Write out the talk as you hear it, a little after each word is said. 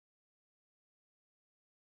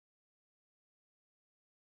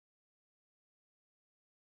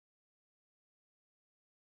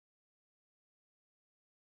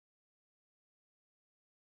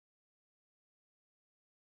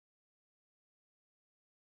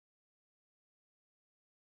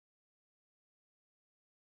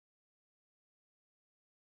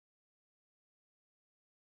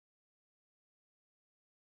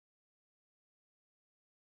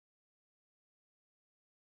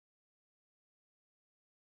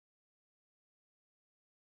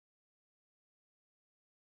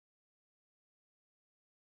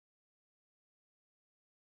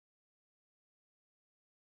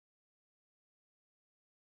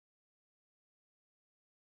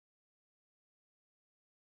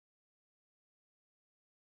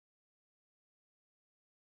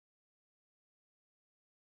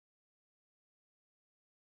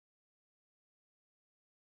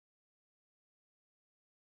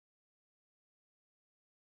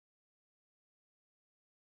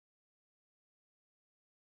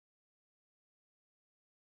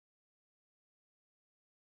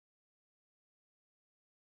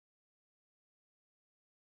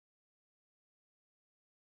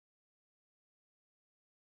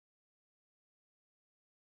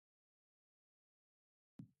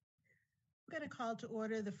I'm going to call to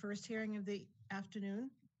order the first hearing of the afternoon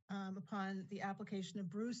upon the application of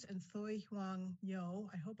Bruce and Thoi Huang Yo.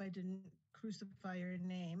 I hope I didn't crucify your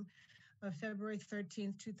name. Of February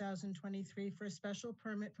 13th, 2023 for a special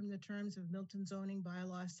permit from the terms of Milton Zoning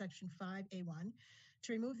Bylaw Section 5A1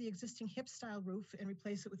 to remove the existing hip style roof and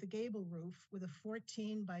replace it with a gable roof with a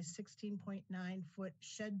 14 by 16.9 foot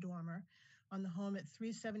shed dormer on the home at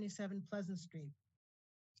 377 Pleasant Street.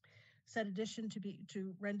 Said addition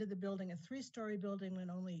to render the building a 3-story building when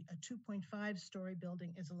only a 2.5-story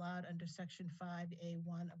building is allowed under Section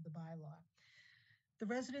 5A1 of the bylaw. The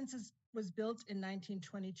residence was built in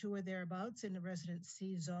 1922 or thereabouts in the Residence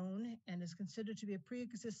C zone and is considered to be a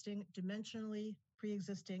dimensionally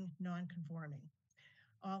pre-existing non-conforming.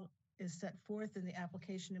 All is set forth in the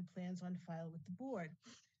application and plans on file with the board.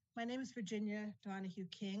 My name is Virginia Donahue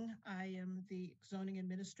King. I am the zoning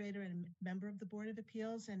administrator and member of the Board of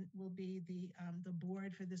Appeals and will be the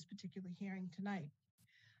board for this particular hearing tonight.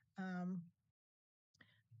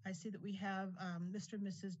 I see that we have Mr. and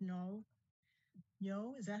Mrs. No,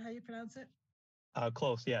 is that how you pronounce it?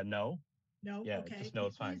 Close, yeah, no. No, yeah, okay. Just no,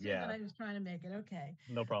 it's fine, Easier yeah. than I was trying to make it, okay.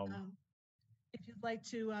 No problem. If you'd like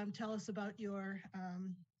to tell us about your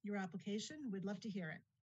application, we'd love to hear it.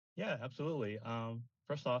 Yeah, absolutely.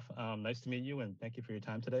 First off, nice to meet you and thank you for your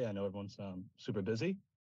time today. I know everyone's super busy.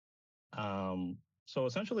 So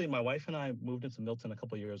essentially, my wife and I moved into Milton a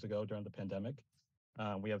couple of years ago during the pandemic.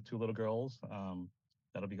 We have 2 little girls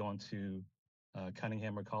that'll be going to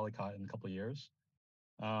Cunningham or Collycott in a couple of years.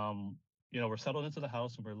 We're settled into the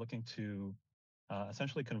house and we're looking to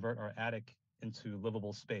essentially convert our attic into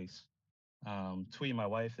livable space. Twee, my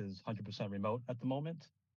wife, is 100% remote at the moment.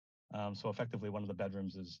 So effectively one of the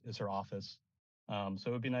bedrooms is her office. So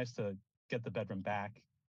it would be nice to get the bedroom back.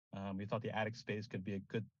 We thought the attic space could be a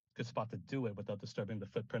good spot to do it without disturbing the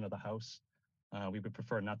footprint of the house. We would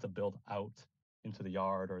prefer not to build out into the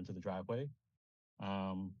yard or into the driveway.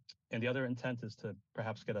 And the other intent is to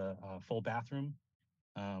perhaps get a full bathroom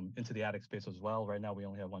into the attic space as well. Right now we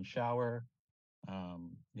only have 1 shower,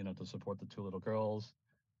 to support the 2 little girls.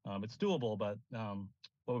 It's doable, but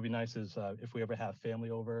what would be nice is if we ever have family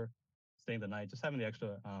over, staying the night, just having the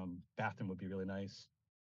extra bathroom would be really nice.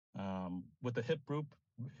 With the hip roof,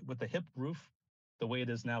 the way it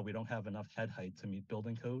is now, we don't have enough head height to meet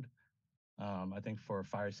building code. I think for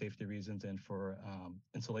fire safety reasons and for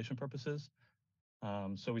insulation purposes.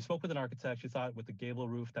 So we spoke with an architect. She thought with the gable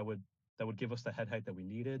roof that would give us the head height that we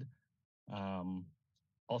needed,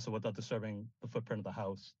 also without disturbing the footprint of the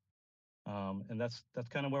house. And that's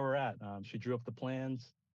kind of where we're at. She drew up the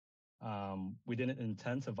plans. We didn't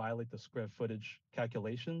intend to violate the square footage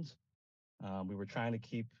calculations. We were trying to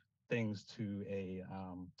keep things to a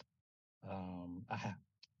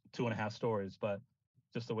 2.5 stories, but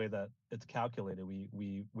just the way that it's calculated,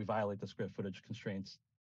 we violate the square footage constraints.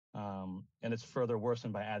 And it's further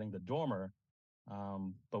worsened by adding the dormer.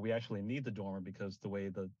 But we actually need the dormer because the way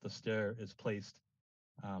the stair is placed,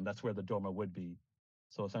 that's where the dormer would be.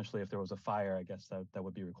 So essentially, if there was a fire, I guess that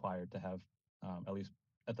would be required to have at least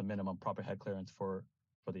at the minimum proper head clearance for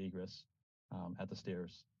the egress at the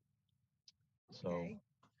stairs. Okay. So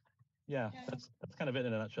yeah, that's kind of it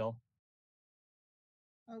in a nutshell.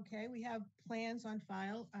 Okay, we have plans on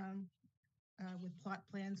file with plot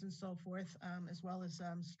plans and so forth, as well as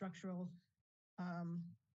structural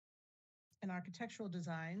and architectural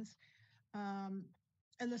designs. And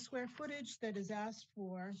the square footage that is asked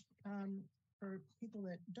for people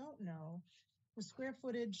that don't know, the square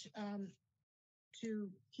footage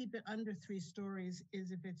to keep it under 3 stories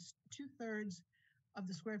is if it's 2/3 of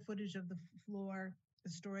the square footage of the floor, the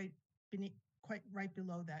story beneath, quite right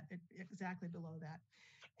below that, exactly below that.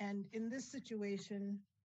 And in this situation,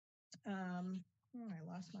 I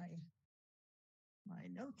lost my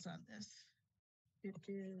notes on this. It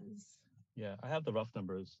is. Yeah, I have the rough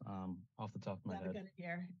numbers off the top of my head. I've got it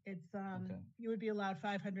here. It's okay. You would be allowed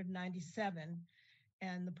 597,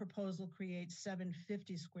 and the proposal creates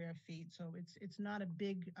 750 square feet. So it's not a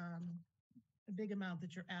big amount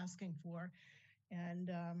that you're asking for, and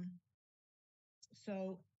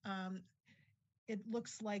so it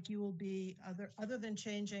looks like you will be other than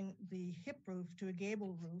changing the hip roof to a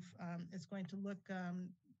gable roof. It's going to look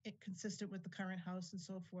consistent with the current house and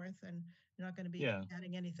so forth, and you're not going to be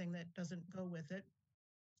adding anything that doesn't go with it.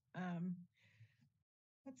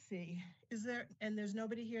 Let's see, there's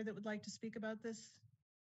nobody here that would like to speak about this?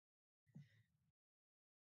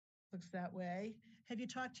 Looks that way. Have you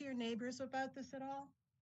talked to your neighbors about this at all?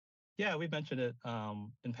 Yeah, we mentioned it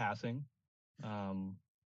in passing, and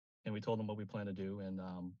we told them what we plan to do, and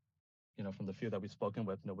from the few that we've spoken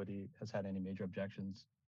with, nobody has had any major objections.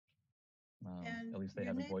 And At least they your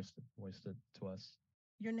haven't neigh- voiced it to us.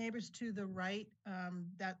 your neighbors to the right,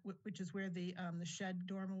 which is where the shed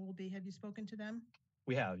dormer will be. Have you spoken to them?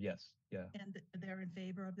 We have, yes, yeah, And they're in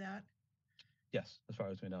favor of that? yes. As far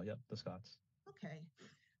as we know, yep, the Scots. Okay.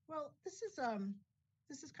 Well, this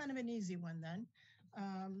is kind of an easy one then.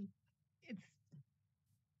 It's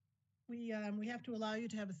we have to allow you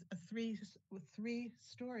to have a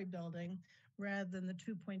three-story building rather than the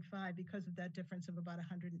 2.5 because of that difference of about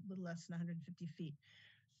 100, little less than 150 feet.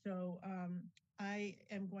 So I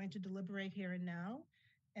am going to deliberate here and now,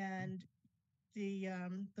 and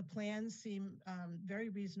the plans seem very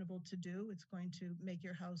reasonable to do. It's going to make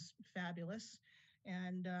your house fabulous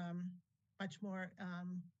and much more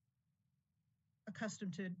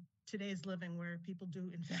accustomed to today's living where people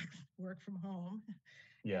do in fact work from home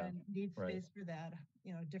Yeah, and need right. space for that,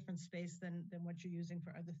 different space than what you're using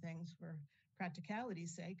for other things for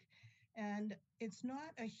practicality's sake. And it's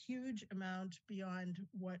not a huge amount beyond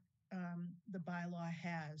what the bylaw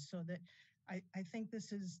has, so that I think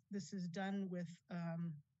this is done with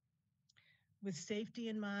safety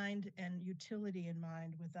in mind and utility in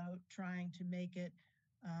mind without trying to make it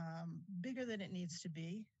bigger than it needs to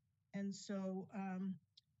be. And so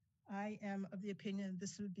I am of the opinion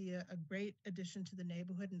this would be a great addition to the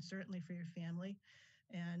neighborhood and certainly for your family.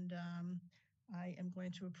 And I am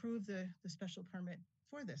going to approve the special permit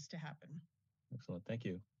for this to happen. Excellent. Thank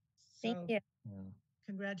you. Thank So you. Yeah.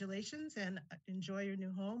 congratulations and enjoy your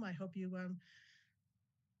new home. I hope you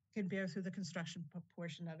can bear through the construction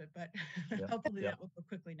portion of it, but Yep, hopefully yep. that will go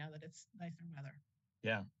quickly now that it's nicer weather.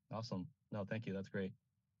 Yeah. Awesome. No, thank you. That's great.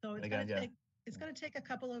 So it's Again, gonna yeah. take a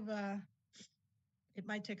couple of it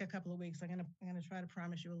might take a couple of weeks. I'm gonna try to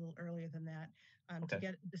promise you a little earlier than that to Okay.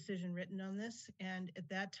 get a decision written on this. And at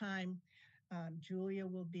that time, Julia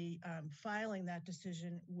will be filing that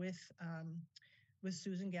decision with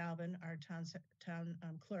Susan Galvin, our town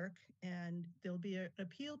clerk, and there'll be an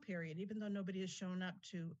appeal period. Even though nobody has shown up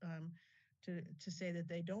to say that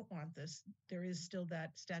they don't want this, there is still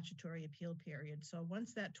that statutory appeal period. So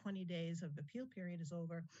once that 20 days of appeal period is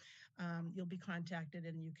over, you'll be contacted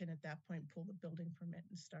and you can at that point pull the building permit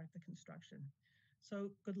and start the construction.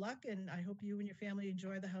 So good luck, and I hope you and your family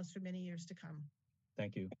enjoy the house for many years to come.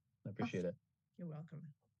 Thank you. I appreciate it. You're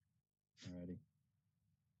welcome. All righty.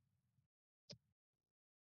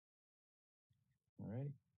 All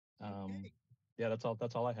right. Okay. Yeah, that's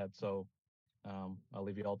all I had. So I'll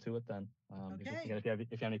leave you all to it then. Okay. Again,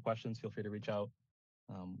 if you have any questions, feel free to reach out.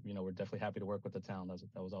 We're definitely happy to work with the town.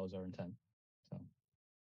 That was always our intent. So,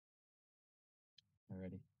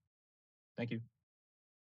 alrighty. Thank you.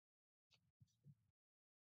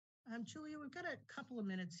 Julia, we've got a couple of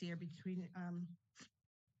minutes here between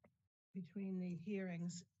the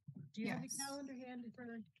hearings. Do you have a Yes. calendar handy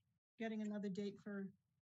for getting another date for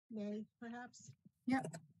May, perhaps? Yep.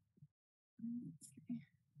 Let's see.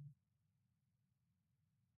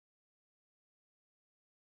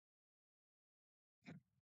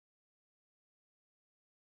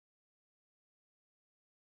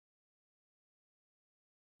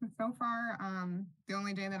 So far, the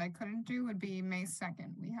only day that I couldn't do would be May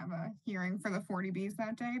 2nd. We have a hearing for the 40Bs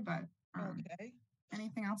that day, but Okay.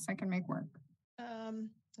 anything else I can make work.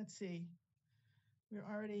 Let's see. We're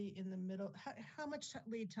already in the middle. How much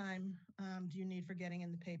lead time do you need for getting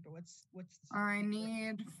in the paper? What's I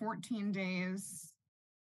need 14 days.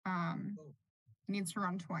 Oh. Needs to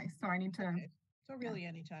run twice, so I need to. Okay. So really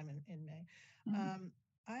any time in May. Mhm.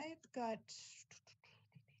 I've got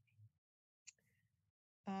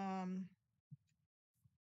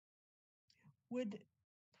would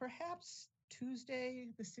perhaps Tuesday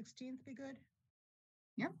the 16th be good?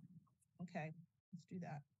 Yep. Okay, let's do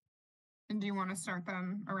that. And do you want to start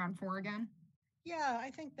them around 4 again? Yeah, I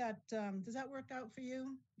think that does that work out for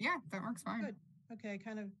you? Yeah, that works fine. Good. Okay,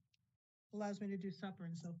 kind of allows me to do supper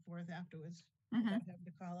and so forth afterwards Mhm. without having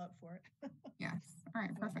to call out for it. Yes. All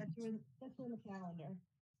right. So Perfect. that's in the calendar.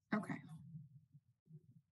 Okay.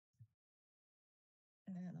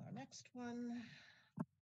 And our next one,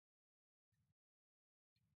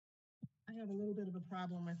 I have a little bit of a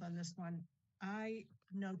problem with on this one. I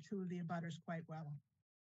know two of the abutters quite well.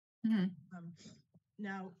 Mhm.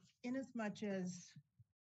 Now, in as much as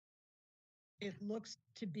it looks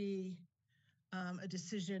to be a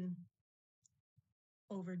decision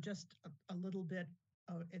over just a little bit,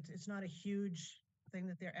 it's not a huge thing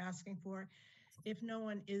that they're asking for. If no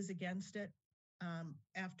one is against it,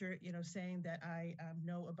 after saying that I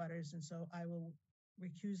know abutters, and so I will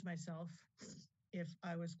recuse myself if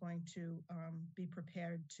I was going to be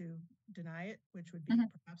prepared to deny it, which would be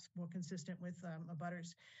perhaps more consistent with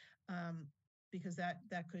abutters. because that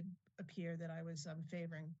could appear that I was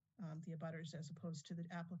favoring the abutters as opposed to the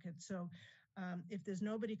applicant. So if there's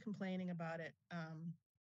nobody complaining about it,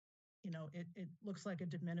 you know, it looks like a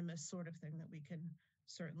de minimis sort of thing that we can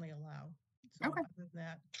certainly allow. So Okay. other than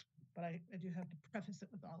that, but I do have to preface it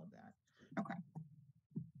with all of that. Okay.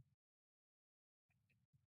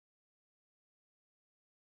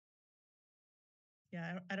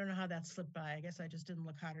 Yeah, I don't know how that slipped by. I guess I just didn't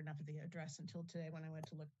look hard enough at the address until today when I went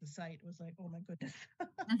to look at the site. It was like, oh my goodness.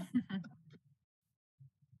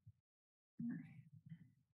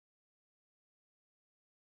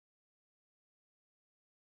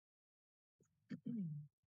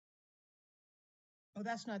 Oh,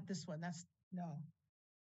 that's not this one. That's no.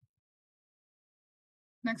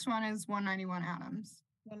 Next one is 191 Adams.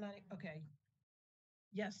 190. Okay.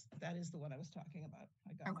 Yes, that is the one I was talking about.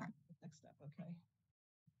 I got Okay. mixed up. Okay.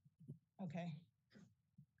 Okay.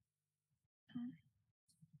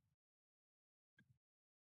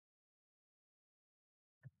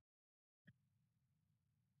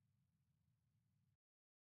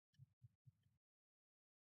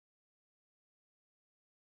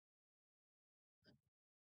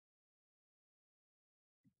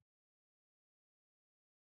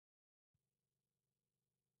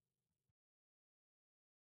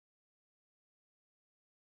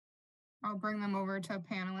 I'll bring them over to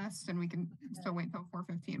panelists and we can still wait till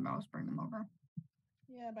 4:15, but I'll just bring them over.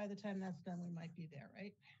 Yeah, by the time that's done, we might be there,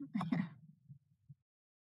 right? Yeah.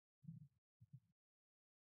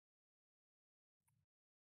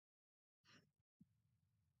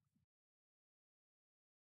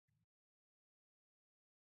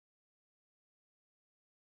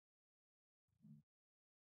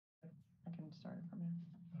 I can start it from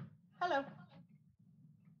here. Hello.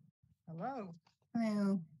 Hello.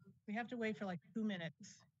 Hello. We have to wait for like 2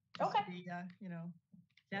 minutes. Okay. The, you know,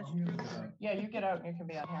 that's Yeah, you get out and you can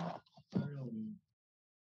be out here.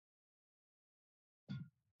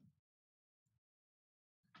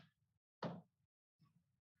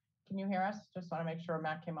 Can you hear us? Just want to make sure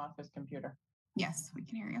Matt came off his computer. Yes, we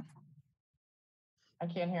can hear you. I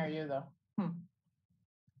can't hear you though.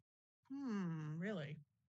 Really?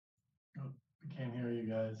 Oh, I can't hear you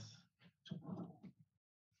guys.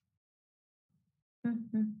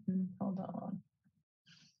 Hold on.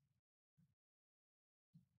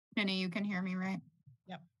 Jenny, you can hear me, right?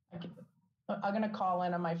 I'm going to call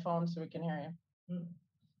in on my phone so we can hear you.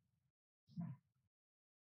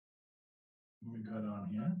 We good on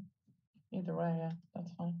here? Either way, yeah,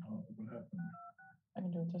 that's fine. Oh, what happened? I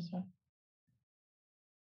can do it this way.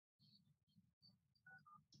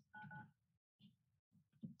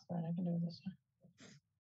 All right, I can do it this way.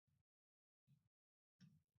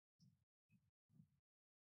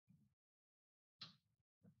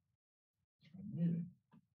 Muted.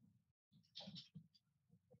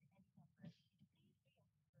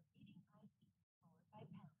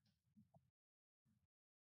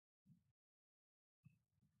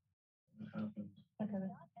 What happened? I got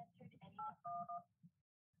it.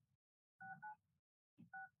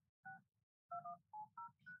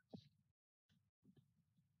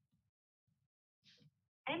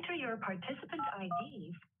 Enter your participant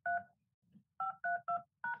ID.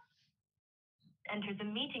 Enter the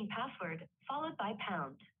meeting password, followed by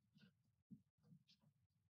pound.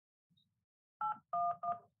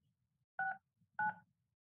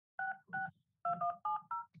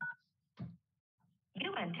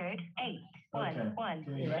 You entered 8 1 Okay. 1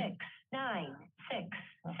 Can you- 6 9 6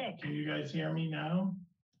 6. Can you guys hear me now?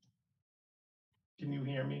 Can you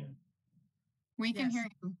hear me? We can Yes. hear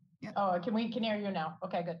you. Oh, can hear you now?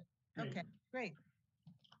 Okay, good. Great. Okay, great.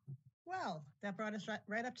 Well, that brought us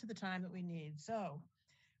right up to the time that we need. So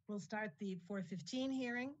we'll start the 4:15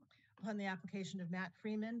 hearing upon the application of Matt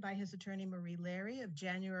Freeman by his attorney Marie Larry of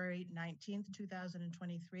January 19th,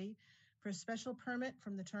 2023 for a special permit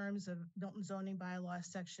from the terms of Milton zoning bylaw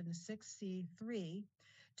section 6C3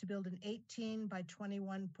 to build an 18 by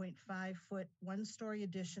 21.5 foot one-story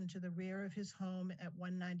addition to the rear of his home at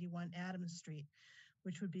 191 Adams Street,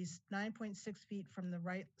 which would be 9.6 feet from the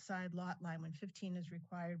right side lot line when 15 is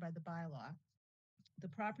required by the bylaw. The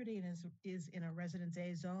property is in a Residence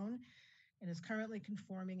A zone and is currently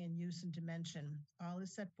conforming in use and dimension. All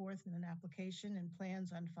is set forth in an application and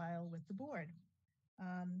plans on file with the board.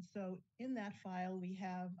 So in that file, we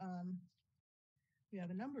have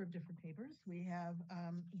a number of different papers. We have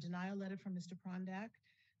a denial letter from Mr. Prondak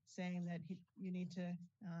saying that you need to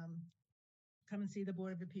come and see the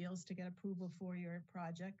Board of Appeals to get approval for your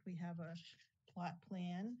project. We have a plot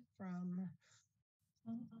plan from,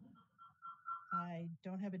 I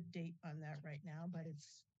don't have a date on that right now, but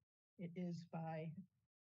it is by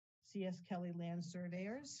C.S. Kelly Land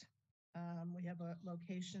Surveyors. We have a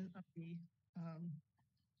location of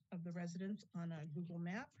the residence on a Google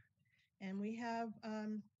map. And we have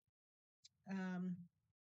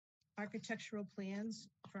architectural plans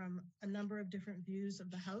from a number of different views of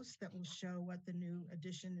the house that will show what the new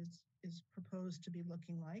addition is proposed to be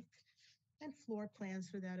looking like, and floor plans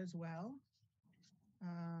for that as well.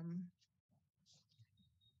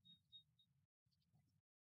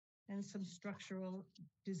 And some structural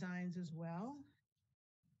designs as well.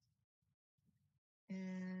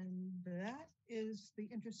 And that is the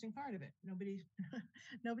interesting part of it.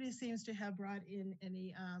 Nobody seems to have brought in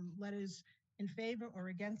any letters in favor or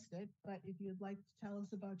against it. But if you'd like to tell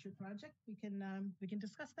us about your project, we can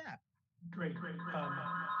discuss that. Great.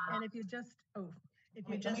 And if you just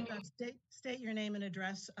state your name and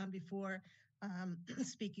address before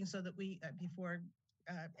speaking, so that we before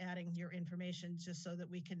adding your information, just so that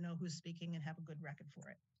we can know who's speaking and have a good record for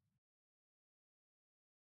it.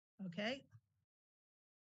 Okay.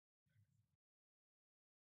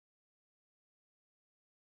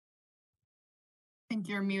 I think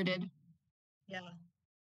you're muted. Yeah.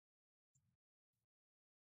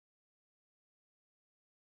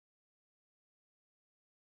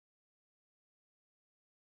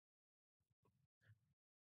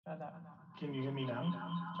 Can you hear me now?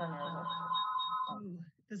 Turn yours up. Ooh,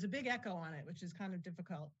 there's a big echo on it, which is kind of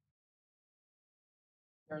difficult.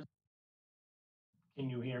 Can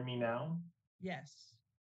you hear me now? Yes.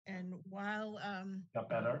 And while Got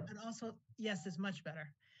better? and also, yes, it's much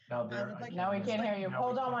better. Now there. Now we can't hear you. Now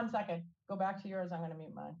Hold we on can. 1 second. Go back to yours. I'm going to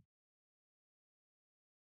mute mine.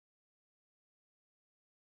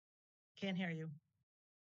 Can't hear you.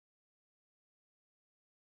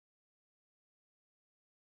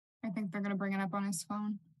 I think they're gonna bring it up on his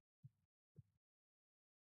phone.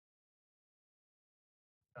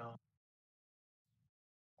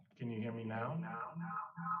 Can you hear me now?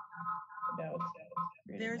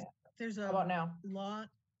 There's How about a now? law.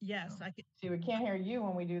 Yes, I can. See, we can't hear you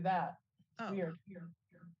when we do that. Oh, Weird.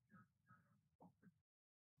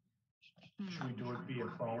 Should we do it via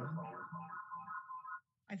phone?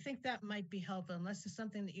 I think that might be helpful, unless there's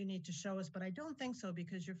something that you need to show us, but I don't think so,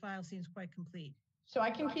 because your file seems quite complete. So I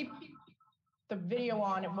can keep the video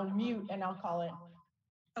on, it will mute, and I'll call it.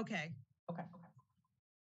 Okay. Okay.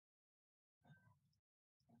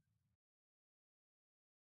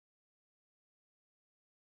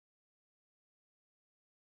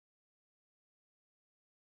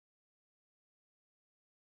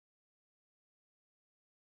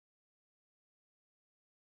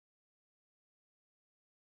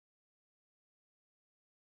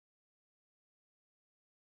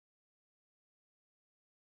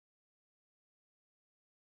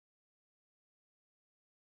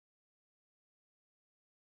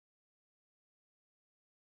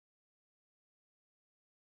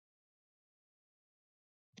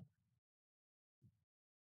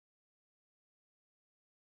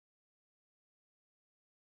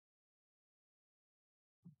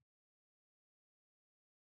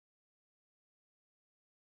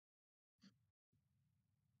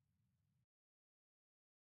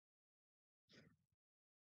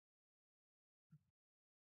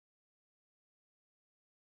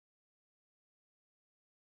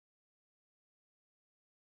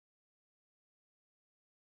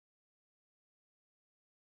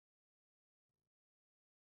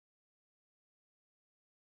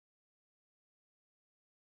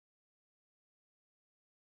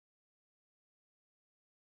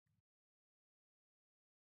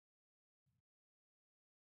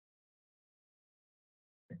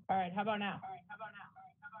 All right, how about now?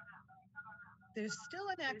 There's still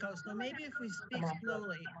an echo, so maybe if we speak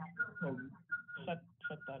slowly. Well, Shut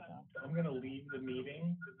that down. I'm gonna leave the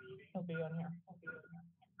meeting. He'll be on here.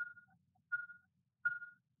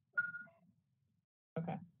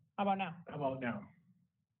 Okay. How about now? How about now?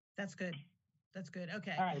 That's good. That's good.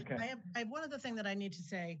 Okay. All right. Okay. I have one other thing that I need to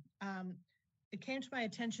say. It came to my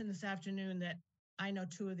attention this afternoon that I know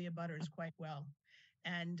two of the abutters quite well,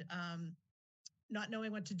 and not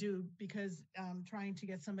knowing what to do, because trying to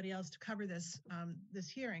get somebody else to cover this this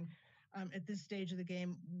hearing at this stage of the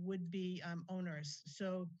game would be onerous.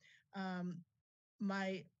 So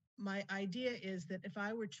my idea is that if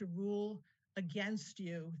I were to rule against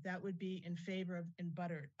you, that would be in favor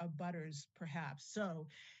of butters, perhaps. So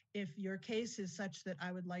if your case is such that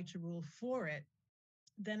I would like to rule for it,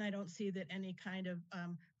 then I don't see that any kind of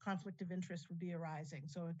conflict of interest would be arising.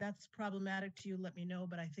 So if that's problematic to you, let me know.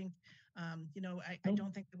 But I think, I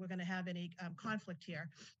don't think that we're going to have any conflict here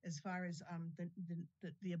as far as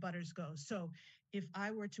the abutters go. So if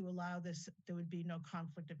I were to allow this, there would be no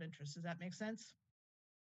conflict of interest. Does that make sense?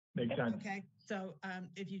 Makes sense. Okay, so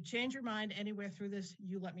if you change your mind anywhere through this,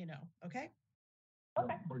 you let me know, okay?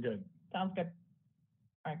 Okay, We're good. sounds good.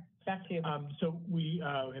 All right, back to you. So we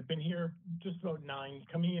have been here just about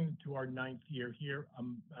coming into our 9th year here.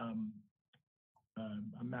 I'm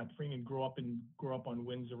Matt Freeman, grew up on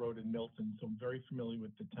Windsor Road in Milton, so I'm very familiar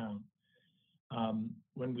with the town.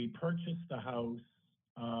 When we purchased the house,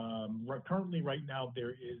 currently right now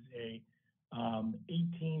there is a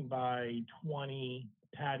 18 by 20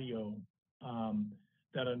 patio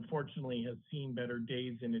that unfortunately has seen better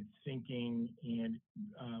days and it's sinking, and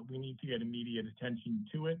we need to get immediate attention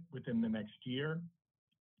to it within the next year.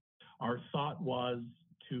 Our thought was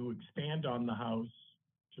to expand on the house,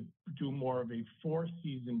 to do more of a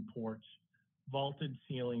 4-season porch, vaulted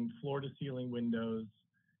ceiling, floor to ceiling windows,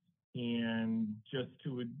 and just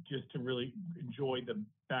to really enjoy the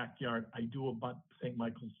backyard. I do abut St.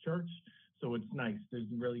 Michael's Church, so it's nice. There's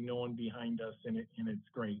really no one behind us, and it's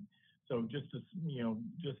great. So just a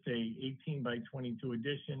 18 by 22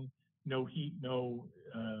 addition, no heat,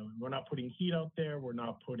 we're not putting heat out there. We're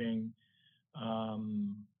not putting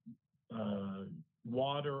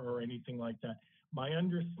water or anything like that. My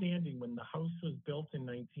understanding, when the house was built in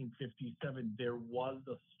 1957, there was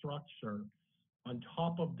a structure on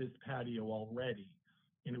top of this patio already,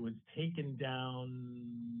 and it was taken down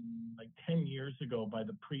like 10 years ago by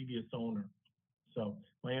the previous owner. So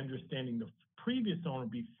my understanding, the previous owner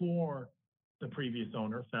before the previous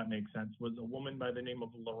owner, if that makes sense, was a woman by the name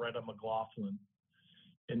of Loretta McLaughlin.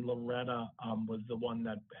 And Loretta was the one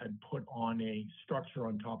that had put on a structure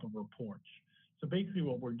on top of her porch. So basically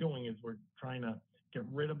what we're doing is we're trying to get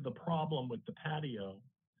rid of the problem with the patio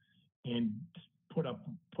and put up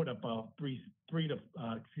a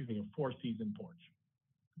 4-season porch.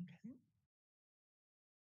 Okay.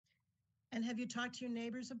 And have you talked to your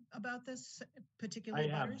neighbors about this, particularly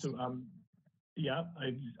I have. butters? So, yeah,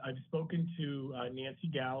 I've spoken to Nancy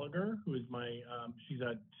Gallagher, who is she's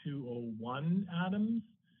at 201 Adams,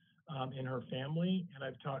 and her family, and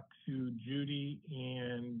I've talked to Judy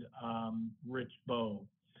and Rich Bow.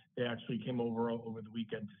 They actually came over the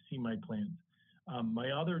weekend to see my plans.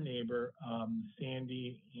 My other neighbor,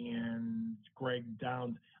 Sandy and Greg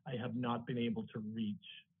Downs, I have not been able to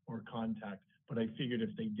reach or contact, but I figured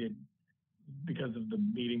if they did, because of the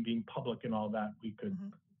meeting being public and all that, we could,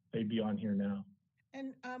 they'd be on here now.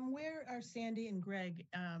 And where are Sandy and Greg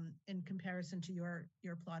in comparison to your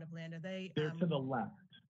plot of land? Are they? They're to the left.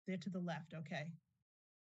 They're to the left, okay.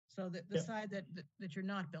 So the Yep. side that you're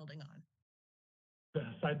not building on.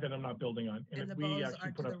 The side that I'm not building on. And the we bows actually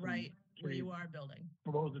are put to up the some right where you trees. are building.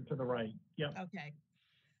 Bows are to the right. Yep. Okay.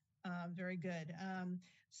 Very good.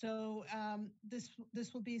 So this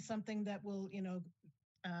will be something that will,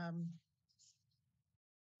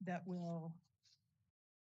 that will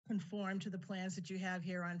conform to the plans that you have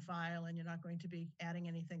here on file, and you're not going to be adding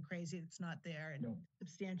anything crazy that's not there, and No.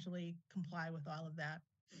 substantially comply with all of that.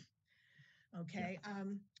 Okay. Yeah.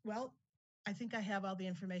 Well, I think I have all the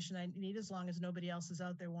information I need, as long as nobody else is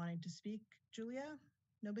out there wanting to speak. Julia?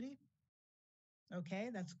 Nobody? Okay,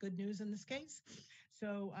 that's good news in this case.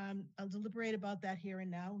 So I'll deliberate about that here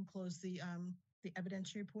and now and close the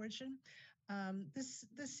evidentiary portion. This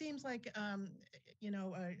seems like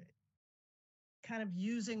kind of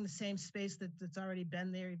using the same space that's already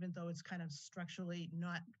been there, even though it's kind of structurally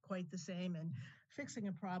not quite the same, and fixing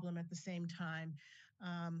a problem at the same time.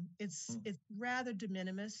 It's rather de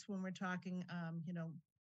minimis when we're talking,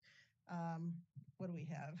 what do we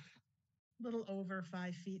have? A little over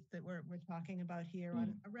 5 feet that we're talking about here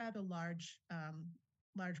on a rather large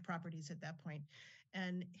properties at that point.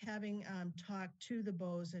 And having talked to the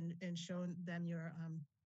Bows and shown them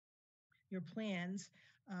your plans,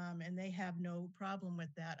 and they have no problem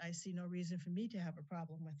with that. I see no reason for me to have a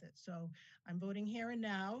problem with it. So I'm voting here and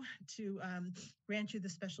now to grant you the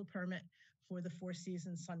special permit for the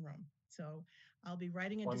 4-season sunroom. So I'll be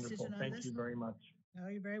writing a decision on this. Thank you very much. Oh,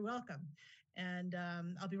 you're very welcome. And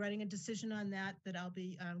I'll be writing a decision on that I'll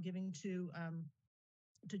be giving to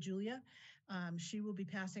Julia. She will be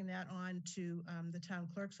passing that on to the town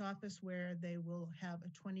clerk's office, where they will have a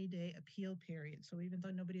 20-day appeal period. So even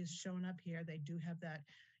though nobody has shown up here, they do have that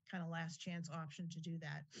kind of last chance option to do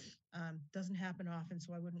that. Doesn't happen often,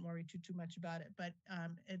 so I wouldn't worry too much about it. But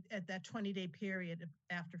at that 20-day period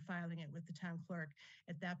after filing it with the town clerk,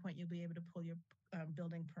 at that point, you'll be able to pull your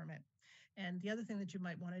building permit. And the other thing that you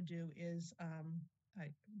might want to do is, I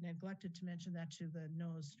neglected to mention that to the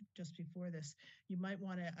nose just before this, you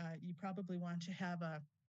probably want to have a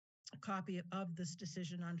copy of this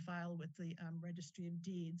decision on file with the Registry of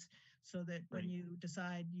Deeds, so that when you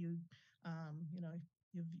decide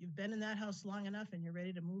you've been in that house long enough and you're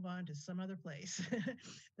ready to move on to some other place,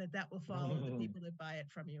 that will follow the people that buy it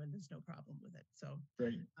from you, and there's no problem with it. So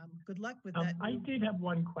Great. good luck with that. I did have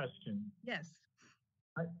one question. Yes.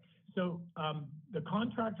 So the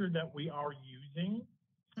contractor that we are using,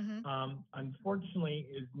 unfortunately,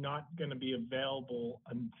 is not going to be available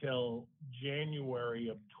until January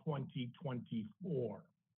of 2024.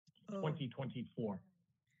 2024.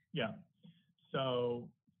 Yeah. So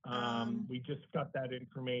we just got that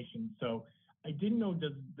information. So I didn't know,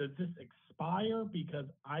 does this expire? Because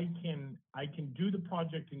I can do the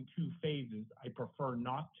project in 2 phases. I prefer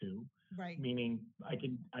not to. Right. Meaning I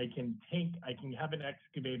can have an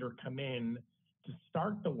excavator come in to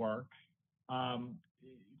start the work.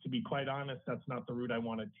 To be quite honest, that's not the route I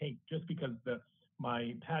want to take, just because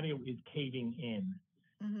my patio is caving in.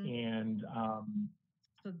 And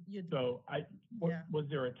was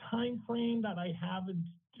there a time frame that I have to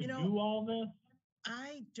do all this?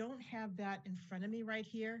 I don't have that in front of me right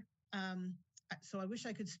here. So I wish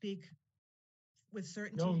I could speak with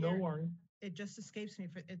certainty. No worries. It just escapes me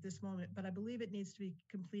at this moment, but I believe it needs to be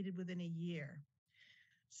completed within a year.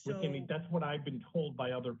 So that's what I've been told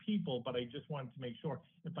by other people, but I just wanted to make sure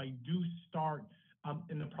if I do start,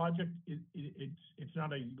 in the project, it's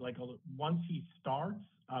not once he starts,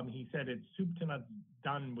 he said it's soup to nuts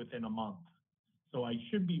done within a month. So I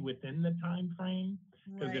should be within the time frame.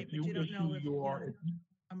 Because if you issue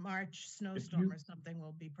a March snowstorm or something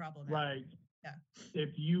will be problematic. Right. Yeah. If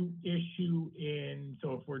you issue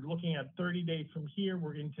so if we're looking at 30 days from here,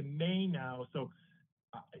 we're into May now. So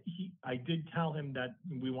I did tell him that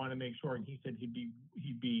we want to make sure, and he said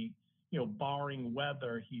he'd be, barring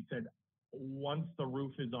weather, he said, once the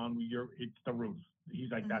roof is on, it's the roof.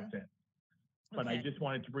 He's like, that's it. But I just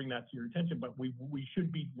wanted to bring that to your attention, but we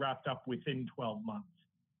should be wrapped up within 12 months.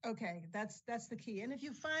 Okay, that's the key. And if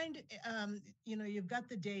you find, you've got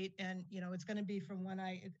the date, and it's going to be from when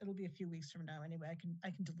it'll be a few weeks from now anyway. I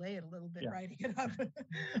can delay it a little bit, writing it up.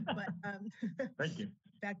 But thank you.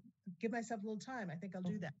 Give myself a little time. I think I'll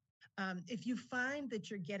do that. If you find that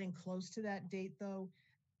you're getting close to that date, though,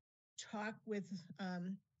 talk with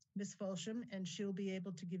Ms. Folsham, and she'll be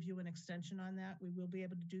able to give you an extension on that. We will be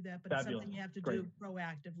able to do that, but it's something you have to do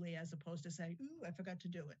proactively, as opposed to saying, "Ooh, I forgot to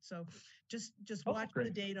do it." So just watch the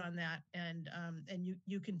date on that, and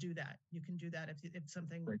you can do that. You can do that if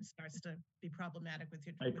something starts to be problematic with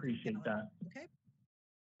your. I appreciate that. Okay.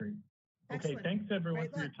 Great. Excellent. Okay. Thanks everyone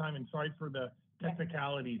for your time, and sorry for the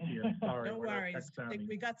technicalities here. Sorry. No worries.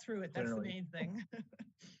 We got through it. That's the main thing.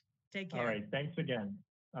 Take care. All right. Thanks again.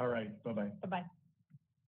 All right. Bye-bye. Bye-bye.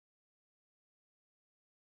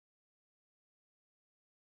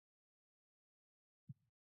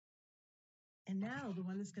 And now the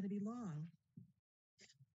one that's going to be long.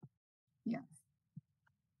 Yeah.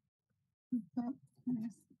 I'm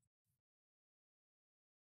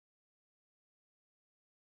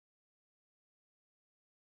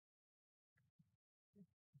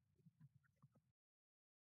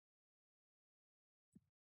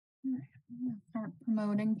gonna start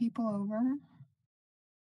promoting people over.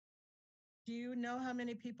 Do you know how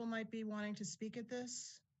many people might be wanting to speak at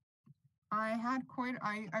this? I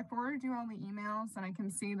forwarded you all the emails, and I can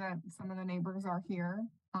see that some of the neighbors are here.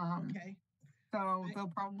 Okay. So they'll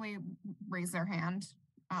probably raise their hand.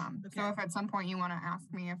 So if at some point you want to ask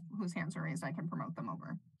me whose hands are raised, I can promote them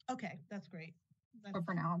over. Okay, that's great. But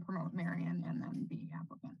for now, I'll promote Marion and then the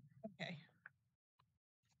applicant. Okay.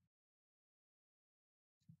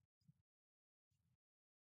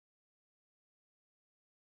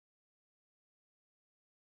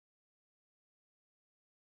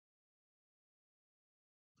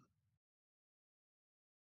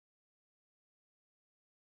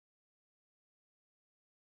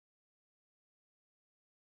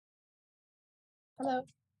 Hello.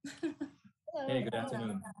 Hello. Hey, good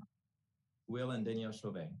afternoon. Will and Danielle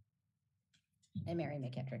Chauvet. And Marion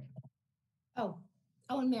McKettrick. Oh,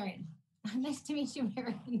 and Marion. Nice to meet you,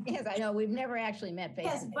 Marion. Yes, I know. We've never actually met face.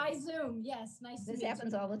 Yes, by Zoom. Yes, nice to meet you. This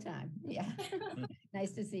happens all the time. Yeah.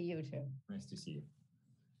 Nice to see you too. Nice to see you.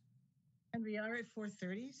 And we are at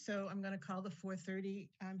 4:30, so I'm going to call the 4:30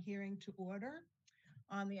 hearing to order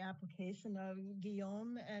on the application of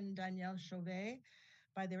Guillaume and Danielle Chauvet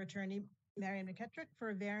by their attorney, Marion McKettrick,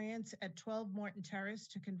 for a variance at 12 Morton Terrace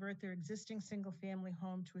to convert their existing single-family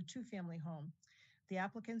home to a two-family home. The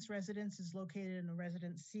applicant's residence is located in a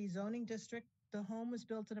Residence C zoning district. The home was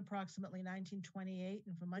built in approximately 1928,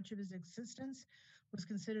 and for much of its existence was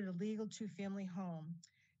considered a legal two-family home.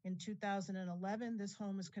 In 2011, this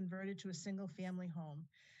home was converted to a single-family home.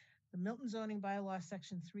 The Milton zoning bylaw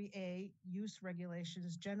section 3A use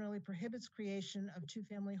regulations generally prohibits creation of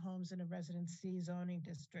two-family homes in a residence C zoning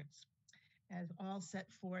districts, as all set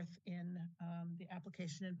forth in the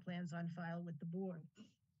application and plans on file with the board.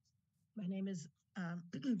 My name is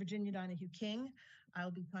Virginia Donahue King. I'll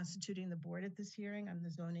be constituting the board at this hearing. I'm the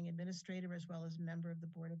zoning administrator as well as member of the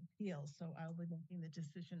Board of Appeals, so I'll be making the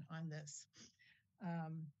decision on this.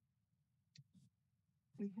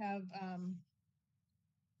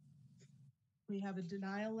 We have a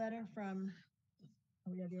denial letter from,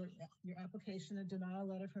 we have your application, a denial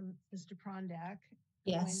letter from Mr. Prondak.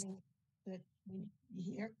 Yes. That we need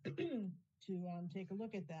here to take a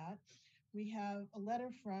look at that. We have a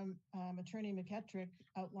letter from Attorney McKettrick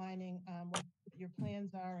outlining what your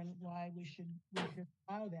plans are and why we should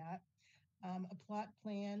allow that. A plot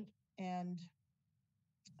plan and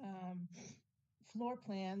floor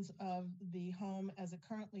plans of the home as it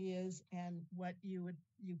currently is and what you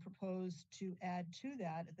propose to add to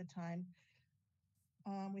that at the time.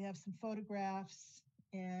 We have some photographs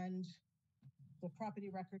and the property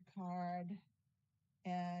record card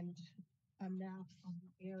and a map of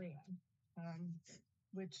the area,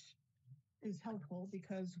 which is helpful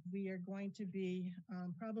because we are going to be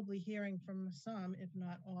probably hearing from some, if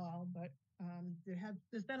not all, but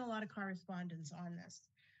there's been a lot of correspondence on this.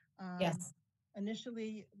 Yes.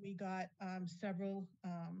 Initially, we got several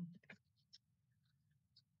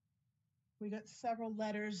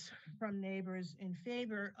letters from neighbors in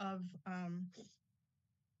favor of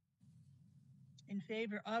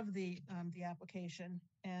the application,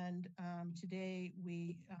 and today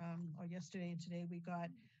or yesterday and today we got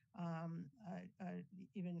a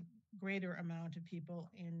even greater amount of people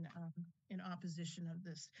in opposition of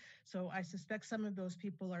this. So I suspect some of those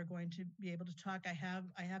people are going to be able to talk. I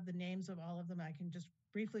have the names of all of them. I can just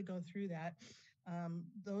briefly go through that.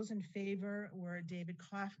 Those in favor were David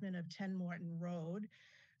Kaufman of 10 Morton Road,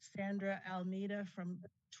 Sandra Almeida from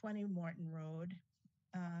 20 Morton Road,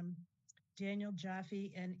 Daniel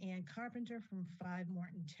Jaffe and Ann Carpenter from 5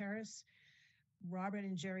 Morton Terrace, Robert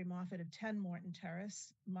and Jerry Moffat of 10 Morton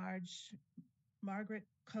Terrace, Margaret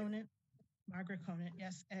Conant,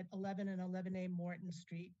 yes, at 11 and 11A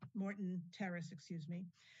Morton Terrace, excuse me.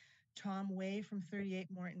 Tom Way from 38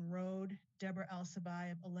 Morton Road, Deborah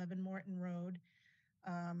Alsabai of 11 Morton Road,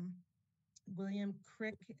 William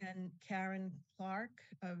Crick and Karen Clark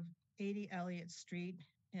of 80 Elliott Street,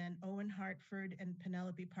 and Owen Hartford and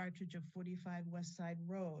Penelope Partridge of 45 West Side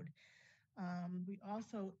Road. We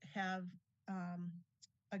also have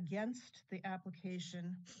against the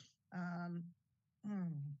application,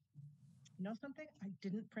 you know something? I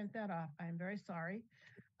didn't print that off. I'm very sorry.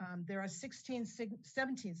 There are 17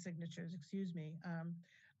 signatures, excuse me,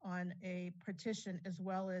 on a petition, as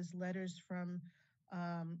well as letters from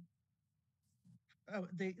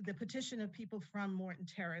the petition of people from Morton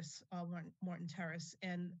Terrace, Morton Terrace,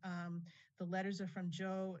 and the letters are from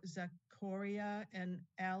Joe Zachoria and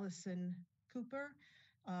Allison Cooper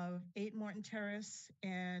of 8 Morton Terrace,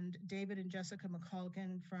 and David and Jessica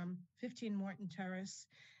McColgan from 15 Morton Terrace,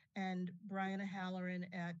 and Brian Halloran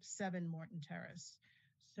at 7 Morton Terrace.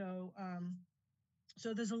 So,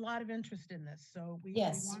 so there's a lot of interest in this. So we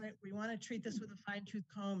want to treat this with a fine-tooth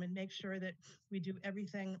comb and make sure that we do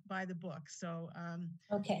everything by the book. So,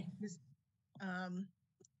 okay.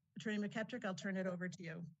 Attorney McKettrick, I'll turn it over to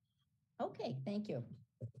you. Okay, thank you.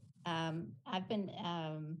 I've been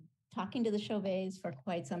talking to the Chauvets for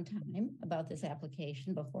quite some time about this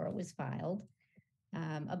application before it was filed,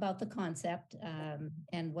 about the concept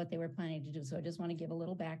and what they were planning to do. So I just want to give a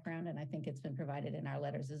little background, and I think it's been provided in our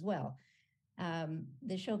letters as well.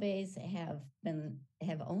 The Chauvets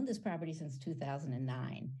have owned this property since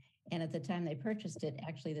 2009. And at the time they purchased it,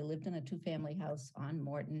 actually they lived in a 2-family house on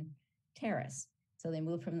Morton Terrace. So they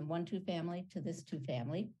moved from the 1 2-family to this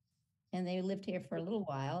 2-family. And they lived here for a little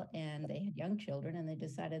while, and they had young children, and they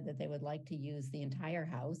decided that they would like to use the entire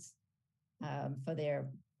house for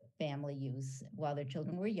their family use while their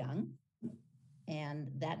children were young.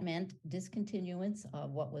 And that meant discontinuance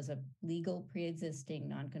of what was a legal pre-existing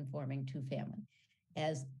non-conforming 2-family.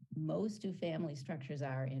 As most 2-family structures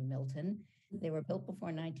are in Milton, they were built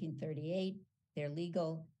before 1938. They're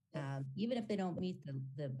legal, even if they don't meet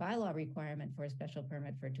the bylaw requirement for a special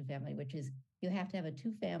permit for a 2-family, which is you have to have a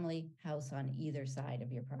 2-family house on either side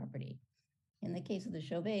of your property. In the case of the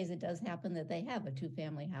Chauvets, it does happen that they have a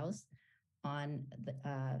 2-family house on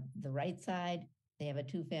the right side. They have a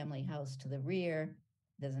 2-family house to the rear.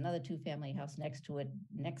 There's another 2-family house next to it,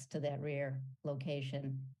 next to that rear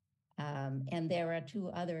location. And there are 2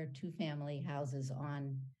 other 2-family houses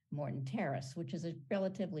on Morton Terrace, which is a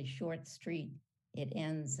relatively short street. It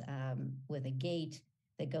ends with a gate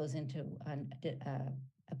that goes into an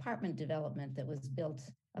apartment development that was built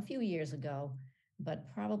a few years ago,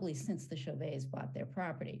 but probably since the Chauvets bought their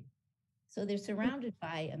property. So they're surrounded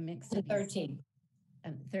by a mix of 13.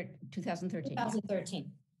 2013.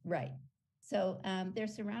 2013. Right. So they're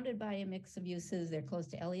surrounded by a mix of uses. They're close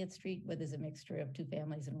to Elliott Street, where there's a mixture of 2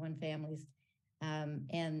 families and 1 families.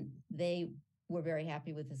 And they were very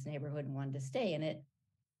happy with this neighborhood and wanted to stay in it.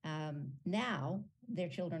 Now their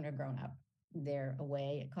children are grown up. They're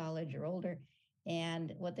away at college or older.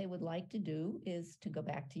 And what they would like to do is to go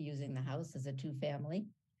back to using the house as a 2-family.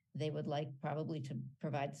 They would like probably to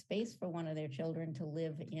provide space for one of their children to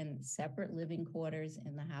live in separate living quarters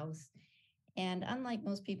in the house. And unlike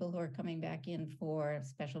most people who are coming back in for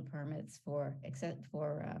special permits except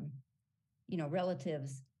for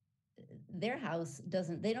relatives, their house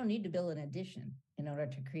they don't need to build an addition in order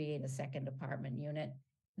to create a second apartment unit.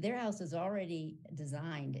 Their house is already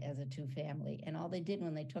designed as a 2-family. And all they did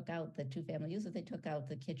when they took out the 2-family use, they took out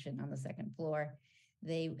the kitchen on the 2nd floor.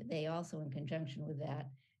 They also, in conjunction with that,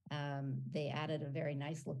 they added a very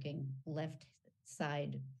nice looking left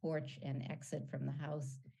side porch and exit from the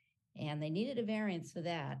house. And they needed a variance for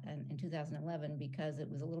that in 2011 because it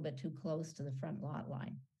was a little bit too close to the front lot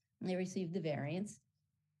line. And they received the variance.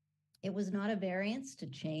 It was not a variance to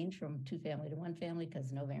change from 2-family to 1-family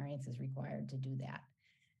because no variance is required to do that.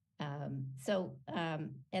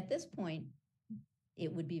 At this point,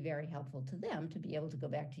 it would be very helpful to them to be able to go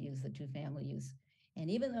back to use the 2-family use. And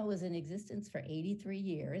even though it was in existence for 83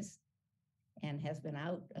 years and has been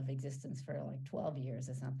out of existence for like 12 years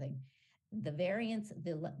or something, the variance,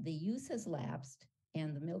 the use has lapsed,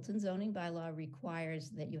 and the Milton zoning bylaw requires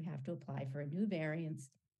that you have to apply for a new variance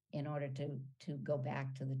in order to go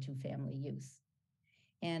back to the 2-family use.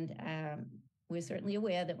 And we're certainly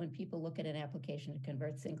aware that when people look at an application to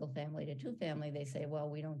convert single family to 2-family, they say, well,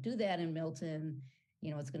 we don't do that in Milton.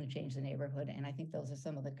 It's going to change the neighborhood. And I think those are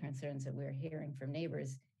some of the concerns that we're hearing from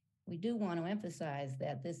neighbors. We do want to emphasize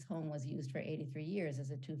that this home was used for 83 years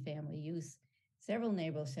as a 2-family use. Several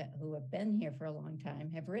neighbors who have been here for a long time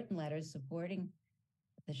have written letters supporting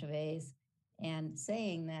the Chauvets and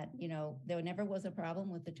saying that, there never was a problem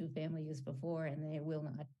with the 2-family use before, and they will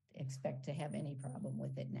not expect to have any problem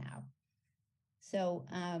with it now. So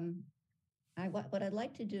what I'd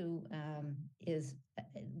like to do is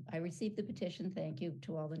I received the petition. Thank you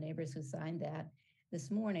to all the neighbors who signed that this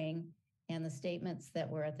morning, and the statements that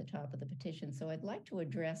were at the top of the petition. So I'd like to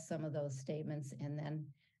address some of those statements, and then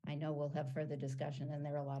I know we'll have further discussion, and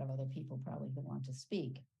there are a lot of other people probably who want to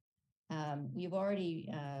speak. We've already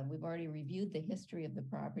reviewed the history of the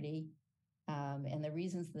property and the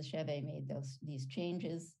reasons the Chauvet made these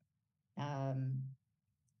changes.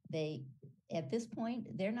 At this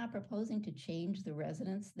point, they're not proposing to change the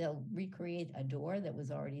residence. They'll recreate a door that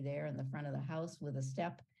was already there in the front of the house with a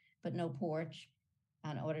step, but no porch,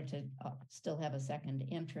 in order to still have a second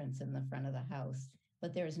entrance in the front of the house.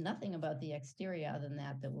 But there's nothing about the exterior other than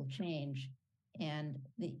that will change. And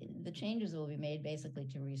the changes will be made basically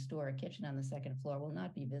to restore a kitchen on the 2nd floor, will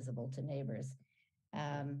not be visible to neighbors.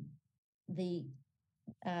 I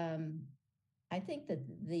think that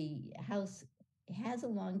the house has a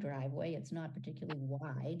long driveway. It's not particularly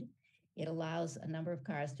wide. It allows a number of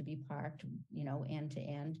cars to be parked, end to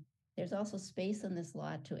end. There's also space on this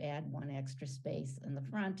lot to add 1 extra space in the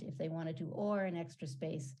front if they wanted to, or an extra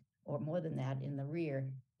space or more than that in the rear,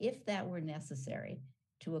 if that were necessary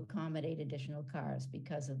to accommodate additional cars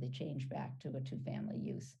because of the change back to a 2-family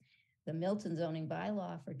use. The Milton zoning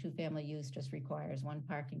bylaw for 2-family use just requires 1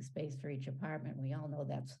 parking space for each apartment. We all know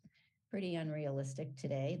that's pretty unrealistic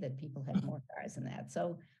today, that people have more cars than that.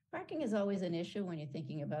 So parking is always an issue when you're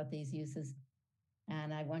thinking about these uses.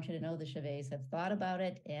 And I want you to know the Chauvets have thought about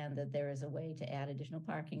it, and that there is a way to add additional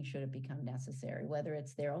parking should it become necessary, whether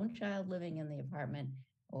it's their own child living in the apartment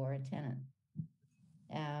or a tenant.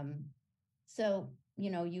 So,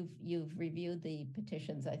 you've reviewed the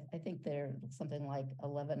petitions. I think there are something like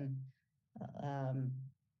 11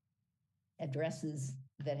 addresses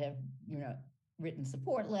that have, written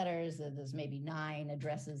support letters. There's maybe 9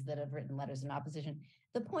 addresses that have written letters in opposition.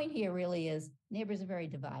 The point here really is neighbors are very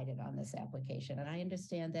divided on this application, and I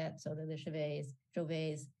understand that. So do the Chauvets,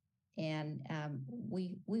 and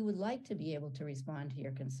we would like to be able to respond to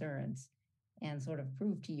your concerns and sort of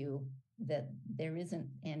prove to you that there isn't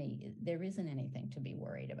anything to be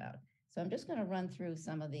worried about. So I'm just going to run through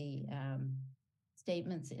some of the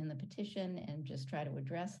statements in the petition and just try to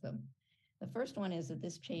address them. The first one is that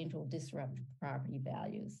this change will disrupt property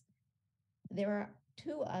values. There are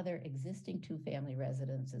 2 other existing 2-family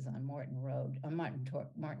residences on Morton Road,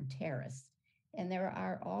 Morton Terrace, and there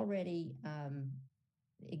are already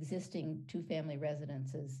existing two-family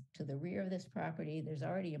residences to the rear of this property. There's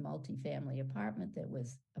already a multifamily apartment that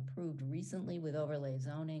was approved recently with overlay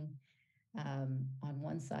zoning on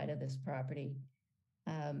one side of this property.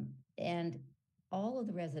 And all of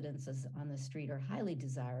the residences on the street are highly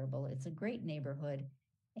desirable. It's a great neighborhood.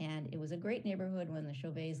 And it was a great neighborhood when the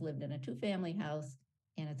Chauvets lived in a two-family house,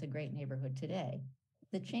 and it's a great neighborhood today.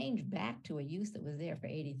 The change back to a use that was there for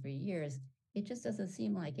 83 years, it just doesn't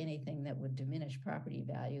seem like anything that would diminish property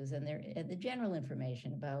values. And the general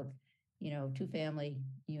information about, two-family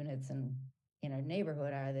units in a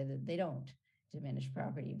neighborhood are that they don't diminish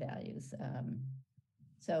property values.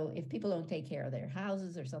 So if people don't take care of their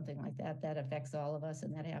houses or something like that, that affects all of us,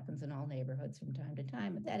 and that happens in all neighborhoods from time to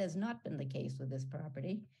time. But that has not been the case with this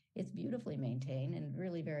property. It's beautifully maintained and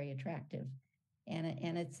really very attractive. And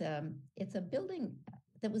it's a building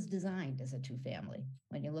that was designed as a two-family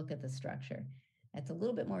when you look at the structure. It's a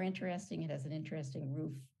little bit more interesting. It has an interesting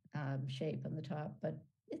roof shape on the top, but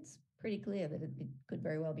it's pretty clear that it could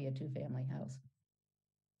very well be a two-family house.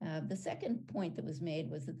 The second point that was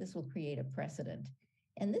made was that this will create a precedent.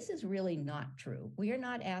 And this is really not true. We are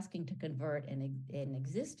not asking to convert an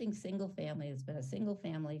existing single family that's been a single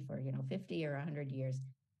family for 50 or 100 years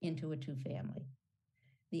into a two-family.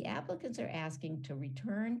 The applicants are asking to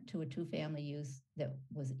return to a two-family use that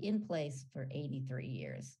was in place for 83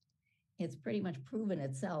 years. It's pretty much proven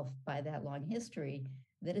itself by that long history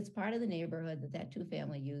that it's part of the neighborhood, that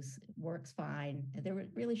two-family use works fine. There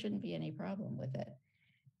really shouldn't be any problem with it.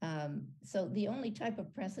 So the only type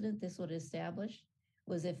of precedent this would establish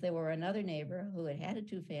was if there were another neighbor who had had a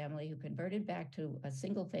two-family, who converted back to a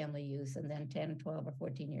single-family use, and then 10, 12, or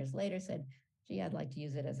 14 years later said, gee, I'd like to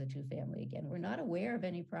use it as a two-family again. We're not aware of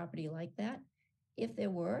any property like that. If there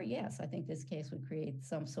were, yes, I think this case would create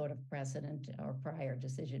some sort of precedent or prior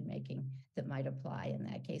decision-making that might apply in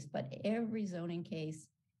that case. But every zoning case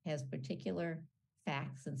has particular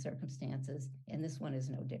facts and circumstances, and this one is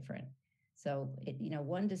no different. So,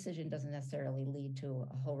 one decision doesn't necessarily lead to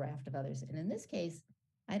a whole raft of others. And in this case,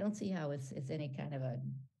 I don't see how it's any kind of a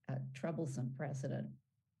troublesome precedent.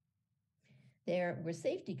 There were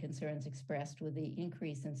safety concerns expressed with the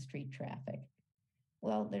increase in street traffic.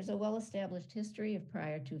 Well, there's a well-established history of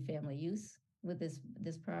prior two-family use with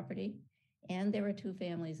this property, and there are two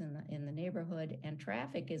families in the neighborhood, and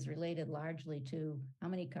traffic is related largely to how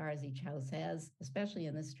many cars each house has, especially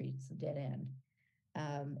in this street. It's a dead end.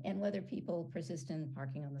 And whether people persist in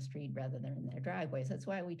parking on the street rather than in their driveways. That's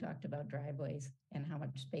why we talked about driveways and how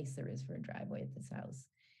much space there is for a driveway at this house.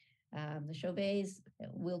 The Chauvets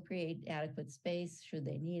will create adequate space should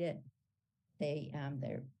they need it.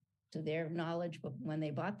 They're to their knowledge, but when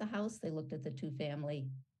they bought the house, they looked at the two-family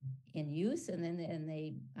in use, and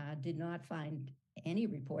they did not find any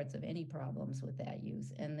reports of any problems with that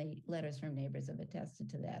use. And the letters from neighbors have attested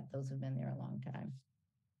to that. Those have been there a long time.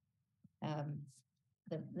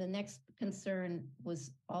 The next concern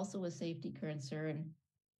was also a safety concern,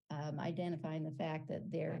 identifying the fact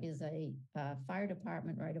that there is a fire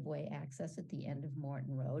department right-of-way access at the end of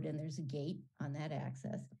Morton Road, and there's a gate on that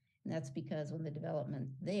access. And that's because when the development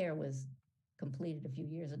there was completed a few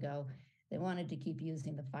years ago, they wanted to keep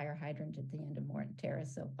using the fire hydrant at the end of Morton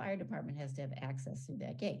Terrace. So fire department has to have access through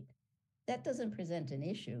that gate. That doesn't present an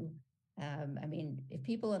issue. I mean, if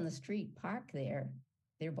people on the street park there,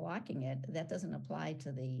 they're blocking it. That doesn't apply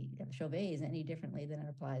to the Chauvets any differently than it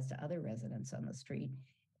applies to other residents on the street.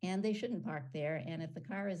 And they shouldn't park there. And if the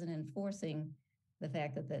car isn't enforcing the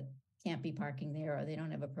fact that that can't be parking there or they don't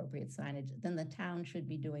have appropriate signage, then the town should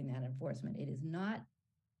be doing that enforcement. It is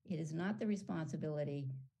not the responsibility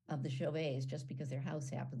of the Chauvets just because their house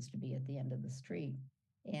happens to be at the end of the street.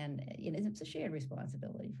 And it's a shared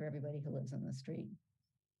responsibility for everybody who lives on the street.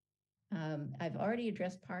 I've already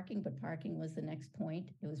addressed parking, but parking was the next point.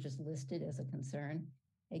 It was just listed as a concern.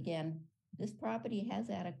 Again, this property has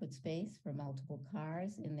adequate space for multiple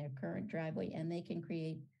cars in their current driveway, and they can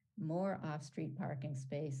create more off-street parking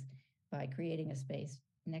space by creating a space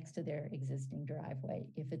next to their existing driveway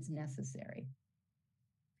if it's necessary.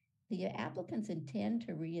 The applicants intend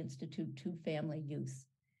to reinstitute two-family use.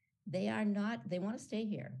 They want to stay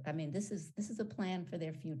here. I mean, this is a plan for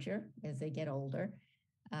their future as they get older.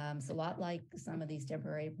 It's a lot like some of these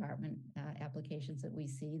temporary apartment applications that we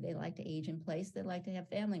see. They like to age in place. They like to have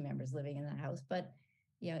family members living in the house, but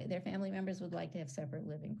their family members would like to have separate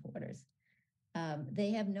living quarters.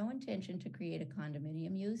 They have no intention to create a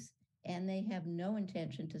condominium use, and they have no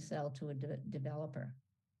intention to sell to a developer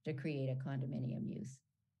to create a condominium use.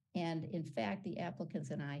 And in fact, the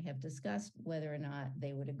applicants and I have discussed whether or not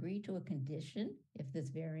they would agree to a condition, if this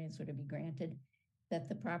variance were to be granted, that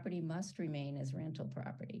the property must remain as rental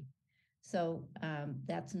property. So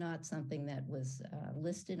that's not something that was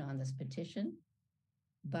listed on this petition,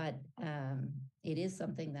 but it is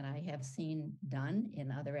something that I have seen done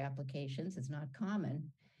in other applications. It's not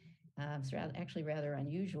common. It's actually rather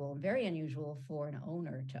unusual, very unusual for an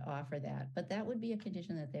owner to offer that, but that would be a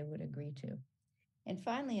condition that they would agree to. And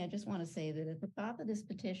finally, I just want to say that at the top of this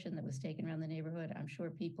petition that was taken around the neighborhood, I'm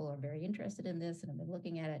sure people are very interested in this and have been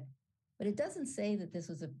looking at it, but it doesn't say that this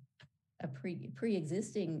was a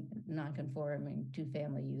pre-existing non-conforming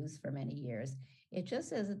two-family use for many years. It just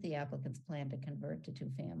says that the applicants plan to convert to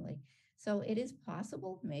two-family. So it is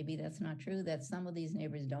possible, maybe that's not true, that some of these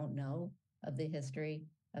neighbors don't know of the history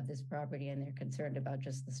of this property and they're concerned about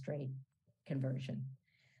just the straight conversion.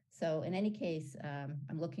 So in any case,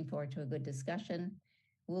 I'm looking forward to a good discussion.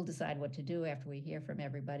 We'll decide what to do after we hear from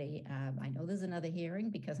everybody. I know there's another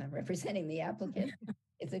hearing because I'm representing the applicant.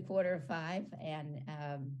 It's 4:45, and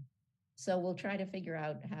so we'll try to figure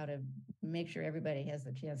out how to make sure everybody has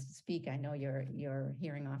the chance to speak. I know your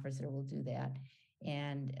hearing officer will do that,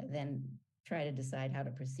 and then try to decide how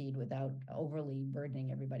to proceed without overly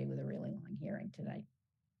burdening everybody with a really long hearing tonight.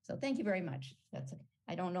 So thank you very much. That's it.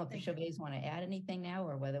 I don't know if the Chauvets want to add anything now,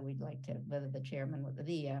 or whether we'd like to, whether the chairman,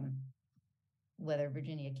 whether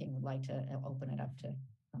Virginia King would like to open it up to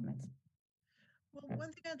comments. Well,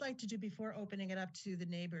 one thing I'd like to do before opening it up to the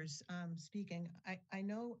neighbors speaking, I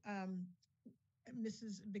know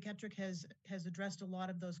Mrs. McKettrick has addressed a lot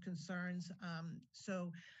of those concerns.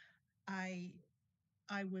 So I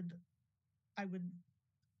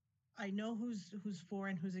know who's for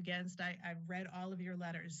and who's against. I've read all of your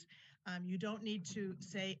letters. You don't need to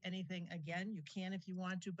say anything again. You can if you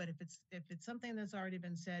want to, but if it's something that's already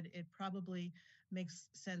been said, it probably makes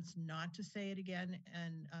sense not to say it again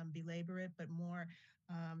and belabor it, but more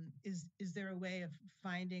is there a way of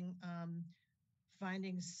finding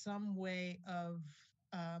some way of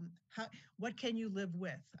what can you live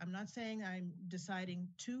with? I'm not saying I'm deciding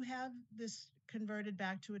to have this converted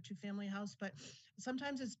back to a two-family house, but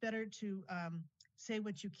sometimes it's better to say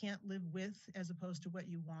what you can't live with as opposed to what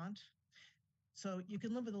you want. So you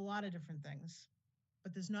can live with a lot of different things,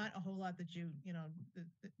 but there's not a whole lot that you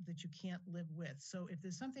can't live with. So if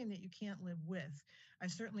there's something that you can't live with, I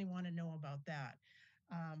certainly want to know about that.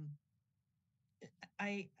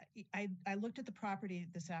 I looked at the property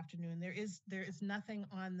this afternoon. There is nothing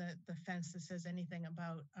on the fence that says anything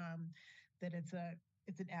about that it's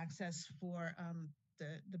an access for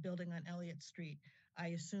the building on Elliott Street. I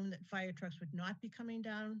assume that fire trucks would not be coming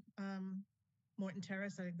down Morton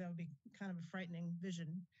Terrace. I think that would be kind of a frightening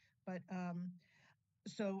vision. But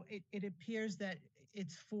so it appears that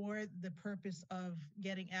it's for the purpose of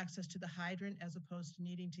getting access to the hydrant as opposed to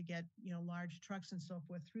needing to get large trucks and so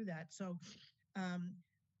forth through that. So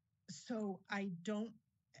so I don't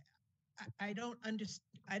understand.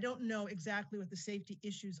 I don't know exactly what the safety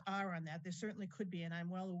issues are on that. There certainly could be, and I'm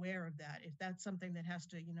well aware of that. If that's something that has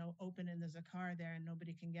to, open and there's a car there and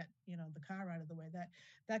nobody can get, the car out of the way,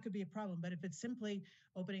 that could be a problem. But if it's simply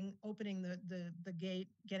opening the gate,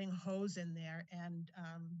 getting a hose in there and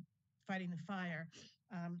fighting the fire,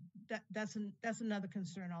 that's another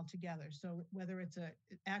concern altogether. So whether it's a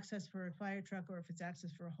access for a fire truck or if it's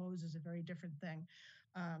access for a hose is a very different thing.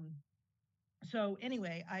 So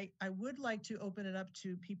anyway, I would like to open it up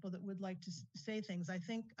to people that would like to say things. I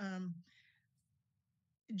think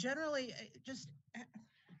generally,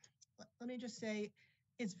 let me just say,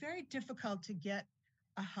 it's very difficult to get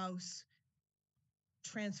a house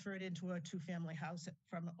transferred into a two-family house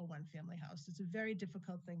from a one-family house. It's a very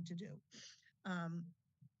difficult thing to do. But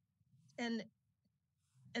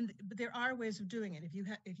there are ways of doing it. If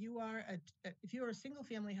you are a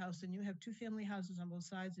single-family house and you have two-family houses on both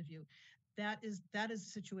sides of you, that is a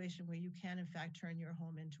situation where you can in fact turn your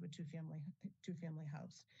home into a two-family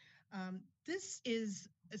house. This is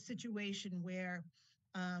a situation where,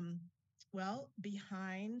 well,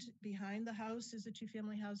 behind the house is a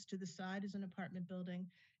two-family house. To the side is an apartment building,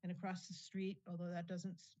 and across the street, although that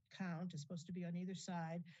doesn't count, it's supposed to be on either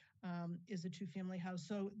side, is a two-family house.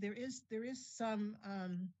 So there is some,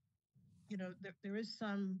 there is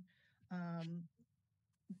some.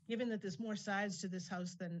 Given that there's more sides to this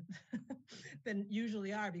house than than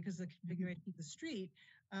usually are because of the configuration of the street,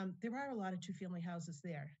 there are a lot of two-family houses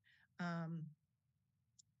there.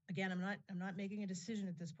 Again, I'm not making a decision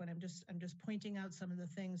at this point. I'm just pointing out some of the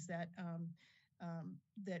things that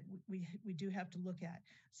that we do have to look at.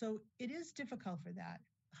 So it is difficult for that.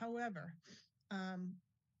 However,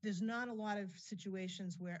 there's not a lot of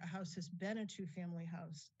situations where a house has been a two-family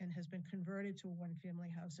house and has been converted to a one-family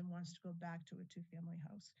house and wants to go back to a two-family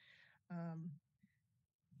house.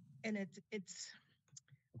 And it's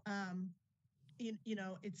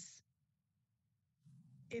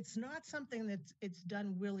it's not something it's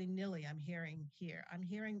done willy-nilly. I'm hearing here. I'm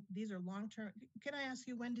hearing these are long-term. Can I ask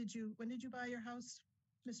you, when did you buy your house,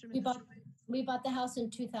 Mr. and We Mrs. bought, Chauvet? we bought the house in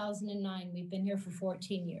 2009. We've been here for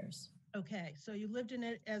 14 years. Okay, so you lived in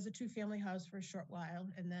it as a two-family house for a short while,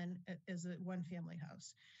 and then as a one-family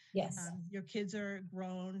house. Yes. Your kids are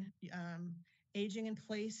grown. Aging in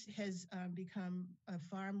place has become a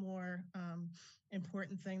far more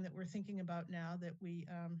important thing that we're thinking about now that we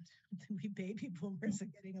baby boomers are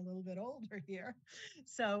getting a little bit older here.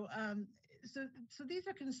 So so these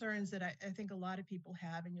are concerns that I think a lot of people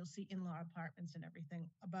have, and you'll see in-law apartments and everything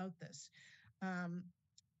about this.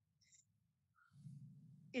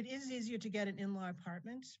 It is easier to get an in-law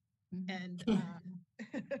apartment, and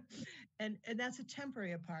and that's a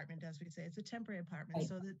temporary apartment, as we say. It's a temporary apartment, Right.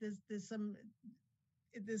 so that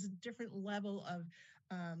there's a different level of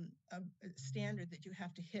standard that you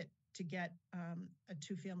have to hit to get a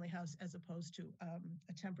two-family house as opposed to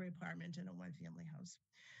a temporary apartment and a one-family house.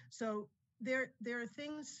 So there are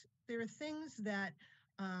things that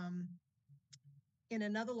in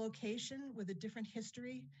another location with a different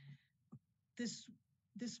history, this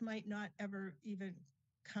might not ever even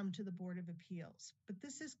come to the Board of Appeals. But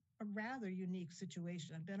this is a rather unique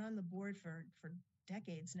situation. I've been on the board for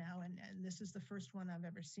decades now, and this is the first one I've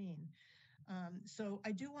ever seen. So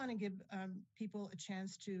I do want to give people a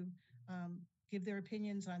chance to give their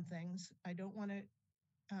opinions on things. I don't want to,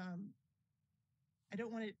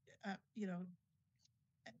 you know,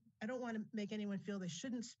 I don't want to make anyone feel they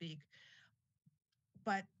shouldn't speak,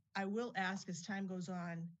 but I will ask as time goes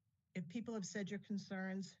on, if people have said your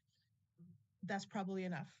concerns, that's probably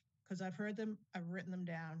enough, because I've heard them, I've written them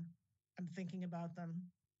down, I'm thinking about them,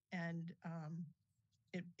 and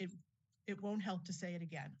it won't help to say it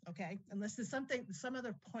again, okay? Unless there's some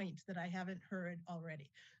other point that I haven't heard already.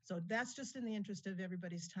 So that's just in the interest of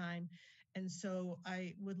everybody's time. And so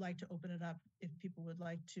I would like to open it up if people would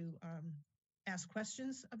like to ask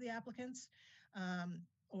questions of the applicants,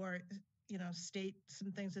 or, you know, state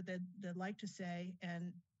some things that they'd like to say.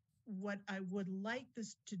 And what I would like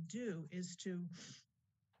this to do is to,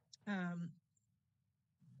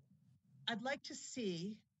 I'd like to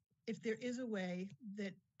see if there is a way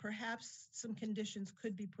that perhaps some conditions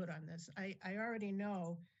could be put on this. I already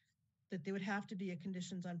know that there would have to be a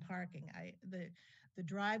conditions on parking. The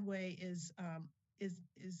driveway is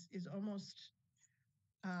almost,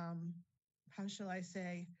 how shall I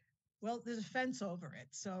say? Well, there's a fence over it,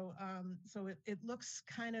 so it looks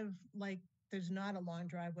kind of like there's not a long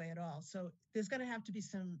driveway at all. So there's going to have to be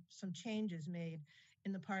some changes made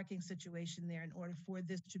in the parking situation there in order for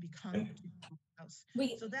this to become a house.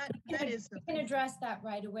 So that is we can address that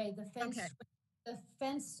right away. Okay. The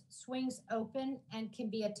fence swings open and can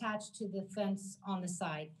be attached to the fence on the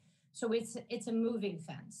side. So it's a moving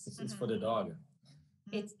fence. It's for the dog.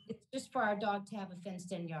 It's just for our dog to have a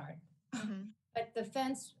fenced-in yard. But the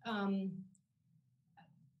fence,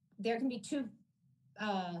 there can be two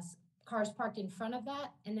cars parked in front of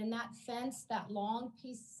that, and then that fence, that long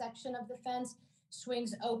piece section of the fence,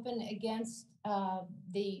 swings open against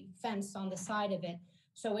the fence on the side of it.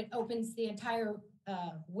 So it opens the entire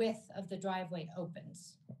width of the driveway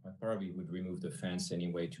opens. I probably would remove the fence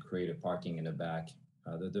anyway to create a parking in the back.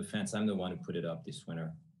 The fence, I'm the one who put it up this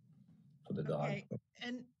winter for the dog. Okay.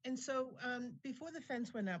 And so before the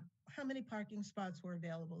fence went up, how many parking spots were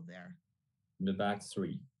available there? In the back,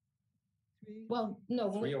 3. 3? Well,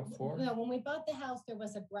 no. 3 or 4? No, when we bought the house, there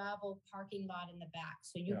was a gravel parking lot in the back,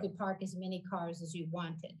 so you could park as many cars as you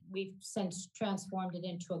wanted. We've since transformed it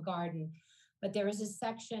into a garden, but there is a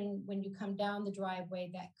section when you come down the driveway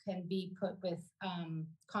that can be put with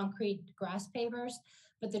concrete grass pavers,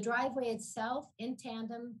 but the driveway itself, in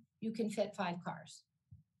tandem, you can fit 5 cars.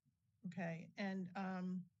 Okay, and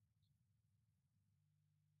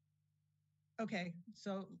okay,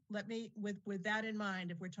 so let me, with that in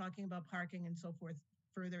mind, if we're talking about parking and so forth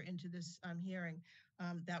further into this hearing,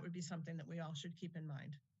 that would be something that we all should keep in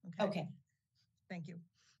mind. Okay. Okay. Thank you.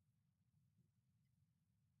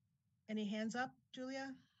 Any hands up,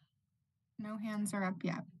 Julia? No hands are up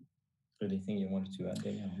yet. Anything you wanted to add,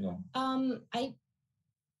 Danielle? No.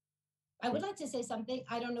 I would like to say something.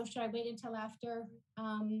 I don't know, should I wait until after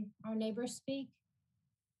our neighbors speak?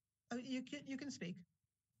 Oh, you can speak.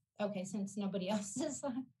 Okay, since nobody else is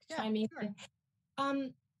chiming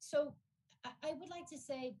in. So I would like to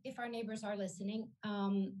say, if our neighbors are listening,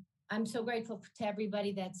 I'm so grateful to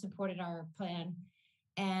everybody that supported our plan.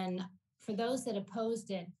 And for those that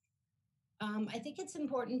opposed it, I think it's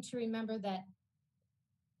important to remember that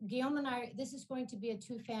Guillaume and I, this is going to be a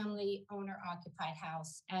 2-family owner-occupied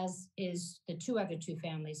house, as is the 2 other 2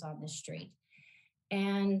 families on this street.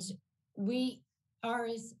 And we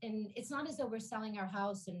ours, and it's not as though we're selling our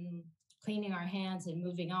house and cleaning our hands and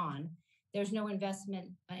moving on. There's no investment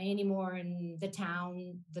anymore in the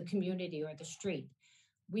town, the community, or the street.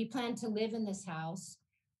 We plan to live in this house.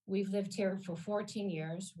 We've lived here for 14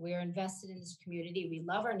 years. We're invested in this community. We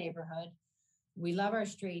love our neighborhood. We love our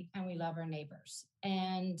street, and we love our neighbors.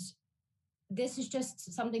 And this is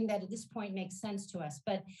just something that at this point makes sense to us.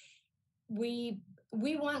 But we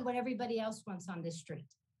want what everybody else wants on this street.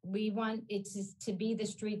 We want it to be the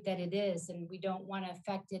street that it is, and we don't want to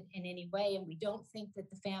affect it in any way. And we don't think that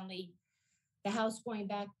the house going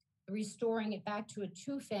back, restoring it back to a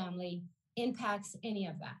 2-family impacts any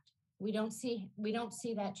of that. We don't see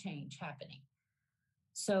that change happening.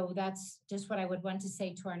 So that's just what I would want to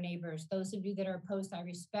say to our neighbors. Those of you that are opposed, I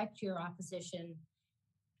respect your opposition,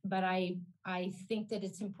 but I think that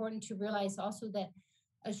it's important to realize also that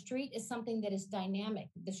a street is something that is dynamic.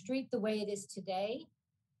 The street, the way it is today,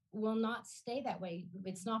 will not stay that way.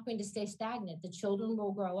 It's not going to stay stagnant. The children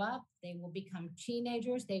will grow up. They will become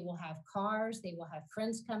teenagers. They will have cars. They will have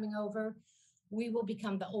friends coming over. We will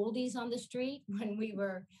become the oldies on the street. When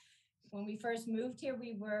we first moved here,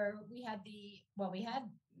 we had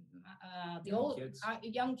the old kids.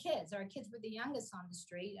 Young kids. Our kids were the youngest on the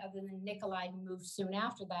street, other than Nikolai, who moved soon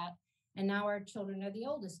after that. And now our children are the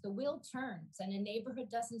oldest. The wheel turns, and a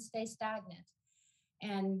neighborhood doesn't stay stagnant.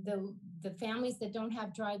 And the families that don't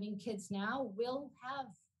have driving kids now will have,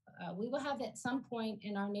 we will have at some point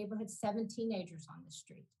in our neighborhood 7 teenagers on the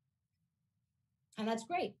street. And that's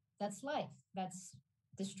great. That's life. That's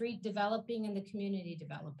the street developing and the community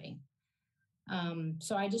developing.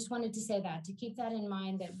 So I just wanted to say that, to keep that in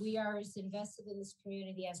mind, that we are as invested in this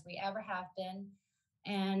community as we ever have been.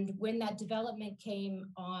 And when that development came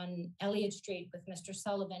on Elliott Street with Mr.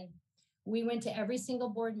 Sullivan, we went to every single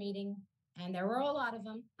board meeting, and there were a lot of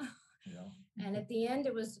them. Yeah. And at the end,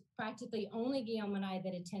 it was practically only Guillaume and I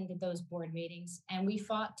that attended those board meetings. And we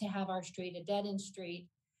fought to have our street a dead-end street,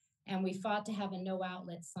 and we fought to have a no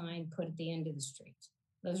outlet sign put at the end of the street.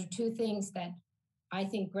 Those are 2 things that I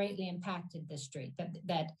think greatly impacted the street,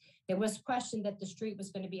 that there was question that the street was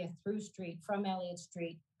going to be a through street from Elliott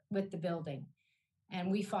Street with the building. And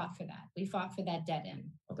we fought for that. We fought for that dead end.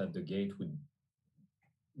 That the gate would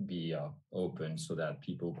be open so that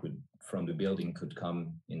people from the building could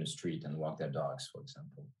come in the street and walk their dogs, for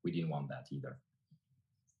example. We didn't want that either.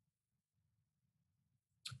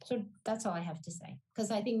 So that's all I have to say, because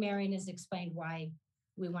I think Marion has explained why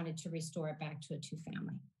we wanted to restore it back to a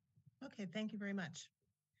 2-family. Okay, thank you very much.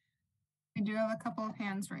 We do have a couple of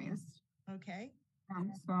hands raised. Okay.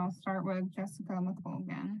 So I'll start with Jessica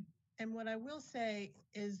McColgan. And what I will say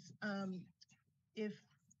is, if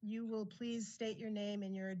you will please state your name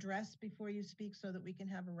and your address before you speak so that we can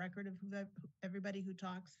have a record of everybody who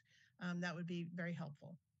talks, that would be very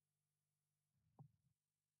helpful.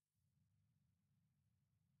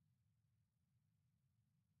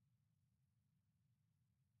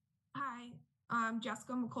 Hi, I'm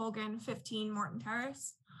Jessica McColgan, 15 Morton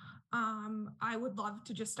Terrace. I would love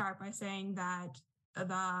to just start by saying that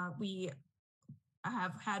we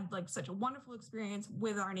have had such a wonderful experience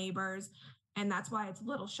with our neighbors, and that's why it's a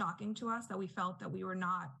little shocking to us that we felt that we were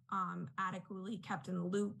not adequately kept in the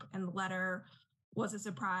loop, and the letter was a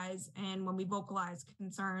surprise. And when we vocalized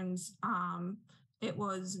concerns, it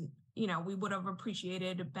was, we would have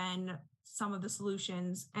appreciated some of the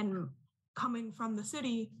solutions. And coming from the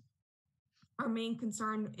city, our main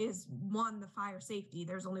concern is, 1, the fire safety.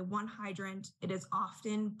 There's only 1 hydrant. It is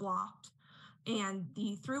often blocked, and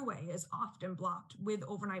the throughway is often blocked with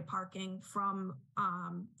overnight parking from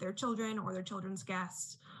their children or their children's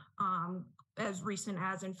guests. As recent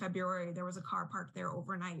as in February, there was a car parked there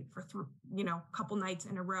overnight for a couple nights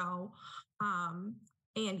in a row. And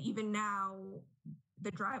even now,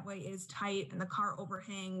 the driveway is tight and the car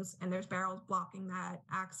overhangs, and there's barrels blocking that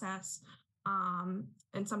access.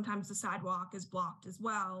 And sometimes the sidewalk is blocked as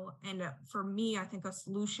well. And for me, I think a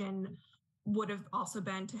solution would have also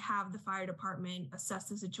been to have the fire department assess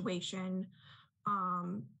the situation,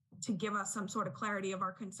 to give us some sort of clarity of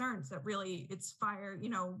our concerns, that really it's fire,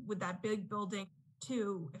 with that big building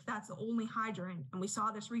too, if that's the only hydrant. And we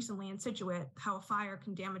saw this recently in Situate, how a fire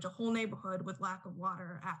can damage a whole neighborhood with lack of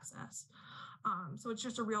water access. So it's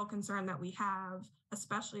just a real concern that we have,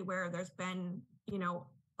 especially where there's been,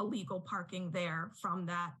 illegal parking there from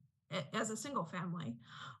that as a single family,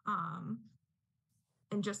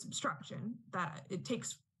 and just obstruction that it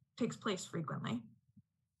takes place frequently.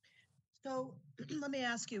 So let me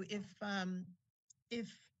ask you, if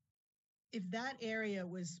that area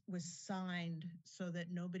was signed so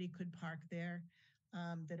that nobody could park there,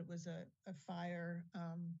 that it was a fire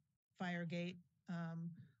gate,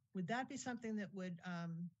 would that be something that would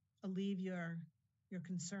alleviate your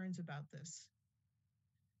concerns about this?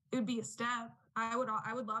 It would be a step. I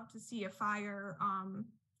would love to see a fire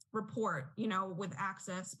report, you know, with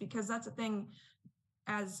access, because that's a thing,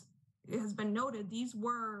 as it has been noted, these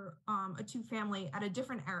were a two-family at a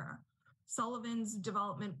different era. Sullivan's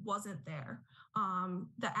development wasn't there.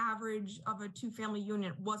 The average of a two-family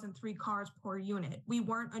unit wasn't 3 cars per unit. We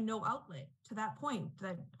weren't a no outlet, to that point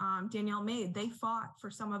that Danielle made. They fought for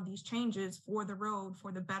some of these changes for the road,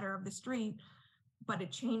 for the better of the street, but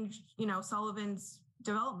it changed, you know, Sullivan's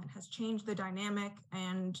development has changed the dynamic,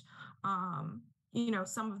 and you know,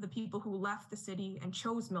 some of the people who left the city and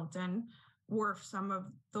chose Milton were some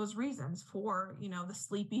of those reasons for, you know, the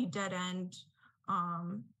sleepy dead end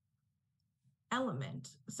element.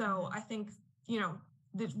 So I think, you know,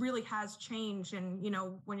 this really has changed. And, you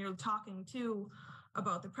know, when you're talking too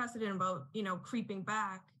about the precedent about, you know, creeping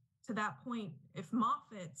back to that point, if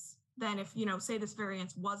Moffitt's, then if, you know, say this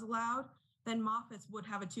variance was allowed, then Moffitt's would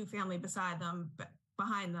have a two-family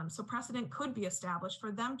behind them. So precedent could be established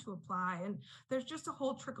for them to apply. And there's just a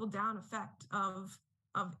whole trickle down effect of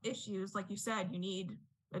issues. Like you said, you need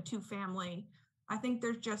a two-family. I think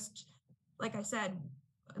there's just, like I said,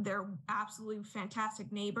 they're absolutely fantastic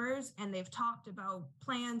neighbors, and they've talked about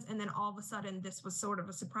plans. And then all of a sudden, this was sort of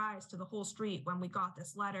a surprise to the whole street when we got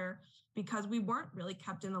this letter, because we weren't really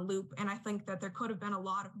kept in the loop. And I think that there could have been a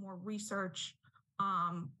lot of more research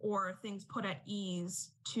or things put at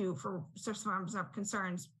ease for some of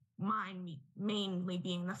concerns, mine mainly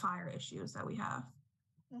being the fire issues that we have.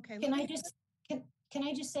 Okay. Can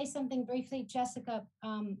I just say something briefly, Jessica?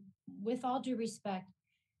 With all due respect,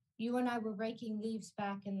 you and I were raking leaves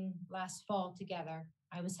back in last fall together.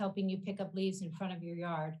 I was helping you pick up leaves in front of your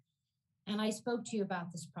yard, and I spoke to you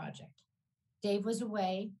about this project. Dave was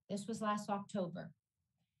away. This was last October.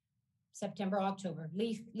 September, October,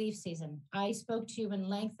 leaf season. I spoke to you in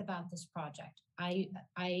length about this project. I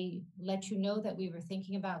let you know that we were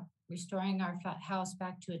thinking about restoring our house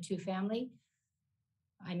back to a two-family.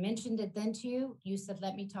 I mentioned it then to you. You said,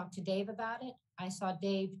 let me talk to Dave about it. I saw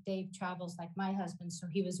Dave. Dave travels like my husband, so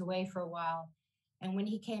he was away for a while. And when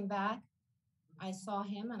he came back, I saw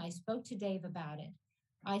him and I spoke to Dave about it.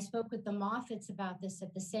 I spoke with the Moffitts about this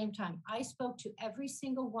at the same time. I spoke to every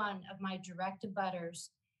single one of my direct abutters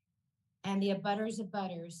and the abutters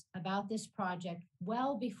about this project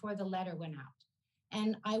well before the letter went out.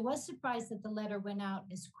 And I was surprised that the letter went out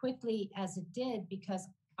as quickly as it did, because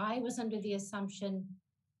I was under the assumption,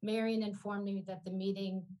 Marion informed me that the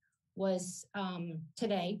meeting was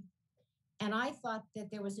today. And I thought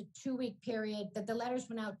that there was a 2-week period, that the letters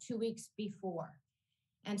went out 2 weeks before.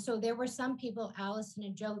 And so there were some people, Allison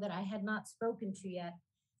and Joe, that I had not spoken to yet,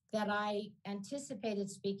 that I anticipated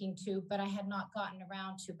speaking to, but I had not gotten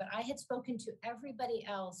around to. But I had spoken to everybody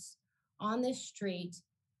else on this street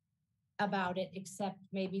about it, except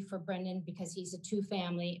maybe for Brendan, because he's a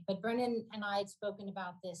two-family. But Brendan and I had spoken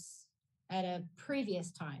about this at a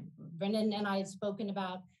previous time. Brendan and I had spoken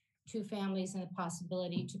about two families and the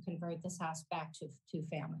possibility to convert this house back to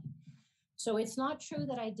two-family. So it's not true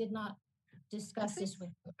that I did not discuss this with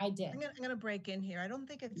you. I did. I'm going to break in here. I don't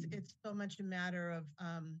think it's so much a matter of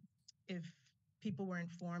if people were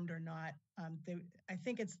informed or not. I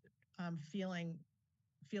think it's feeling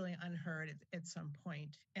unheard at some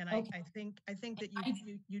point. And okay. I think that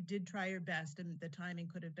you did try your best, and the timing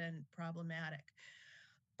could have been problematic.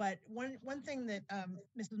 But one thing that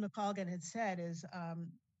Mrs. McColgan had said is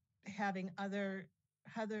having other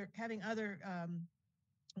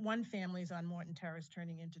one families on Morton Terrace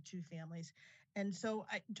turning into two families. And so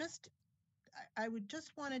I would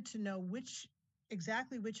just wanted to know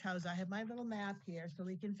exactly which house. I have my little map here so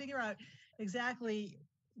we can figure out exactly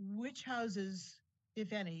which houses,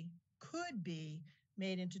 if any, could be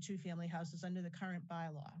made into two-family houses under the current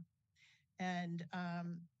bylaw. And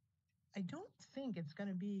I don't think it's going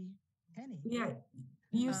to be any. Yeah.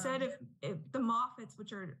 You said if the Moffitts,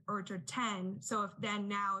 which are 10, so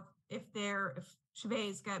if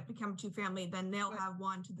Chevet's become two-family, then they'll have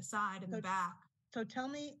one to the side and the back. So tell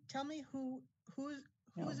me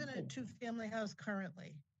who's in a two-family house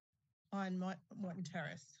currently on Morton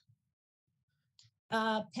Terrace?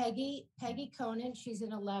 Peggy Conan, she's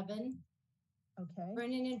in 11. Okay.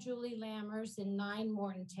 Brennan and Julie Lammers in 9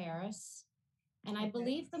 Morton Terrace. And I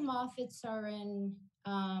believe the Moffitts are in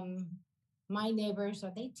my neighbors.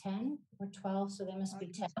 Are they 10 or 12? So they must be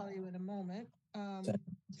 10. I'll tell you in a moment. 10.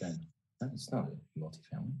 It's not a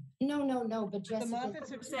multifamily. No, but Jessica, the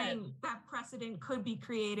Moffitts are saying that precedent could be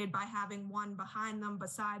created by having one behind them,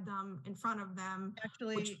 beside them, in front of them.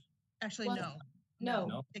 Actually, no,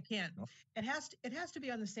 no, it can't. No. It has to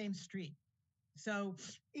be on the same street. So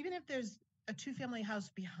even if there's a two-family house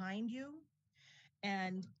behind you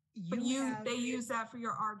and But you have, they use that for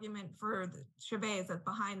your argument for the Chavez that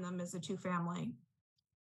behind them is a two-family.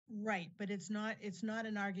 right, but it's not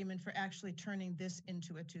an argument for actually turning this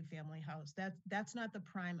into a two-family house. That's not the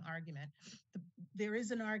prime argument. There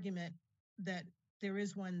is an argument that there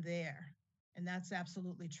is one there, and that's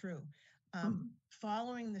absolutely true.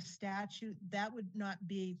 Following the statute, that would not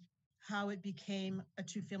be how it became a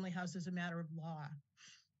two-family house as a matter of law.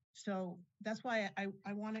 So that's why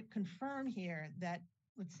I want to confirm here that,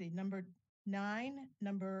 let's see, number 9,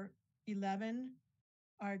 number 11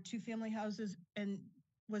 are two-family houses. And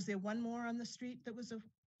was there one more on the street that was a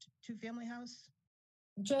two-family house?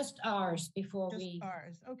 Just ours before Just we.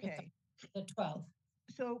 ours, okay. The 12.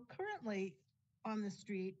 So currently on the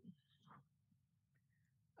street,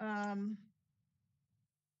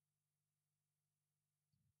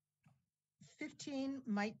 15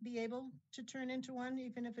 might be able to turn into one,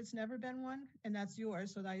 even if it's never been one, and that's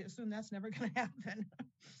yours, so I assume that's never going to happen.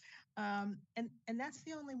 And that's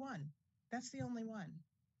the only one. That's the only one.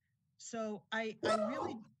 So I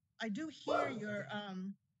do hear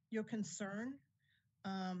your concern,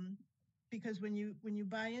 because when you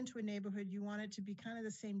buy into a neighborhood, you want it to be kind of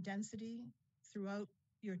the same density throughout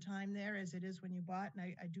your time there as it is when you bought,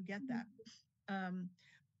 and I do get that.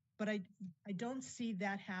 But I don't see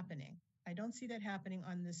that happening. I don't see that happening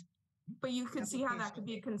on this. But you can see how that could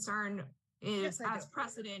be a concern is Yes, as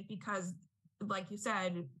precedent because, like you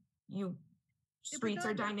said, streets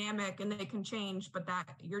are dynamic and they can change, but that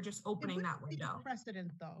you're just opening that window.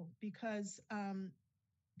 Precedent though, because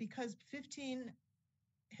 15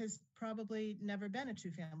 has probably never been a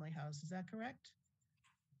two-family house. Is that correct?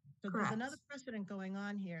 So Correct. There's another precedent going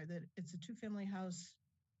on here that it's a two-family house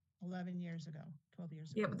 11 years ago, 12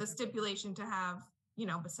 years ago. Yeah, but the stipulation to have,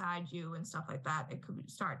 beside you and stuff like that, it could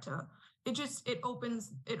start to, it opens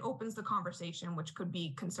the conversation, which could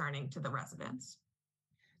be concerning to the residents.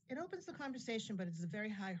 It opens the conversation, but it's a very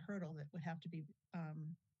high hurdle that would have to be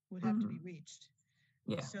reached.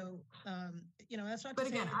 Yeah. So, that's not. But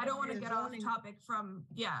again, I don't want to get off topic from.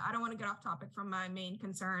 Yeah, I don't want to get off topic from my main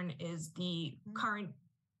concern is the current.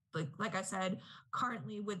 Like I said,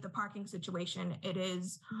 currently with the parking situation, it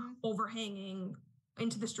is overhanging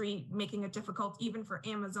into the street, making it difficult even for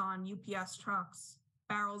Amazon, UPS trucks,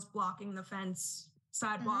 barrels blocking the fence,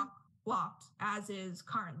 sidewalk blocked as is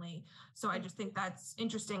currently. So I just think that's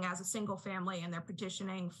interesting as a single family, and they're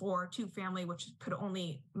petitioning for two-family, which could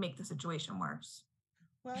only make the situation worse.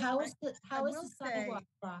 Well, how is the sidewalk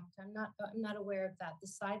blocked? I'm not aware of that. The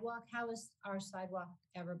sidewalk, how is our sidewalk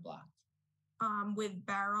ever blocked? With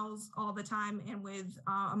barrels all the time and with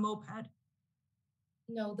a moped.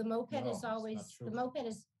 No, the moped is always, the moped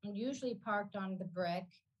is usually parked on the brick.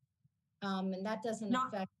 And that doesn't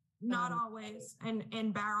affect. Not always.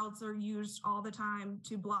 And barrels are used all the time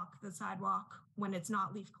to block the sidewalk when it's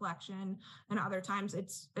not leaf collection. And other times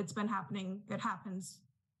it's been happening. It happens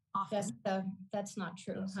often. That's not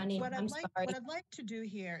true, honey. What I'd like to do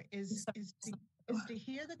here is to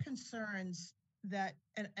hear the concerns that,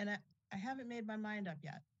 and I haven't made my mind up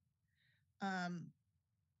yet.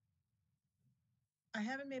 I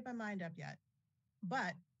haven't made my mind up yet.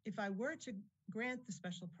 But if I were to grant the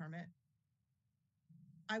special permit,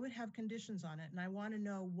 I would have conditions on it. And I want to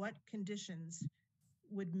know what conditions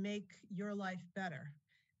would make your life better.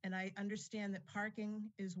 And I understand that parking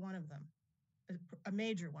is one of them, a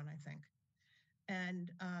major one, I think.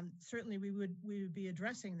 And certainly we would be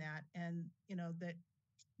addressing that, and that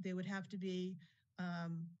there would have to be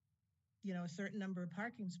a certain number of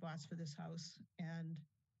parking spots for this house, and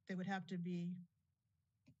they would have to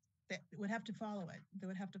follow it. They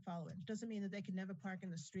would have to follow it. It doesn't mean that they can never park in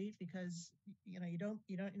the street, because you're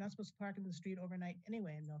not supposed to park in the street overnight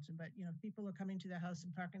anyway in Milton. But if people are coming to their house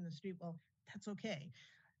and parking in the street, well, that's okay.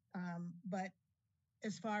 But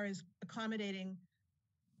as far as accommodating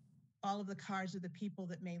all of the cars of the people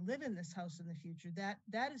that may live in this house in the future,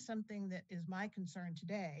 that is something that is my concern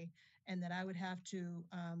today, and that I would have to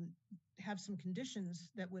have some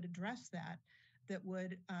conditions that would address that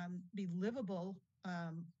would be livable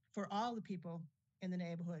for all the people in the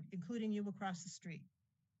neighborhood, including you across the street.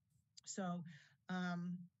 So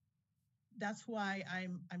that's why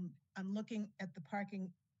I'm looking at the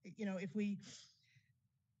parking. If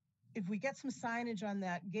we get some signage on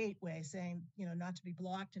that gateway saying, not to be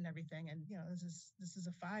blocked and everything, and this is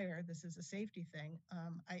a fire, this is a safety thing,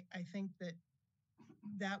 I think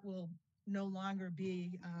that will no longer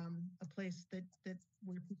be a place that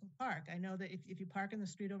where people park. I know that if you park in the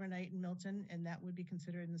street overnight in Milton, and that would be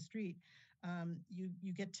considered in the street,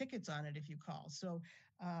 you get tickets on it if you call. So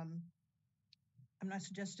I'm not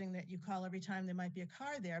suggesting that you call every time there might be a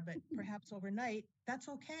car there, but perhaps overnight, that's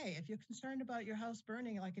okay. If you're concerned about your house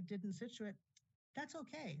burning like it did in Situate, that's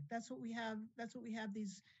okay. That's what we have. That's what we have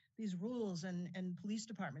these rules and police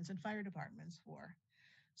departments and fire departments for.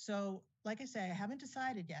 So, like I say, I haven't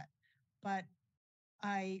decided yet, but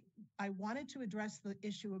I wanted to address the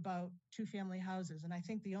issue about two-family houses, and I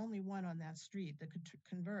think the only one on that street that could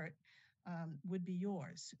convert would be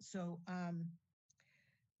yours. So,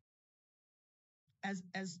 as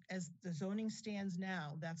the zoning stands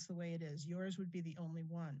now, that's the way it is. Yours would be the only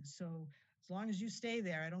one. So, as long as you stay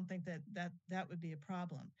there, I don't think that would be a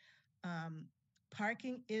problem.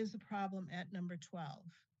 Parking is a problem at number 12,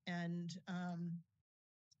 and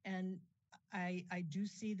I do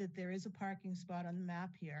see that there is a parking spot on the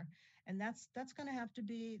map here, and that's going to have to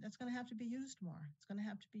be used more. It's going to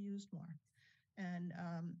have to be used more. And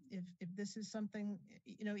if this is something,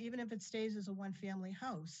 you know, even if it stays as a one-family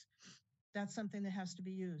house, that's something that has to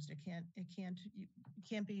be used. You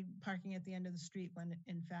can't be parking at the end of the street when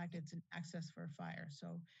in fact it's an access for a fire.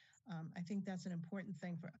 So I think that's an important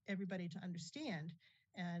thing for everybody to understand.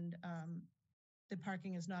 And the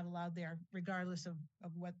parking is not allowed there regardless of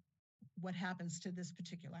what happens to this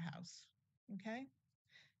particular house. Okay.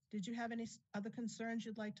 Did you have any other concerns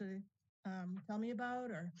you'd like to tell me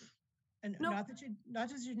about, or and Nope.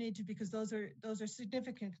 not as you need to, because those are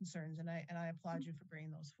significant concerns, and I applaud you for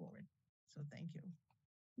bringing those forward. So thank you.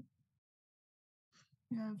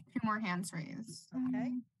 We have 2 more hands raised.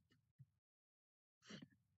 Okay.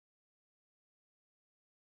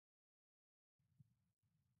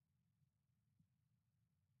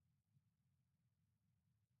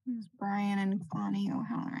 There's Brian and Connie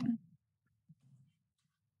O'Halloran.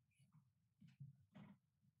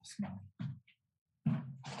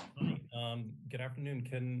 Hi, good afternoon.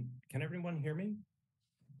 Can everyone hear me?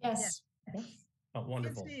 Yes. Oh,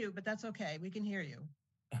 wonderful. I can't see you, but that's okay. We can hear you.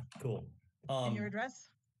 Cool. And your address?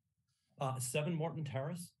 7 Morton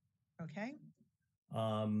Terrace. Okay.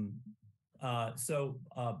 So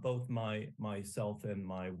both myself and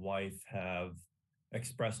my wife have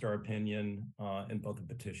expressed our opinion in both a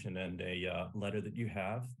petition and a letter that you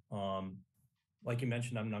have. Like you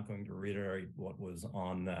mentioned, I'm not going to reiterate what was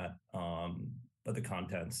on that, but the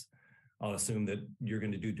contents. I'll assume that you're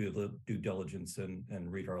going to do due diligence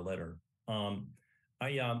and read our letter.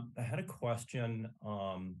 I had a question.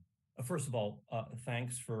 First of all,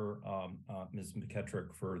 thanks for Ms.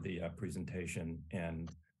 McKettrick for the presentation and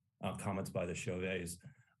comments by the Chauvets.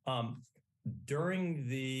 During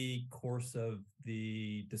the course of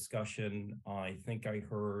the discussion, I think I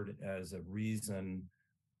heard as a reason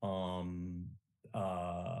a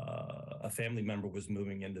family member was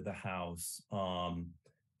moving into the house.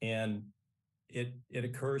 And it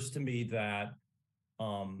occurs to me that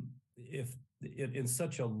if in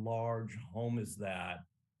such a large home as that,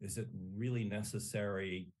 is it really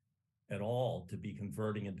necessary at all to be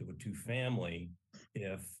converting into a 2-family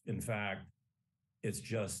if in fact it's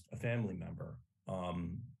just a family member?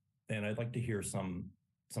 And I'd like to hear some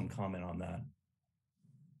comment on that.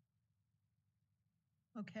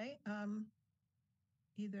 Okay.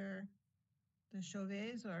 Either the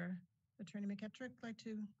Chauvets or Attorney McKettrick like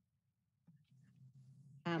to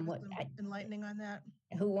enlightening on that?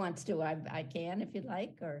 Who wants to? I can if you'd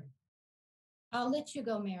like, or I'll let you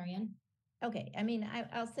go, Marion. Okay. I mean,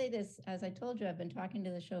 I'll say this, as I told you, I've been talking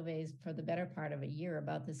to the Chauvets for the better part of a year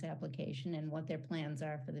about this application and what their plans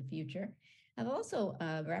are for the future. I've also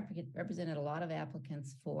represented a lot of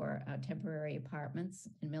applicants for temporary apartments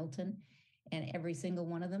in Milton, and every single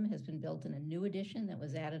one of them has been built in a new addition that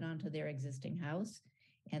was added onto their existing house,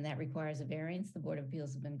 and that requires a variance. The Board of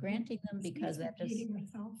Appeals have been granting them because that just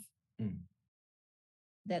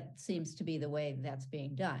that seems to be the way that's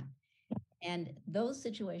being done. And those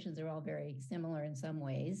situations are all very similar in some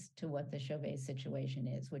ways to what the Chauvet situation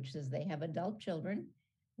is, which is they have adult children.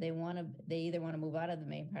 They either want to move out of the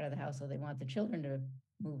main part of the house, or they want the children to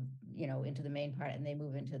move, into the main part, and they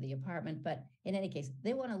move into the apartment. But in any case,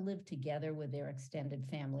 they want to live together with their extended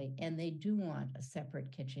family, and they do want a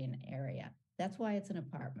separate kitchen area. That's why it's an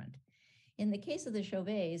apartment. In the case of the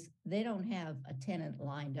Chauvets, they don't have a tenant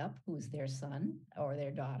lined up who's their son or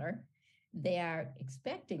their daughter. They are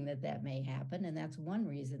expecting that may happen, and that's one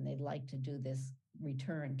reason they'd like to do this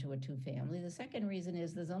return to a 2-family. The second reason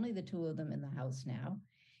is there's only the 2 of them in the house now,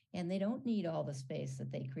 and they don't need all the space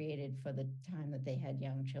that they created for the time that they had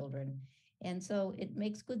young children. And so it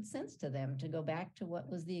makes good sense to them to go back to what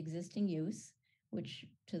was the existing use, which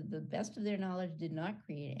to the best of their knowledge did not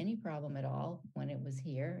create any problem at all when it was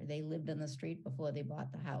here. They lived on the street before they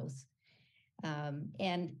bought the house.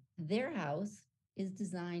 And their house is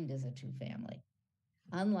designed as a 2-family.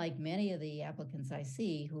 unlike many of the applicants I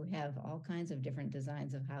see who have all kinds of different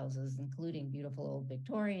designs of houses, including beautiful old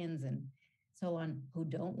Victorians and so on, who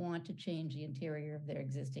don't want to change the interior of their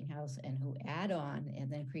existing house and who add on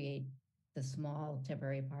and then create the small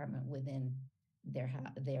temporary apartment within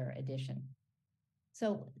their addition.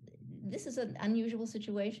 So this is an unusual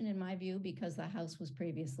situation in my view, because the house was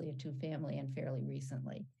previously a two-family and fairly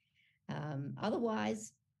recently.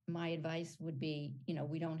 Otherwise, my advice would be,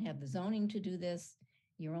 we don't have the zoning to do this.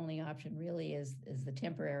 Your only option really is the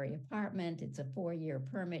temporary apartment. It's a 4-year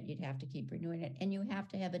permit. You'd have to keep renewing it, and you have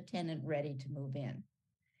to have a tenant ready to move in.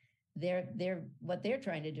 What they're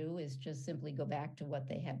trying to do is just simply go back to what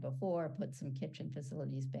they had before, put some kitchen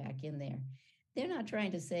facilities back in there. They're not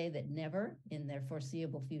trying to say that never in their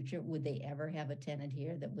foreseeable future would they ever have a tenant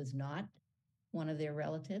here that was not one of their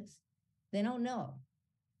relatives. They don't know.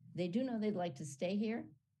 They do know they'd like to stay here,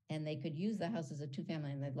 and they could use the house as a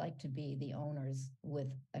two-family, and they'd like to be the owners with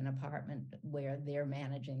an apartment where they're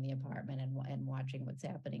managing the apartment and watching what's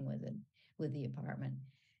happening with the apartment.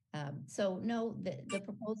 So no, the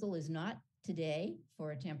proposal is not today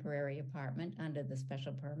for a temporary apartment under the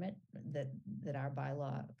special permit that our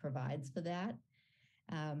bylaw provides for that.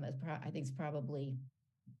 I think it's probably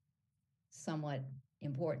somewhat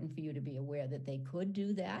important for you to be aware that they could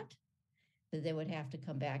do that they would have to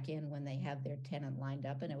come back in when they have their tenant lined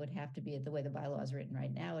up, and it would have to be the way the bylaw is written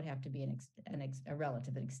right now. It would have to be a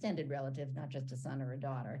relative, an extended relative, not just a son or a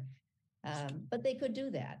daughter. But they could do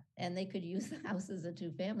that, and they could use the house as a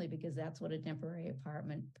two-family because that's what a temporary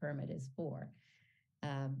apartment permit is for.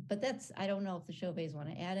 But I don't know if the Chauvets want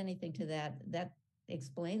to add anything to that. That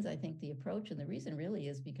explains, I think, the approach, and the reason really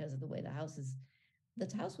is because of the way the house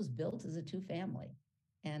was built as a two-family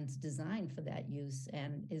and designed for that use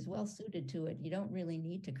and is well suited to it. You don't really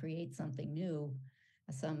need to create something new,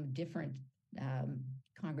 some different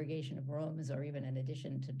congregation of rooms or even an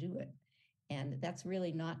addition to do it. And that's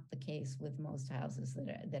really not the case with most houses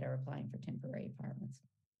that are applying for temporary apartments.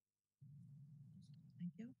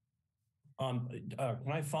 Thank you.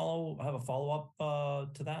 Can I have a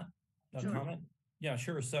follow-up to that Sure. comment? Yeah,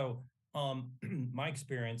 sure. So my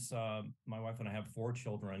experience, my wife and I have 4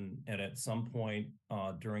 children, and at some point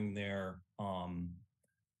during their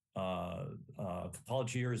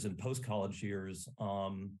college years and post-college years,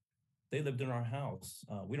 they lived in our house.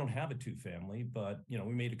 We don't have a two-family, but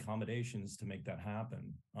we made accommodations to make that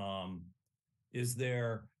happen. Is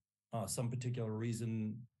there some particular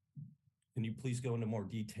reason? Can you please go into more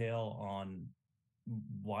detail on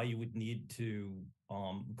why you would need to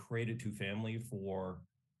create a two-family for,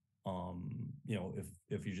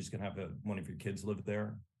 if you're just gonna have one of your kids live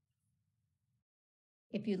there?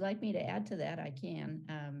 If you'd like me to add to that, I can,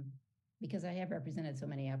 because I have represented so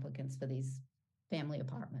many applicants for these family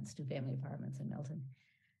apartments, two-family apartments in Milton.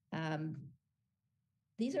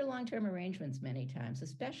 These are long-term arrangements many times,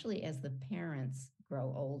 especially as the parents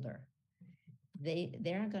grow older. They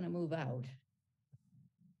aren't going to move out.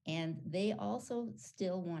 And they also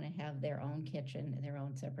still want to have their own kitchen and their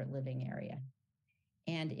own separate living area.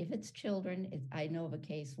 And if it's children, I know of a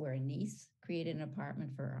case where a niece created an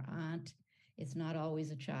apartment for her aunt. It's not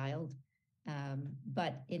always a child.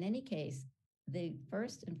 But in any case, the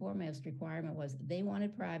first and foremost requirement was they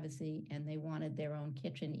wanted privacy and they wanted their own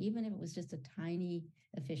kitchen, even if it was just a tiny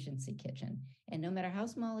efficiency kitchen. And no matter how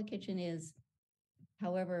small a kitchen is,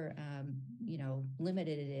 however,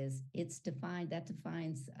 limited it is, that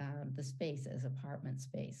defines the space as apartment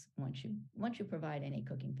space once you provide any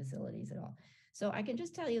cooking facilities at all. So I can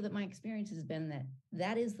just tell you that my experience has been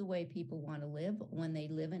that is the way people want to live when they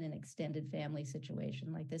live in an extended family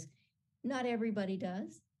situation like this. Not everybody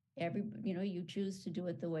does. You choose to do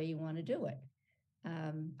it the way you want to do it.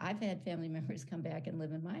 I've had family members come back and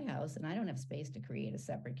live in my house, and I don't have space to create a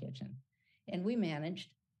separate kitchen. And we managed,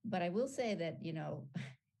 but I will say that,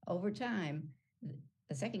 over time,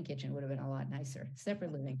 the second kitchen would have been a lot nicer.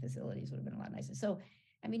 Separate living facilities would have been a lot nicer. So,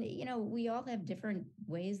 we all have different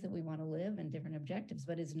ways that we want to live and different objectives,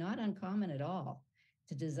 but it's not uncommon at all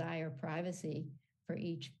to desire privacy for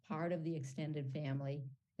each part of the extended family.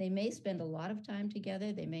 They may spend a lot of time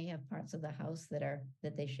together. They may have parts of the house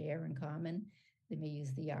that they share in common. They may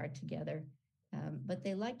use the yard together, but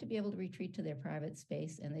they like to be able to retreat to their private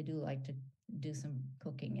space, and they do like to do some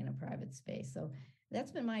cooking in a private space. So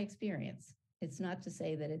that's been my experience. It's not to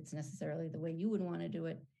say that it's necessarily the way you would want to do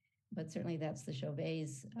it, but certainly that's the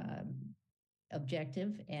Chauvets'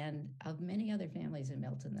 objective, and of many other families in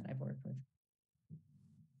Milton that I've worked with.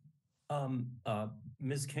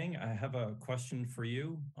 Ms. King, I have a question for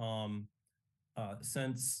you.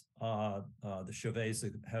 Since the Chauvets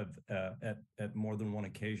have at more than one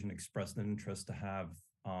occasion expressed an interest to have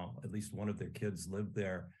at least one of their kids lived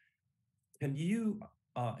there. Can you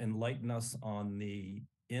enlighten us on the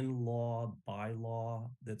in-law bylaw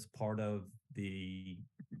that's part of the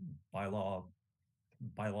bylaws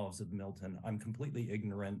of Milton? I'm completely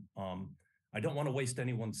ignorant. I don't want to waste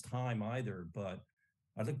anyone's time either, but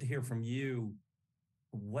I'd like to hear from you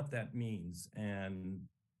what that means. And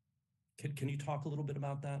can you talk a little bit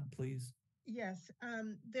about that, please? Yes,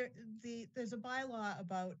 there's a bylaw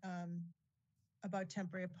about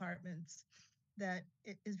temporary apartments that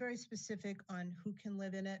is very specific on who can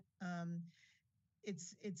live in it.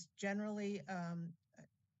 It's generally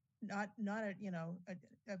not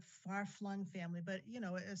a far-flung family, but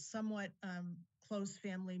a somewhat close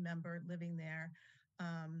family member living there,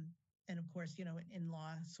 and of course an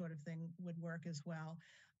in-law sort of thing would work as well,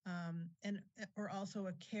 or also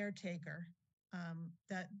a caretaker.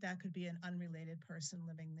 That could be an unrelated person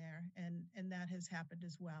living there, and that has happened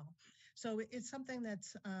as well. So it's something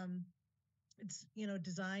that's it's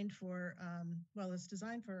designed for it's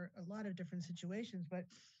designed for a lot of different situations, but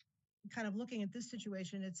kind of looking at this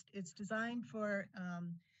situation, it's designed for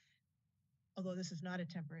although this is not a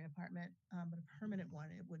temporary apartment, but a permanent one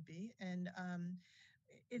it would be, and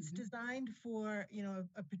it's designed for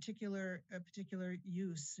a particular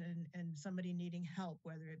use and somebody needing help,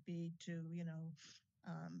 whether it be to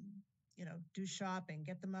do shopping,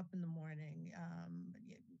 get them up in the morning,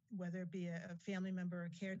 whether it be a family member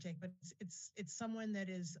or a caretaker, but it's someone that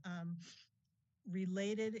is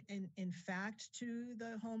related in fact to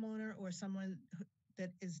the homeowner, or someone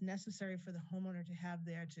that is necessary for the homeowner to have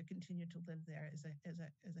there to continue to live there as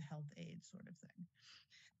a health aid sort of thing.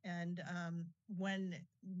 And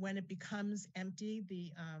when it becomes empty,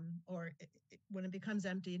 when it becomes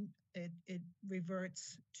empty, it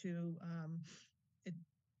reverts to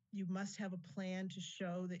you must have a plan to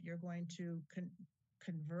show that you're going to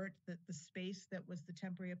convert the space that was the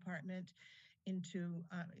temporary apartment into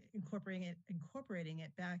incorporating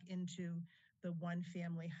it back into the one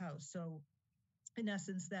family house. So in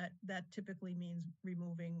essence, that typically means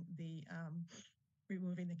removing the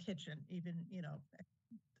kitchen, even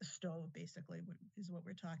the stove basically is what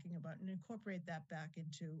we're talking about, and incorporate that back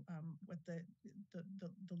into what the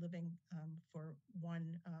living for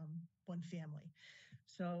one family.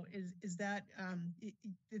 So is that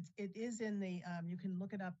it is in the you can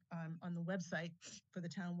look it up on the website, for the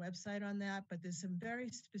town website on that, but there's some very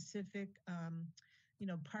specific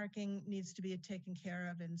parking needs to be taken care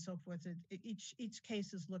of and so forth. Each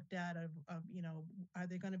case is looked at of are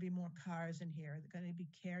there going to be more cars in here? Are there going to be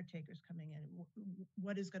caretakers coming in?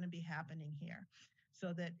 What is going to be happening here?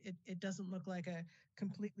 So that it doesn't look like a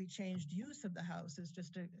completely changed use of the house. It's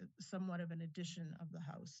just somewhat of an addition of the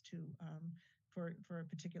house to for a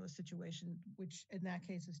particular situation, which in that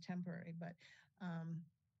case is temporary,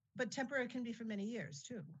 but temporary can be for many years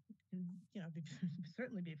too.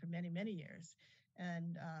 Certainly be for many years.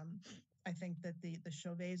 And I think that the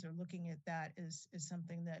Chauvets are looking at that as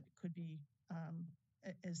something that could be,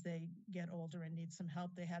 as they get older and need some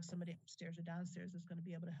help, they have somebody upstairs or downstairs that's going to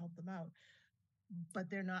be able to help them out. But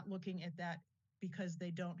they're not looking at that because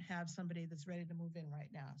they don't have somebody that's ready to move in right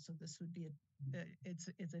now. So this would be it's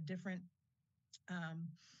a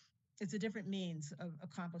different means of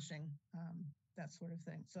accomplishing that sort of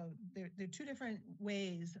thing. So there are two different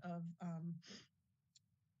ways of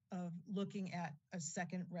looking at a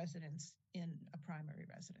second residence in a primary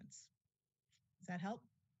residence. Does that help?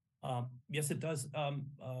 Yes, it does.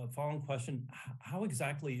 Following question, how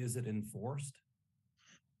exactly is it enforced?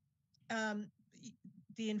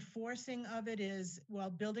 The enforcing of it is, well,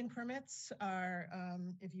 building permits are,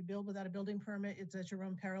 if you build without a building permit, it's at your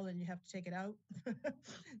own peril and you have to take it out.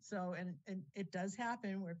 So, and it does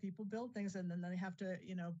happen where people build things and then they have to,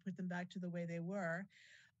 put them back to the way they were.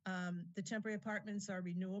 The temporary apartments are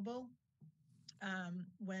renewable.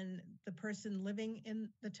 When the person living in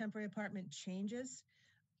the temporary apartment changes,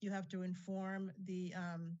 you have to inform the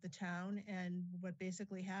town, and what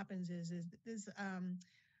basically happens is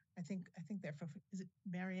I think they're for, is it,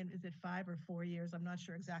 Marion, is it 5 or 4 years? I'm not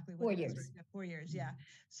sure exactly what 4 it is. years. 4 years, yeah.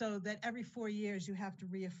 So that every 4 years you have to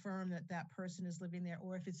reaffirm that person is living there,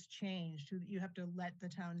 or if it's changed, you have to let the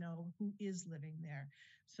town know who is living there.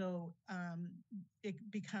 So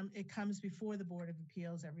it comes before the Board of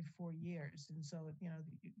Appeals every 4 years, and so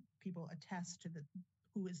people attest to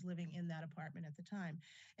who is living in that apartment at the time.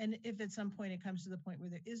 And if at some point it comes to the point where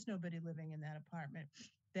there is nobody living in that apartment,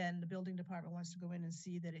 then the building department wants to go in and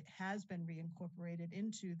see that it has been reincorporated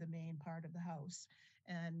into the main part of the house.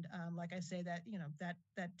 And like I say, that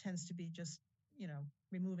that tends to be just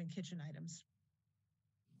removing kitchen items.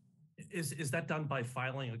 Is that done by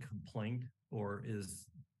filing a complaint, or is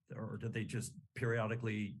or did they just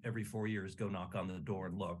periodically every 4 years go knock on the door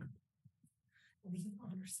and look?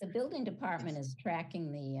 The building department is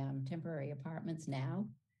tracking the temporary apartments now.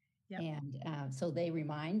 Yep. And so they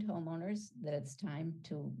remind homeowners that it's time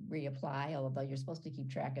to reapply, although you're supposed to keep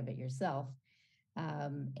track of it yourself.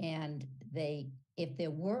 And if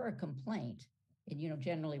there were a complaint, and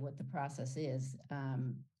generally what the process is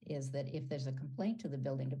that if there's a complaint to the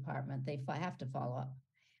building department, they have to follow up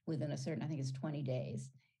within a certain, I think it's 20 days.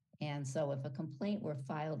 And so if a complaint were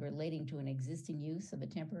filed relating to an existing use of a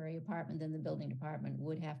temporary apartment, then the building department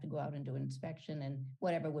would have to go out and do an inspection and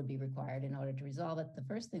whatever would be required in order to resolve it. The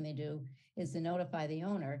first thing they do is to notify the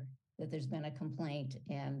owner that there's been a complaint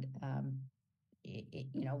and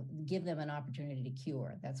give them an opportunity to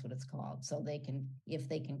cure. That's what it's called. So if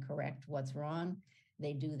they can correct what's wrong,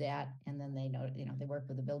 they do that, and then they work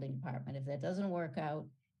with the building department. If that doesn't work out,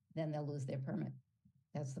 then they'll lose their permit.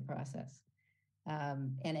 That's the process.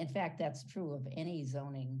 And in fact, that's true of any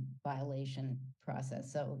zoning violation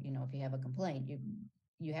process. So, if you have a complaint,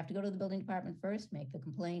 you have to go to the building department first, make the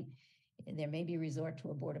complaint. There may be resort to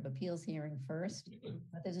a Board of Appeals hearing first,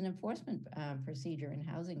 but there's an enforcement procedure in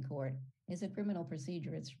housing court. It's a criminal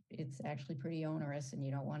procedure. It's actually pretty onerous, and you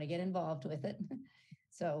don't want to get involved with it.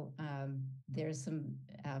 So there's some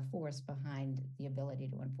force behind the ability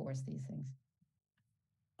to enforce these things.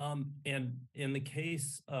 And in the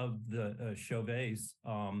case of the Chauvets,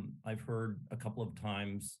 I've heard a couple of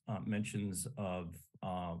times mentions of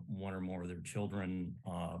one or more of their children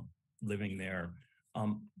living there.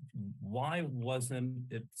 Why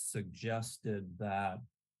wasn't it suggested that?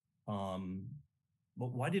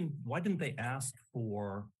 Why didn't they ask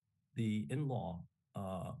for the in-law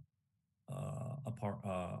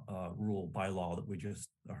rule bylaw that we just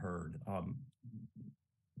heard?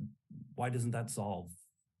 Why doesn't that solve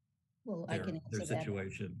their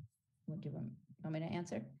situation? What do you want me to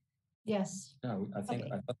answer? Yes. No, I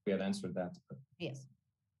thought we had answered that. But... Yes.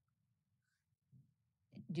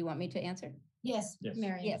 Do you want me to answer? Yes,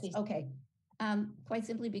 Mary. Yes, please. okay. Quite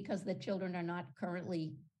simply because the children are not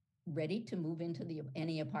currently ready to move into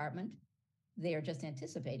any apartment. They are just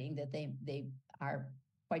anticipating that they are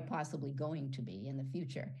quite possibly going to be in the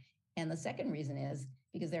future. And the second reason is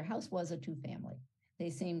because their house was a two-family.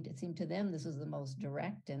 It seemed to them this was the most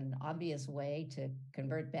direct and obvious way to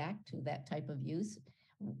convert back to that type of use.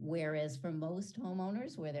 Whereas for most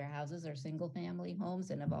homeowners where their houses are single-family homes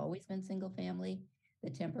and have always been single-family, the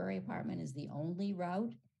temporary apartment is the only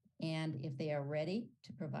route. And if they are ready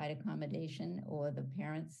to provide accommodation, or the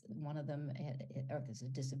parents, one of them, or if there's a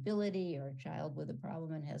disability or a child with a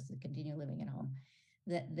problem and has to continue living at home,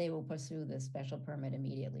 that they will pursue the special permit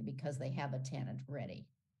immediately because they have a tenant ready.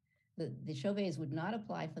 The Chauvets would not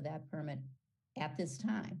apply for that permit at this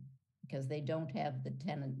time because they don't have the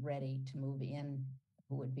tenant ready to move in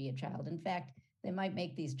who would be a child. In fact, they might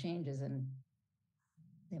make these changes and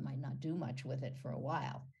they might not do much with it for a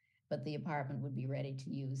while, but the apartment would be ready to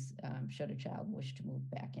use should a child wish to move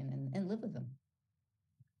back in and live with them.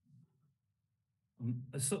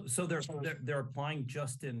 So they're applying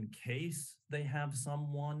just in case they have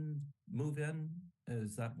someone move in?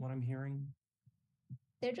 Is that what I'm hearing?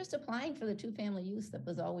 They're just applying for the two-family use that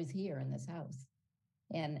was always here in this house.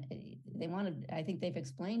 And I think they've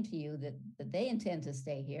explained to you that they intend to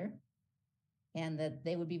stay here and that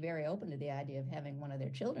they would be very open to the idea of having one of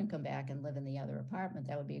their children come back and live in the other apartment.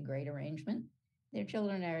 That would be a great arrangement. Their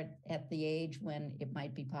children are at the age when it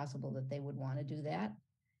might be possible that they would want to do that.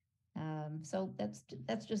 So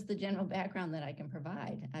that's just the general background that I can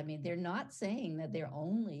provide. I mean, they're not saying that the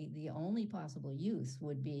only possible use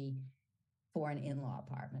would be for an in-law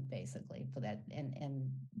apartment, basically, for that.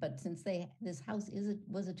 But since this house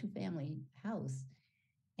was a two-family house,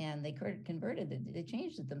 and they converted it, they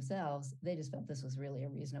changed it themselves. They just felt this was really a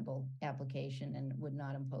reasonable application and would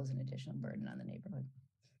not impose an additional burden on the neighborhood.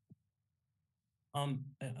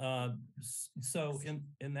 So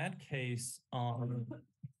in that case,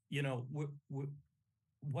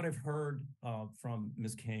 what I've heard from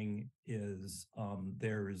Ms. King is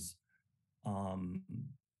there's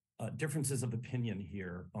differences of opinion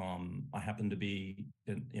here. I happen to be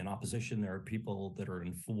in opposition. There are people that are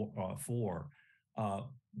in for.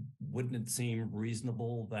 Wouldn't it seem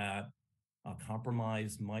reasonable that a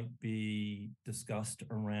compromise might be discussed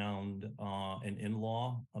around an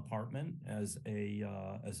in-law apartment as a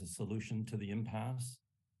solution to the impasse,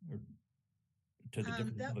 or to the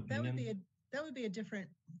difference of opinion? That would be a different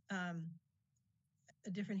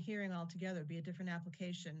hearing altogether. It'd be a different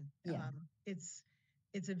application. Yeah.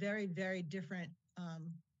 It's a very, very different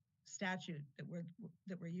statute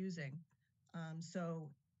that we're using. So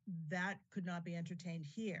that could not be entertained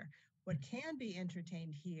here. What can be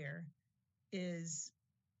entertained here is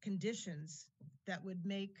conditions that would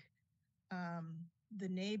make the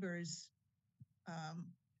neighbors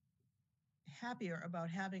happier about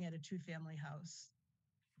having it a two-family house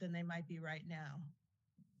than they might be right now.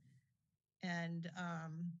 And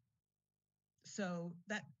so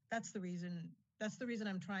that's the reason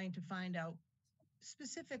I'm trying to find out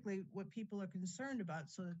specifically what people are concerned about,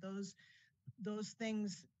 so that those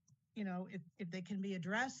things, you know, if they can be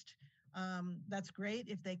addressed, that's great.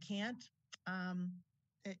 If they can't,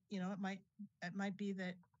 you know, it might be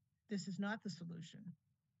that this is not the solution.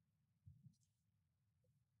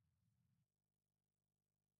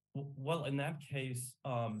 Well, in that case,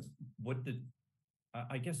 I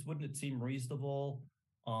guess, wouldn't it seem reasonable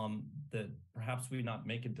that perhaps we not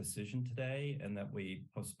make a decision today and that we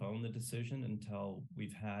postpone the decision until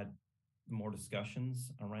we've had more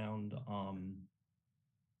discussions around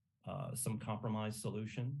some compromise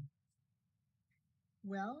solution?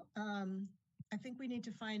 Well, I think we need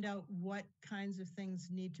to find out what kinds of things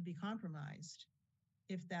need to be compromised,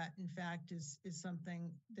 if that in fact is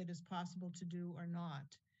something that is possible to do or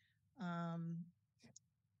not.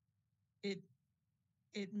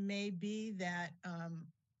 It may be that,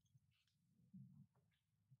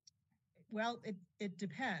 well, it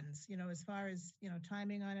depends, you know, as far as, you know,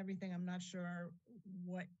 timing on everything. I'm not sure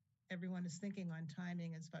what everyone is thinking on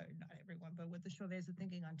timing, as far, not everyone, but what the Chauvets are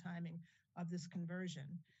thinking on timing of this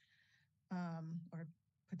conversion, or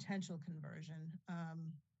potential conversion.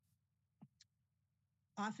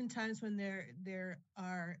 Oftentimes when there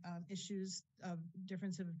are issues of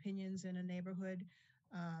difference of opinions in a neighborhood,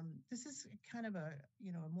 this is kind of a,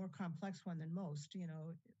 you know, a more complex one than most, you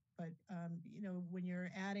know, but, you know, when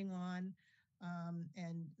you're adding on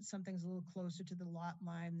and something's a little closer to the lot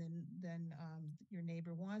line than your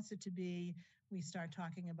neighbor wants it to be, we start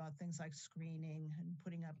talking about things like screening and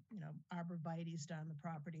putting up, you know, arborvitaes down the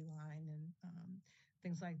property line and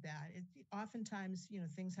things like that. Oftentimes, you know,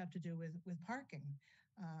 things have to do with parking.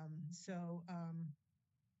 So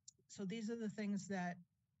these are the things that,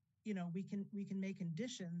 you know, we can make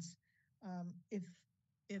conditions if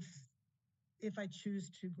I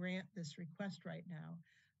choose to grant this request right now.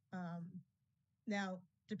 Now,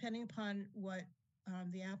 depending upon what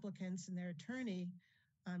the applicants and their attorney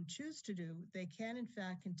choose to do, they can in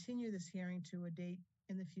fact continue this hearing to a date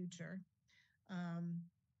in the future,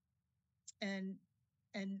 and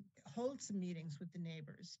hold some meetings with the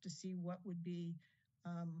neighbors to see what would be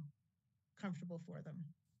comfortable for them.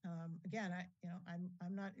 Again,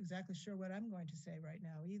 I'm not exactly sure what I'm going to say right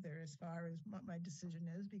now either, as far as what my decision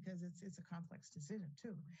is, because it's a complex decision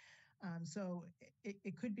too. So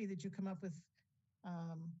it could be that you come up with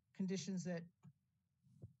conditions that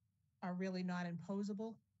are really not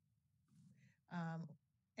imposable,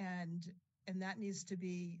 and that needs to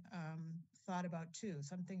be thought about too.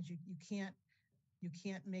 Some things you can't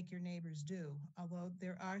make your neighbors do, although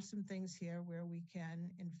there are some things here where we can,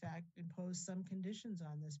 in fact, impose some conditions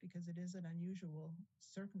on this because it is an unusual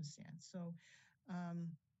circumstance. So,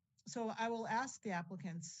 so I will ask the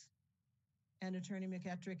applicants and Attorney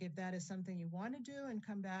McEtrick if that is something you want to do, and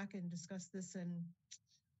come back and discuss this in,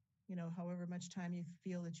 you know, however much time you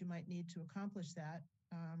feel that you might need to accomplish that,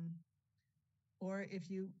 or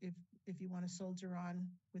if you want to soldier on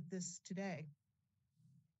with this today.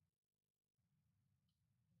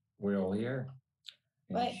 We're all here.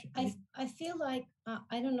 But I feel like,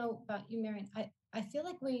 I don't know about you, Marion, I feel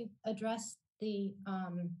like we addressed the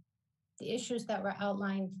issues that were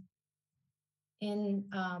outlined in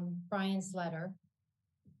Brian's letter.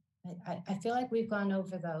 I feel like we've gone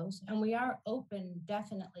over those, and we are open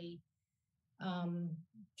definitely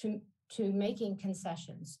to making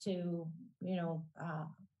concessions to, you know,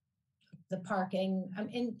 the parking.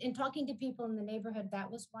 In talking to people in the neighborhood,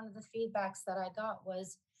 that was one of the feedbacks that I got,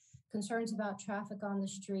 was concerns about traffic on the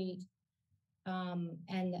street,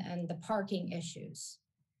 and the parking issues.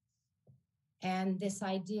 And this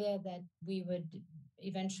idea that we would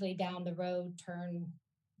eventually down the road turn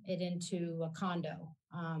it into a condo,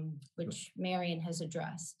 which Marion has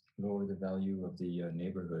addressed. Lower the value of the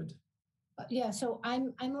neighborhood. Yeah, so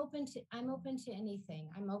I'm open to anything.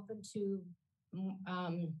 I'm open to,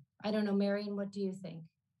 I don't know, Marion, what do you think?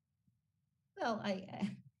 Well,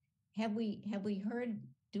 have we heard,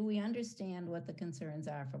 do we understand what the concerns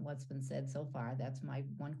are from what's been said so far? That's my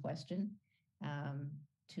one question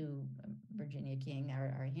to Virginia King,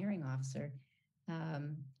 our hearing officer.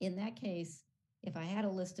 In that case, if I had a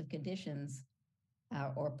list of conditions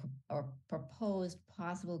or proposed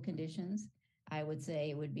possible conditions, I would say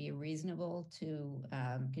it would be reasonable to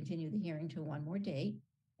continue the hearing to one more date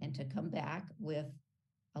and to come back with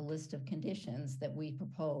a list of conditions that we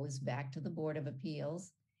propose back to the Board of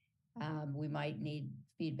Appeals. We might need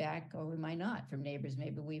feedback or we might not from neighbors.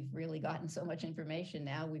 Maybe we've really gotten so much information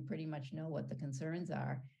now, we pretty much know what the concerns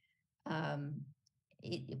are.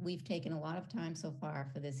 We've taken a lot of time so far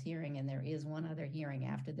for this hearing, and there is one other hearing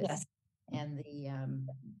after this. Yes. And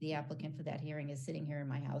the applicant for that hearing is sitting here in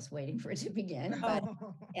my house waiting for it to begin. But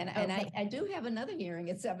and I do have another hearing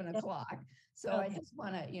at 7 o'clock. So I just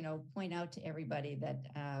want to, point out to everybody that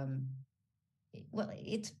well,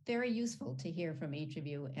 it's very useful to hear from each of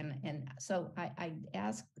you. And so I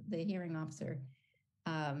asked the hearing officer,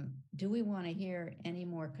 do we want to hear any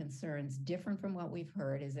more concerns different from what we've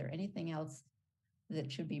heard? Is there anything else that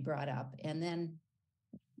should be brought up? And then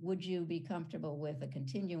would you be comfortable with a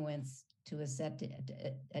continuance to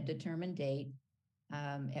a determined date,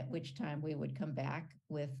 at which time we would come back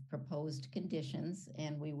with proposed conditions,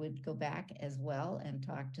 and we would go back as well and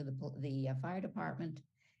talk to the fire department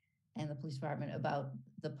and the police department about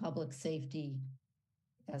the public safety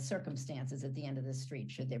circumstances at the end of the street?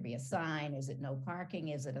 Should there be a sign? Is it no parking?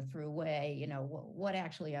 Is it a throughway? What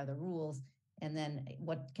actually are the rules? And then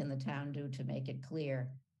what can the town do to make it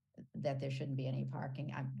clear that there shouldn't be any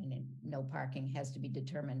parking? I mean, no parking has to be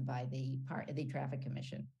determined by the traffic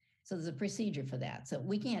commission. So there's a procedure for that. So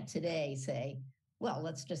we can't today say, well,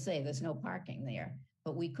 let's just say there's no parking there,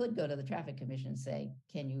 but we could go to the traffic commission and say,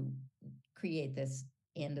 can you create this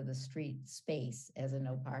end of the street space as a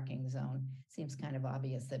no parking zone? Seems kind of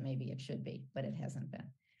obvious that maybe it should be, but it hasn't been.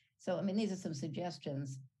 So, I mean, these are some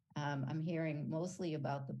suggestions. I'm hearing mostly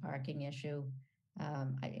about the parking issue.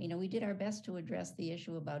 We did our best to address the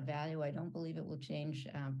issue about value. I don't believe it will change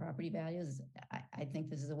property values. I think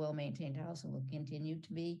this is a well-maintained house and will continue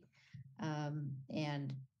to be.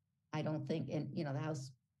 And I don't think, the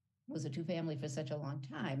house was a two-family for such a long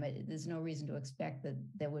time. There's no reason to expect that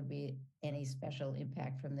there would be any special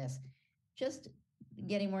impact from this. Just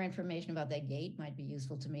getting more information about that gate might be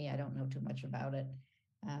useful to me. I don't know too much about it,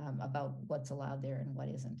 about what's allowed there and what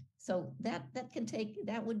isn't. So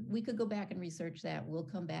we could go back and research that. We'll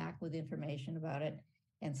come back with information about it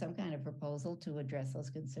and some kind of proposal to address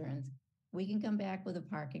those concerns. We can come back with a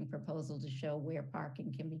parking proposal to show where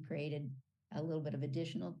parking can be created, a little bit of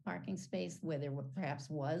additional parking space where there perhaps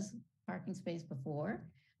was parking space before,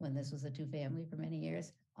 when this was a two-family for many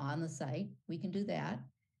years on the site. We can do that.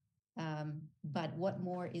 But what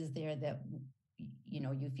more is there that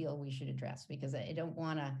you feel we should address? Because I don't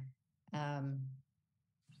want to,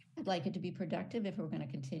 I'd like it to be productive if we're going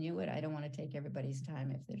to continue it. I don't want to take everybody's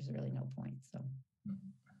time if there's really no point. So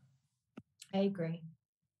I agree.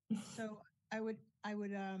 So I would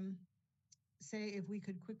say if we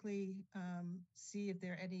could quickly see if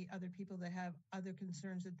there are any other people that have other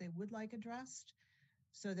concerns that they would like addressed,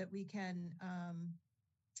 so that we can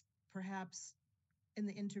perhaps in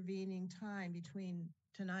the intervening time between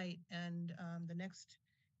tonight and the next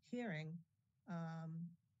hearing,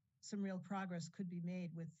 some real progress could be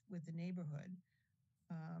made with the neighborhood.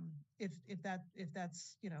 If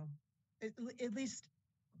that's, at least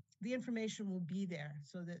the information will be there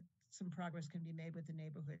so that some progress can be made with the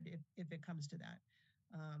neighborhood if it comes to that.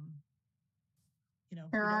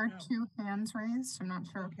 There are 2 hands raised. I'm not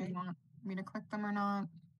sure if you want me to click them or not.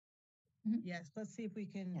 Yes, let's see if we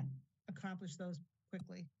can accomplish those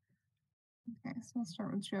quickly. Okay, so I'll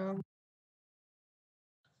start with Joe.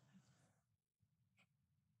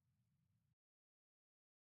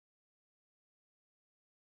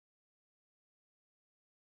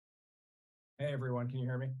 Hey everyone, can you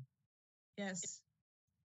hear me? Yes.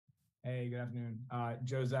 Hey, good afternoon.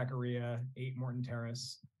 Joe Zacharia, 8 Morton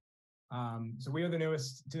Terrace. So we are the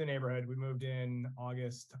newest to the neighborhood. We moved in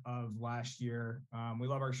August of last year. We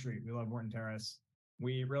love our street. We love Morton Terrace.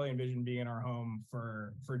 We really envisioned being in our home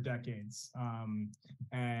for decades.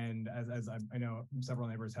 And as I know several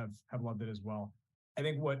neighbors have loved it as well. I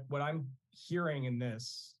think what I'm hearing in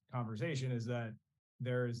this conversation is that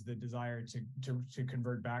there's the desire to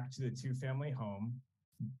convert back to the 2-family home,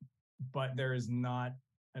 but there is not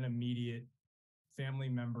an immediate family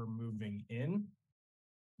member moving in,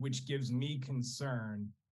 which gives me concern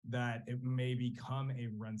that it may become a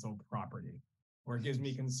rental property, or it gives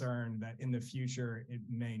me concern that in the future, it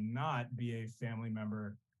may not be a family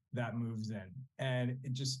member that moves in. And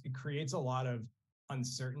it creates a lot of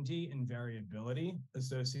uncertainty and variability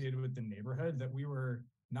associated with the neighborhood that we were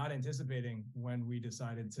not anticipating when we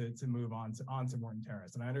decided to move onto Morton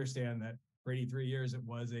Terrace. And I understand that for 83 years, it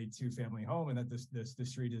was a 2-family home and that the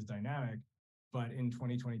street is dynamic. But in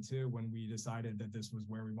 2022, when we decided that this was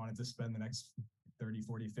where we wanted to spend the next 30,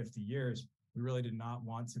 40, 50 years, we really did not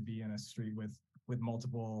want to be in a street with with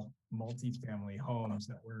multiple multi-family homes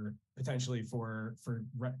that were potentially for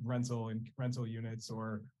rental units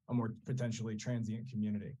or a more potentially transient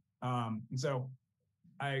community. And so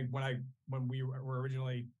when we were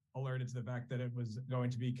originally alerted to the fact that it was going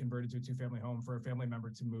to be converted to a two-family home for a family member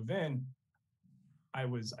to move in, I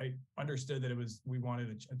understood that we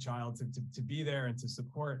wanted a child to be there and to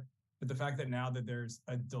support. But the fact that now that there's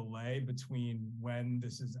a delay between when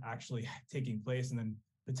this is actually taking place and then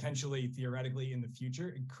potentially theoretically in the future,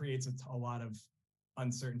 it creates a lot of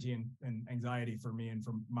uncertainty and anxiety for me and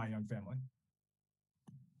for my young family.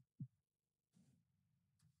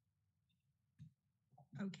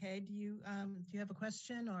 Okay, do you have a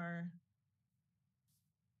question or?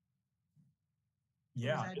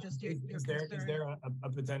 Yeah, is there a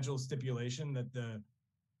potential stipulation that the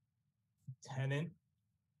tenant,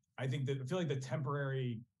 I feel like the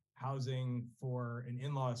temporary housing for an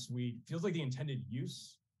in-law suite feels like the intended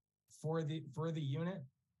use for the unit.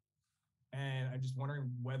 And I'm just wondering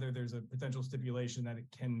whether there's a potential stipulation that it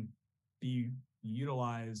can be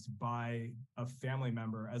utilized by a family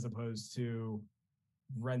member as opposed to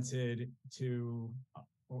rented to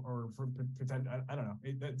or for pretend. I don't know.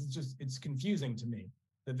 It's confusing to me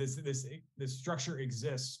that this structure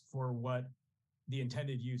exists for what the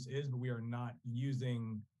intended use is, but we are not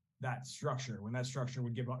using that structure when that structure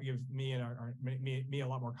would give me and me a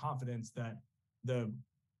lot more confidence that the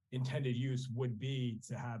intended use would be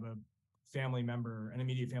to have an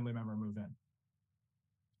immediate family member move in.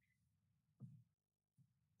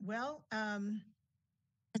 Well,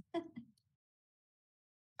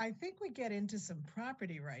 I think we get into some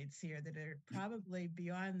property rights here that are probably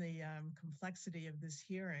beyond the complexity of this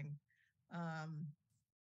hearing.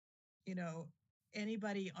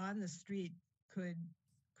 Anybody on the street could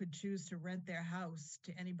choose to rent their house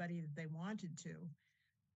to anybody that they wanted to,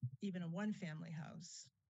 even a one-family house.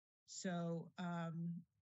 So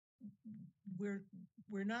we're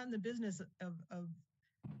not in the business of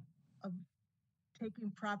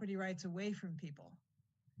taking property rights away from people.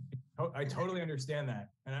 I totally understand that,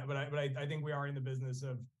 but I think we are in the business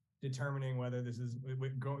of determining whether this is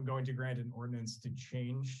going to grant an ordinance to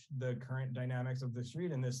change the current dynamics of the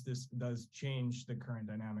street, and this does change the current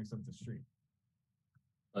dynamics of the street.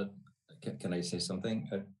 But can I say something?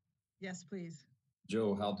 Yes, please.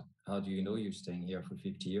 Joe, how do you know you're staying here for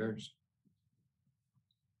 50 years?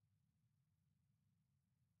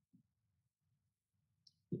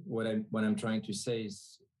 What I'm trying to say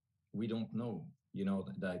is we don't know.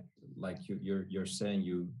 That like you're saying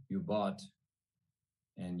you bought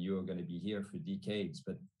and you're going to be here for decades,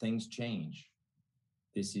 but things change.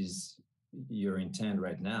 This is your intent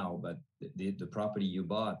right now, but the property you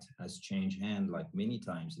bought has changed hand like many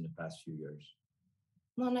times in the past few years.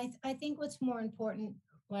 Well, and I think what's more important,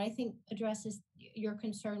 what I think addresses your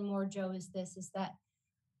concern more, Joe, is that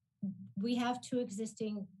we have two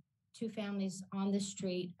families on the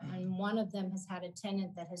street, and one of them has had a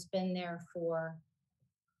tenant that has been there for,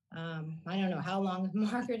 I don't know how long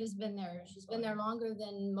Margaret has been there. She's been there longer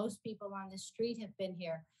than most people on the street have been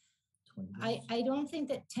here. I don't think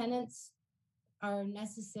that tenants are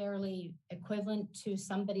necessarily equivalent to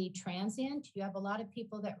somebody transient. You have a lot of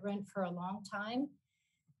people that rent for a long time.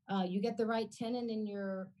 You get the right tenant in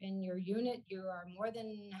your unit, you are more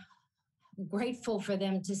than grateful for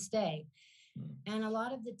them to stay. And a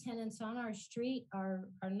lot of the tenants on our street are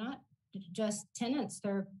not just tenants,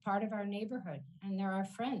 they're part of our neighborhood and they're our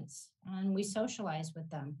friends and we socialize with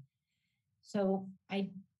them. So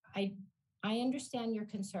I understand your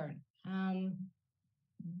concern.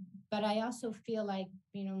 But I also feel like,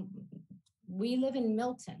 we live in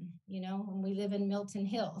Milton, and we live in Milton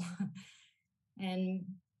Hill. And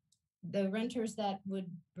the renters that would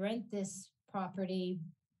rent this property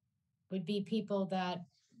would be people that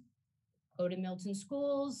go to Milton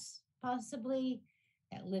schools, possibly,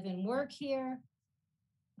 that live and work here.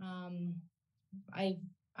 I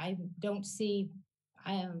don't see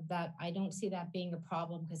that being a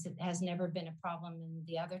problem because it has never been a problem in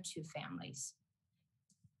the other two families.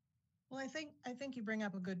 Well, I think you bring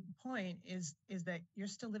up a good point is that you're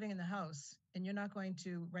still living in the house and you're not going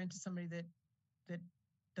to rent to somebody that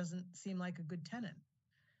doesn't seem like a good tenant.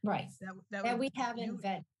 Right. That we haven't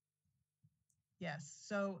vetted. Yes.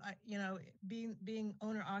 So, being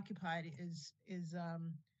owner occupied is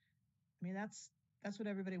that's what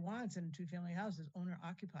everybody wants in a two-family house is owner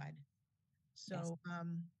occupied. So, yes.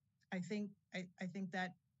 I think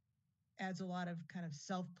that adds a lot of kind of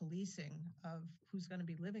self-policing of who's going to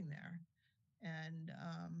be living there. And,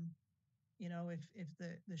 if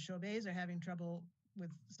the Chauvets are having trouble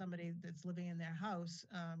with somebody that's living in their house,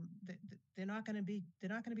 they're not going to be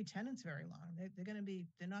tenants very long.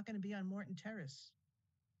 They're not going to be on Morton Terrace.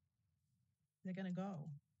 They're going to go.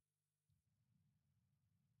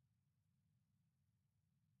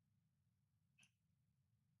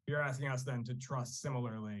 You're asking us then to trust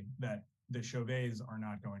similarly that the Chauvets are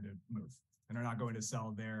not going to move and are not going to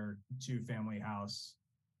sell their 2-family house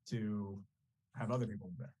to have other people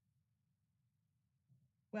live there.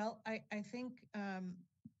 Well, I think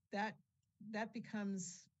that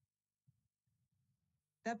becomes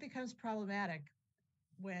problematic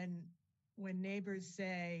when neighbors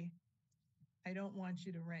say, I don't want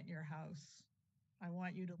you to rent your house. I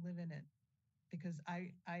want you to live in it because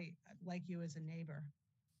I like you as a neighbor.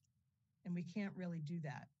 And we can't really do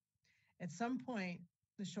that. At some point,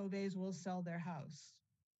 the Chauvets will sell their house.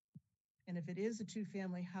 And if it is a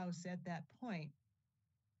 2-family house at that point,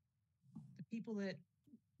 the people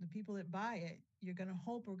that buy it, you're going to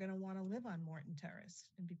hope are going to want to live on Morton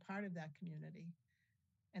Terrace and be part of that community,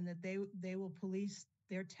 and that they will police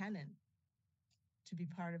their tenant to be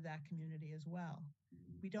part of that community as well.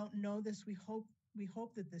 We don't know this. We hope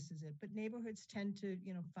that this is it, but neighborhoods tend to,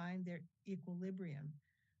 find their equilibrium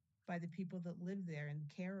by the people that live there and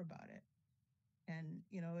care about it. And,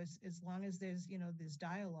 as long as there's, this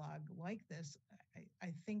dialogue like this,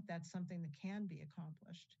 I think that's something that can be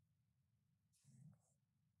accomplished.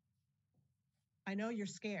 I know you're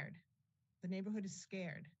scared. The neighborhood is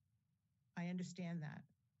scared. I understand that.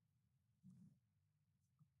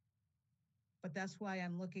 But that's why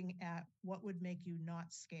I'm looking at what would make you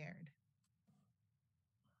not scared.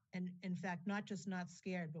 And in fact, not just not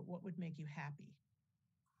scared, but what would make you happy.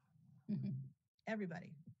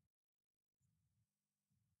 Everybody.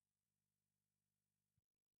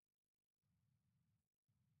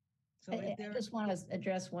 So I just want to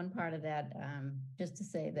address one part of that, just to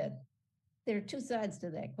say that there are 2 sides to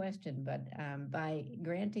that question, but by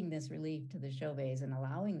granting this relief to the Chauvets and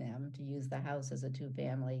allowing them to use the house as a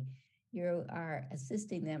 2-family, you are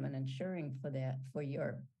assisting them and ensuring for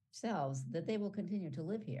yourselves that they will continue to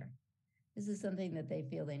live here. This is something that they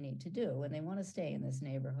feel they need to do, and they want to stay in this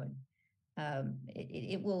neighborhood.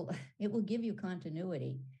 It will give you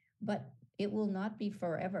continuity, but it will not be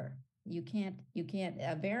forever. You can't.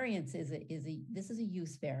 A variance this is a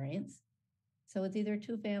use variance, so it's either a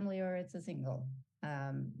 2-family or it's a single.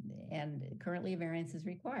 And currently a variance is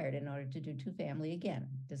required in order to do 2-family again,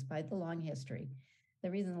 despite the long history. The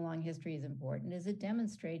reason the long history is important is it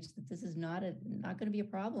demonstrates that this is not going to be a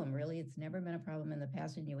problem. Really, it's never been a problem in the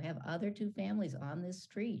past, and you have other 2 families on this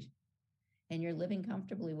street, and you're living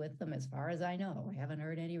comfortably with them, as far as I know. I haven't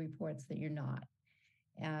heard any reports that you're not.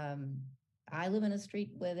 I live in a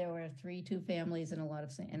street where there were 3 2-families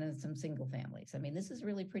and some single families. I mean, this is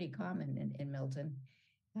really pretty common in Milton,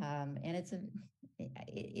 and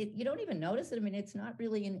you don't even notice it. I mean, it's not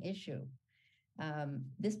really an issue.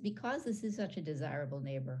 Because this is such a desirable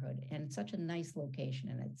neighborhood and such a nice location,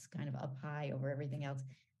 and it's kind of up high over everything else.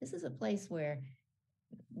 This is a place where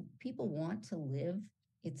people want to live.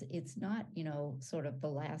 It's not, sort of the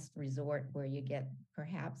last resort where you get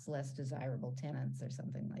perhaps less desirable tenants or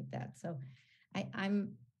something like that. So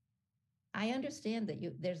I understand that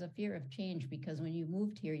there's a fear of change, because when you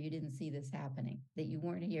moved here, you didn't see this happening, that you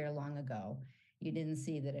weren't here long ago. You didn't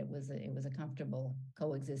see that it was a comfortable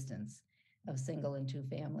coexistence of single and 2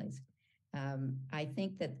 families. I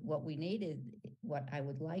think that what I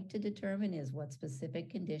would like to determine is what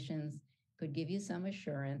specific conditions could give you some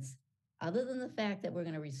assurance, other than the fact that we're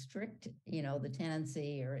going to restrict, the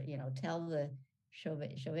tenancy, or, tell the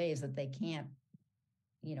Chauvets that they can't,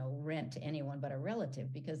 rent to anyone but a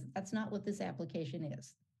relative, because that's not what this application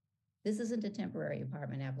is. This isn't a temporary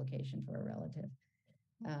apartment application for a relative.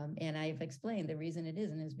 And I've explained the reason it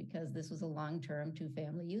isn't is because this was a long-term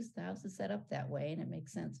 2-family use. The house is set up that way, and it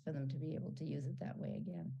makes sense for them to be able to use it that way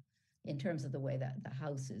again, in terms of the way that the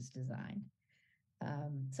house is designed.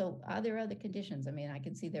 So are there other conditions? I mean, I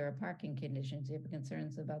can see there are parking conditions. You have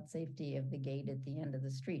concerns about safety of the gate at the end of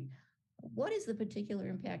the street. What is the particular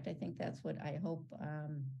impact? I think that's what I hope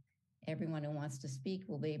everyone who wants to speak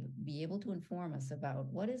will be able to inform us about.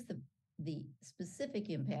 What is the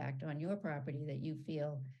specific impact on your property that you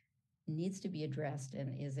feel needs to be addressed,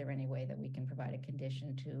 and is there any way that we can provide a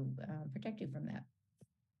condition to protect you from that?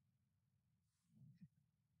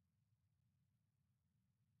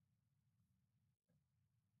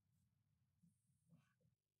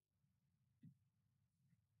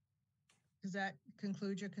 Does that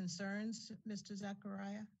conclude your concerns, Mr.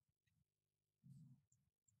 Zachariah?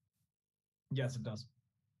 Yes, it does.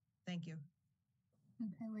 Thank you.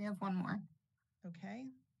 Okay, we have one more. Okay.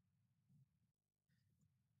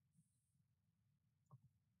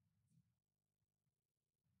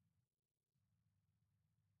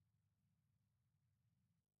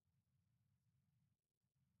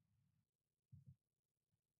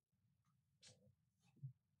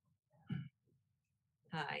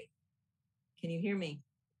 Hi, can you hear me?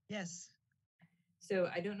 Yes. So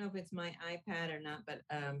I don't know if it's my iPad or not, but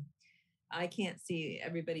I can't see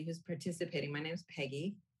everybody who's participating. My name's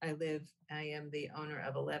Peggy. I am the owner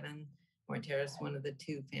of 11 Morton Terrace, one of the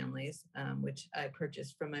two families, which I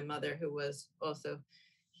purchased from my mother, who was also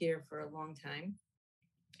here for a long time.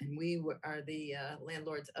 And we are the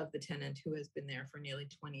landlords of the tenant who has been there for nearly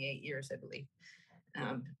 28 years, I believe.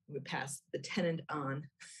 We passed the tenant on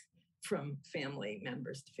from family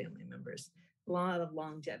members to family members. A lot of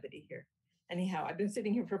longevity here. Anyhow, I've been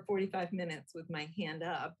sitting here for 45 minutes with my hand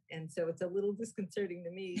up, and so it's a little disconcerting to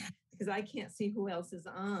me because I can't see who else is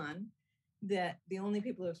on, that the only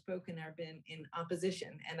people who have spoken have been in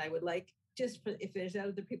opposition. And I would like, just for, if there's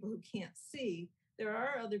other people who can't see, there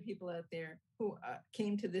are other people out there who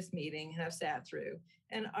came to this meeting and have sat through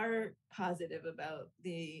and are positive about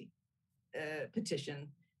the petition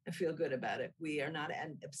and feel good about it. We are not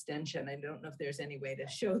an abstention. I don't know if there's any way to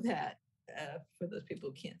show that for those people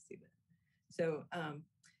who can't see that. So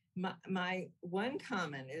my one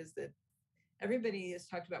comment is that everybody has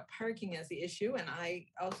talked about parking as the issue, and I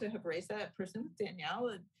also have raised that person with Danielle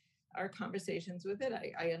and our conversations with it.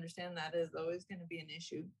 I understand that is always going to be an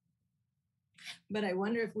issue. But I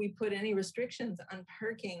wonder if we put any restrictions on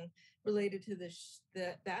parking related to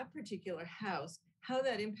that particular house, how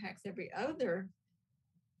that impacts every other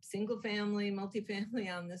single family,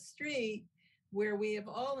 multifamily on the street, where we have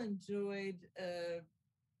all enjoyed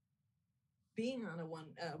being on a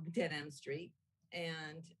dead end street.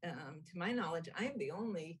 And to my knowledge, I am the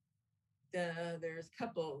only, there's a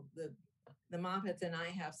couple, the Moffats and I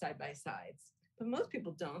have side by sides, but most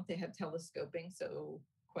people don't. They have telescoping, so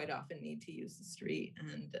quite often need to use the street.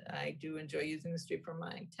 And I do enjoy using the street for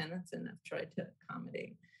my tenants and I've tried to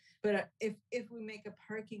accommodate. But if we make a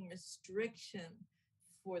parking restriction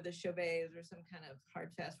for the Chauvets or some kind of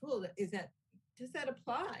hard fast rule, does that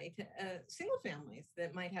apply to single families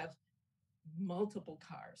that might have multiple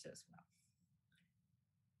cars as well?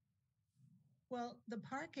 Well, the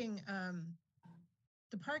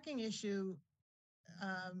parking issue,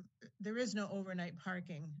 there is no overnight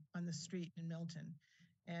parking on the street in Milton.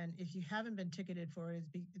 And if you haven't been ticketed for it,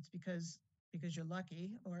 it's because you're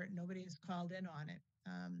lucky or nobody has called in on it.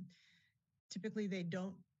 Typically, they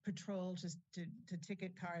don't patrol just to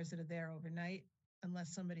ticket cars that are there overnight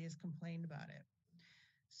unless somebody has complained about it.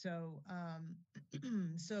 So,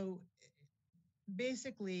 so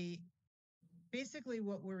basically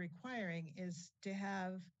what we're requiring is to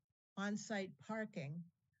have on-site parking,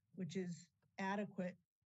 which is adequate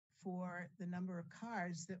for the number of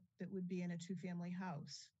cars that would be in a two-family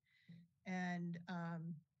house. And,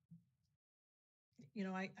 you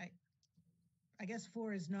know, I guess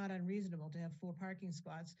 4 is not unreasonable to have 4 parking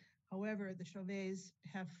spots. However, the Chauvets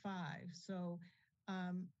have 5. So,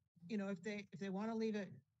 you know, if they want to leave a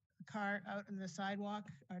car out on the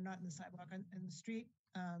sidewalk, or not in the sidewalk, in the street,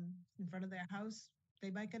 in front of their house,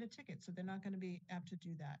 they might get a ticket. So they're not going to be apt to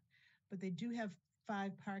do that. But they do have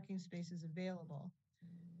 5 parking spaces available.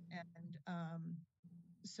 And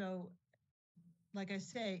so, like I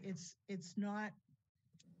say, it's not,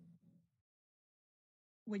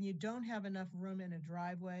 when you don't have enough room in a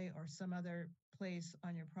driveway or some other place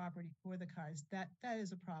on your property for the cars, that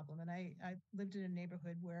is a problem. And I lived in a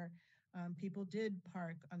neighborhood where people did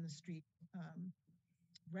park on the street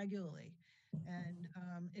regularly, and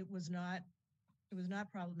it was not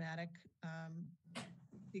problematic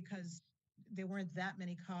because there weren't that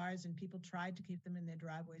many cars and people tried to keep them in their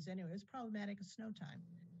driveways anyway. It was problematic at snow time.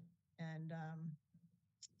 And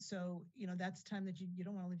so, you know, that's time that you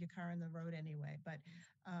don't want to leave your car on the road anyway. But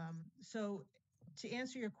so to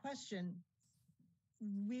answer your question,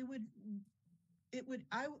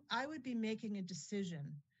 I would be making a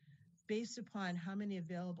decision based upon how many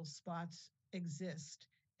available spots exist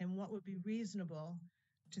and what would be reasonable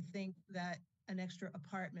to think that an extra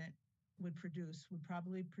apartment would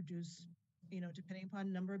probably produce, you know, depending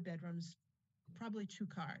upon number of bedrooms, probably 2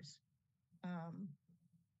 cars.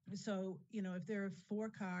 So, you know, if there are 4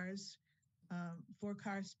 cars, 4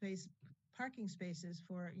 parking spaces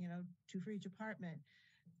for, you know, 2 for each apartment,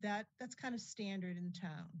 that's kind of standard in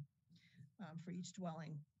town for each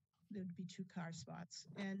dwelling. There would be 2 car spots.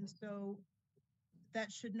 And so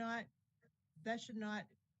that should not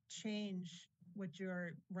change what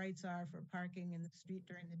your rights are for parking in the street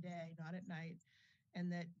during the day, not at night,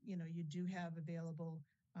 and that, you know, you do have available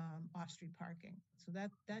off-street parking. So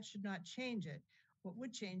that should not change it. What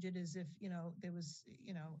would change it is if, you know, there was,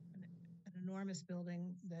 you know, an enormous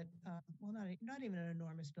building that, well, not even an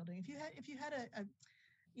enormous building. If you had a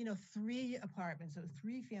you know, 3 apartments, so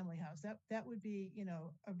 3-family house, that would be, you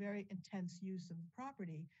know, a very intense use of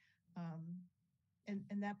property.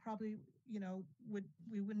 and that probably,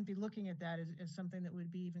 we wouldn't be looking at that as something that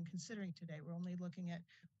we'd be even considering today. We're only looking at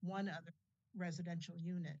one other residential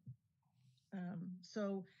unit.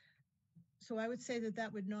 So I would say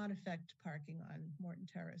that would not affect parking on Morton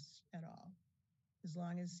Terrace at all. As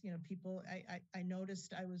long as, people, I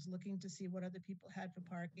noticed, I was looking to see what other people had for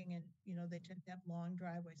parking, and, they tend to have long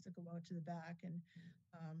driveways that go out to the back,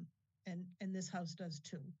 and this house does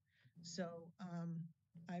too. So,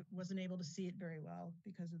 I wasn't able to see it very well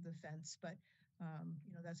because of the fence, but,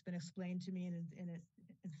 that's been explained to me, and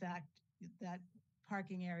in fact, that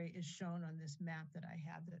parking area is shown on this map that I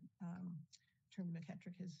have that, Attorney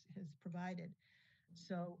McKettrick has provided.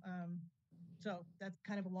 So, so that's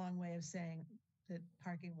kind of a long way of saying that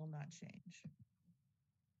parking will not change.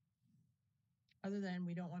 Other than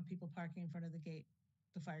we don't want people parking in front of the gate,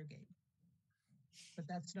 the fire gate. But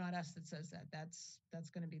that's not us that says that. That's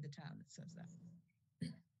going to be the town that says that.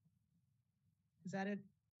 Does that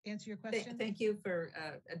answer your question? Thank you for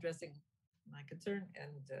addressing my concern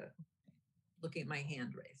and looking at my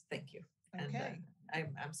hand raised. Thank you. Okay. And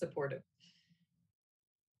I'm supportive.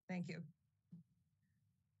 Thank you.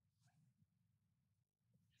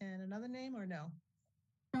 And another name or no?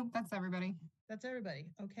 Nope, that's everybody. That's everybody.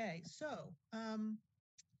 Okay, so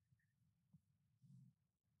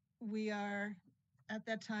we are at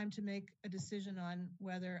that time to make a decision on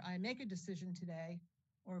whether I make a decision today,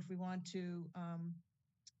 or if we want to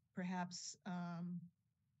perhaps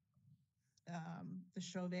the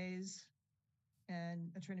Chauvet's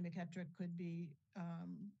and Attorney McKettrick could be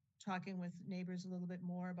talking with neighbors a little bit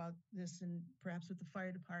more about this, and perhaps with the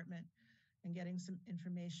fire department, and getting some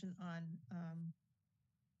information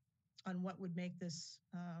on what would make this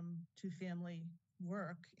two-family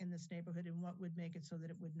work in this neighborhood, and what would make it so that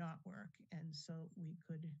it would not work. And so we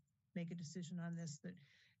could make a decision on this that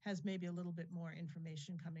has maybe a little bit more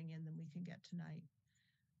information coming in than we can get tonight.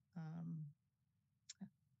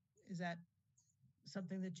 Is that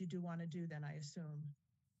something that you do want to do then, I assume?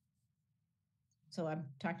 So I'm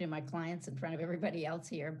talking to my clients in front of everybody else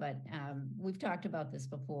here, but we've talked about this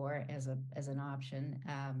before as an option.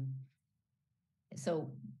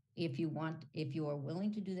 So if you are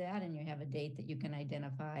willing to do that and you have a date that you can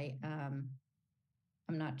identify, I'm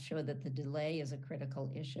not sure that the delay is a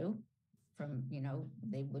critical issue. From,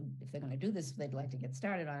 they would, if they're going to do this, they'd like to get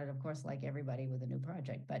started on it, of course, like everybody with a new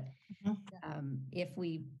project. But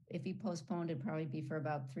if you postponed, it'd probably be for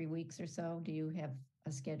about 3 weeks or so. Do you have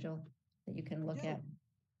a schedule that you can look at?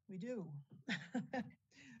 We do.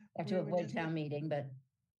 Have to avoid town meeting, but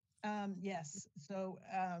yes. So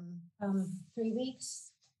 3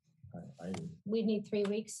 weeks. We need 3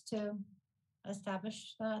 weeks to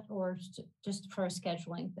establish that, or just for a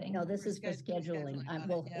scheduling thing? No, this is for scheduling.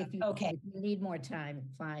 Well, if you need more time,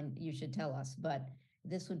 fine, you should tell us, but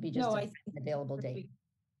this would be just an available date.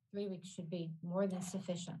 3 weeks should be more than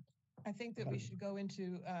sufficient. I think that we should go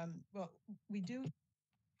into, well,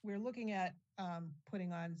 we're looking at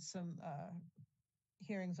putting on some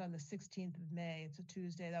hearings on the 16th of May. It's a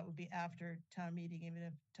Tuesday. That would be after town meeting, even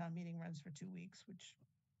if town meeting runs for 2 weeks, which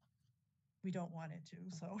we don't want it to,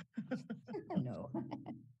 so. No.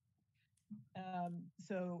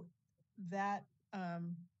 So that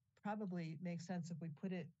probably makes sense if we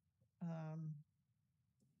put it.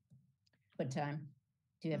 What time?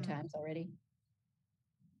 Do you have times already?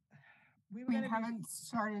 We haven't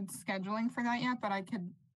started scheduling for that yet, but I could,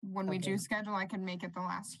 when we do schedule, I can make it the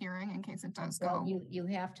last hearing in case it does go. You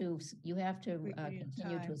have to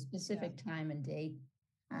continue to a specific time and date.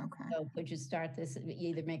 Okay. So could you start this,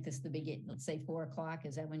 either make this the beginning, let's say 4 o'clock,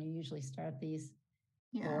 is that when you usually start these?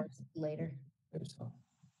 Yeah. Or later?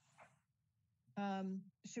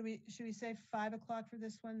 Should we say 5 o'clock for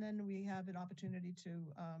this one? Then we have an opportunity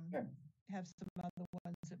to have some other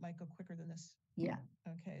ones that might go quicker than this. Yeah.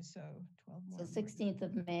 Okay, so 12 more. So 16th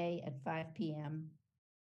of May at 5 p.m.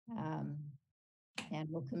 And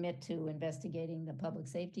we'll commit to investigating the public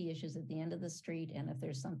safety issues at the end of the street. And if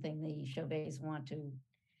there's something the Chauvet's want to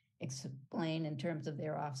explain in terms of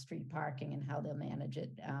their off-street parking and how they'll manage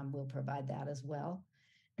it, we'll provide that as well.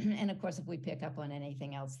 And of course, if we pick up on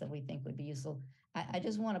anything else that we think would be useful, I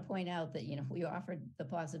just want to point out that, we offered the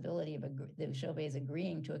possibility of the Chauvet's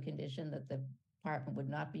agreeing to a condition that the apartment would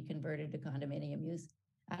not be converted to condominium use.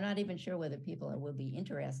 I'm not even sure whether people will be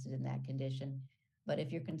interested in that condition. But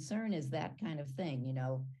if your concern is that kind of thing,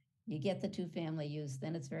 you get the 2-family use,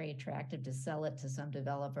 then it's very attractive to sell it to some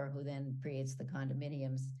developer who then creates the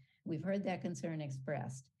condominiums. We've heard that concern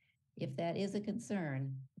expressed. If that is a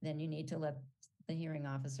concern, then you need to let the hearing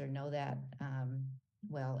officer know that,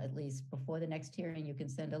 well, at least before the next hearing, you can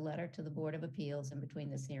send a letter to the Board of Appeals in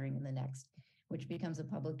between this hearing and the next, which becomes a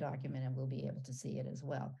public document and we'll be able to see it as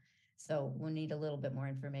well. So we'll need a little bit more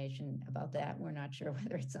information about that. We're not sure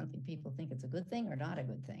whether it's something people think it's a good thing or not a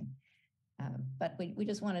good thing. But we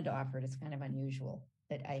just wanted to offer it. It's kind of unusual.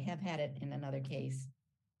 But I have had it in another case,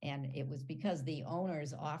 and it was because the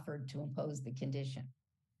owners offered to impose the condition.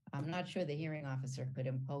 I'm not sure the hearing officer could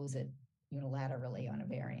impose it unilaterally on a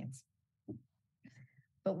variance.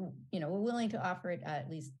 But, we're willing to offer it. At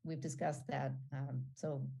least we've discussed that.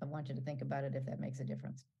 So I want you to think about it if that makes a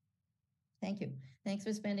difference. Thank you. Thanks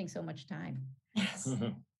for spending so much time. Yes,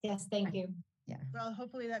 yes, thank you. Yeah. Well,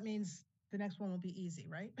 hopefully that means the next one will be easy,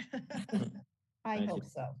 right? I hope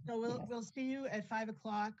so. So we'll see you at 5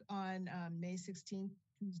 o'clock on May 16th,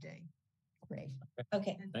 Tuesday. Great.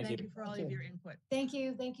 Okay. And thank you for all of your input. Thank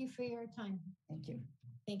you. Thank you for your time. Thank you.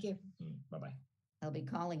 Thank you. Bye-bye. I'll be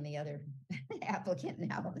calling the other applicant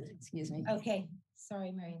now. Excuse me. Okay.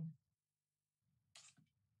 Sorry, Marion.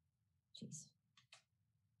 Jeez.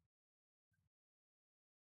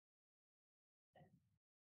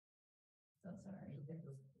 So sorry.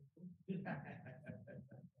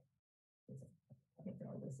 Get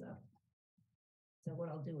all this up. So what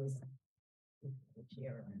I'll do is the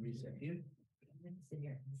chair and reset you. Sit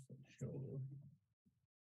here and show you.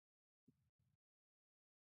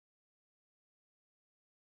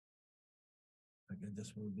 I guess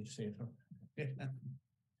this will be safer.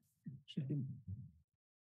 Should be.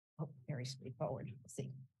 Oh, very straightforward. Let's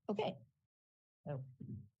see. Okay. So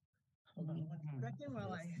Hold on 1 second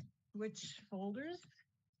while I switch folders.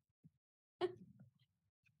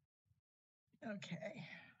 Okay.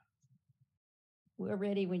 We're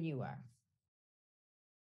ready when you are.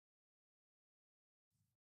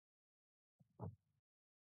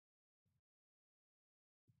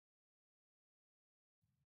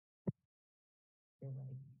 You're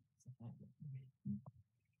ready.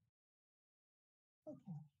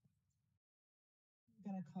 Okay. I'm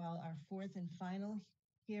going to call our fourth and final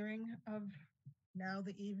hearing of now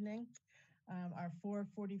the evening. Our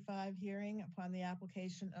 4:45 hearing upon the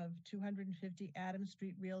application of 250 Adams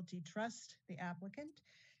Street Realty Trust, the applicant,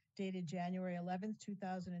 dated January 11th,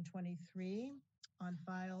 2023, on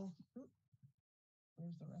file,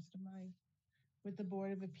 where's the rest of my, with the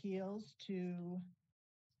Board of Appeals to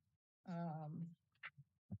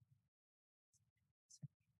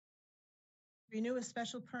renew a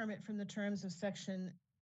special permit from the terms of section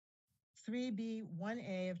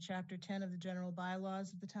 3B1A of Chapter 10 of the General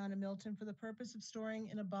Bylaws of the Town of Milton for the purpose of storing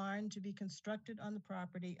in a barn to be constructed on the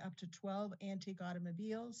property up to 12 antique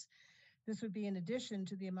automobiles. This would be in addition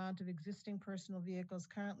to the amount of existing personal vehicles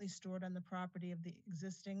currently stored on the property of the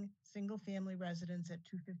existing single-family residence at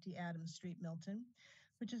 250 Adams Street, Milton,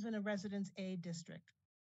 which is in a Residence A district.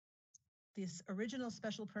 This original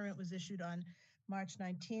special permit was issued on March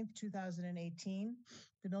 19th, 2018.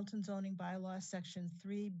 The Milton zoning bylaw section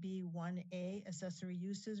 3B1A accessory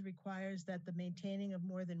uses requires that the maintaining of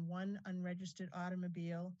more than one unregistered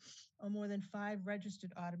automobile or more than 5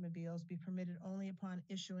 registered automobiles be permitted only upon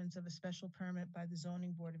issuance of a special permit by the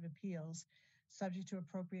Zoning Board of Appeals, subject to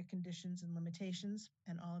appropriate conditions and limitations.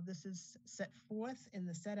 And all of this is set forth in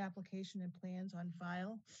the said application and plans on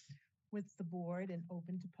file with the board and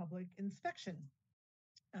open to public inspection.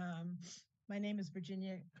 My name is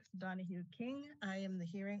Virginia Donahue King. I am the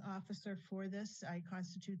hearing officer for this. I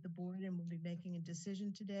constitute the board and will be making a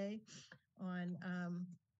decision today on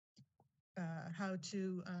how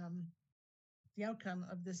to, the outcome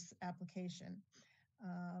of this application.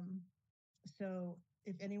 So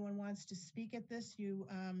if anyone wants to speak at this, you,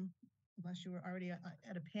 unless you were already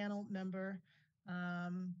at a panel member,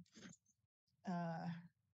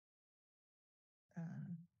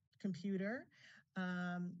 computer,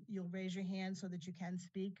 you'll raise your hand so that you can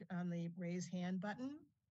speak on the raise hand button,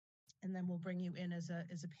 and then we'll bring you in as a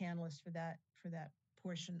panelist for that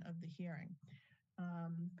portion of the hearing.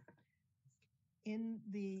 In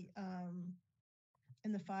the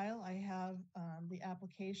file, I have the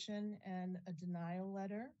application and a denial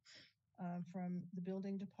letter from the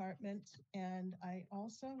building department, and I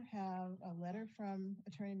also have a letter from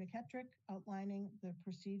Attorney McKettrick outlining the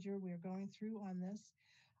procedure we're going through on this.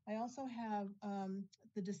 I also have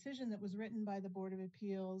the decision that was written by the Board of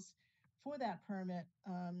Appeals for that permit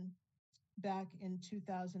back in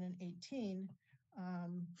 2018.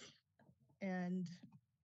 And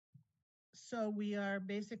so we are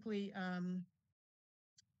basically,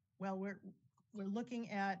 well, we're looking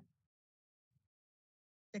at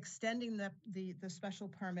extending the special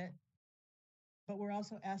permit, but we're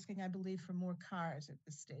also asking, I believe, for more cars at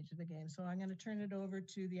this stage of the game. So I'm going to turn it over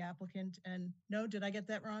to the applicant. And no, did I get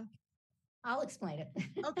that wrong? I'll explain it.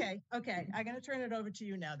 Okay. I'm going to turn it over to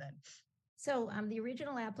you now then. So the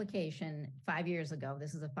original application 5 years ago,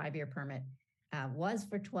 this is a 5-year permit, was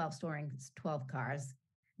for storing 12 cars.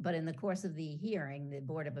 But in the course of the hearing, the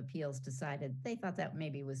Board of Appeals decided they thought that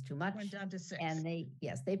maybe was too much. Went down to 6. And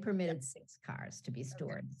they permitted 6 cars to be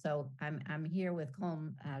stored. Okay. So I'm here with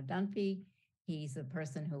Colm Dunphy. He's the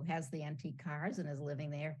person who has the antique cars and is living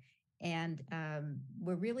there. And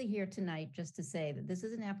we're really here tonight just to say that this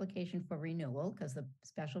is an application for renewal because the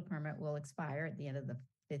special permit will expire at the end of the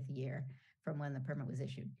 5th year from when the permit was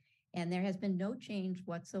issued. And there has been no change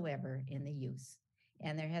whatsoever in the use.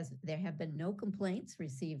 And there have been no complaints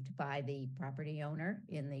received by the property owner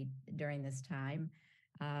during this time.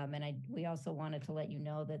 We also wanted to let you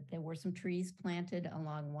know that there were some trees planted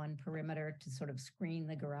along one perimeter to sort of screen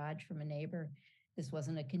the garage from a neighbor. This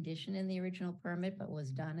wasn't a condition in the original permit, but was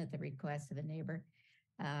done at the request of a neighbor.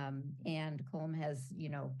 And Colm has,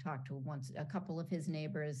 talked to a couple of his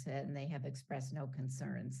neighbors, and they have expressed no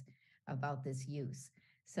concerns about this use.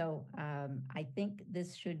 So I think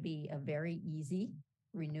this should be a very easy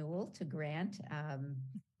renewal to grant.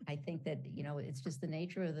 I think that, it's just the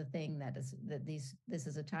nature of the thing this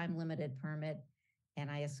is a time-limited permit,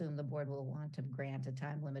 and I assume the board will want to grant a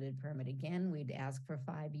time-limited permit again. We'd ask for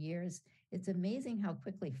 5 years. It's amazing how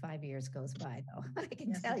quickly 5 years goes by, though. I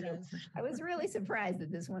can tell you, I was really surprised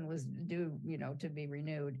that this one was due, to be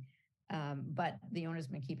renewed. But the owner's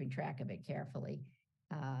been keeping track of it carefully.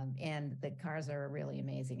 And the cars are really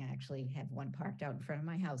amazing. I actually have one parked out in front of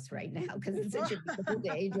my house right now because it's such a beautiful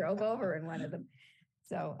day. Drove over in one of them.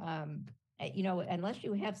 So, unless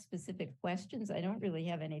you have specific questions, I don't really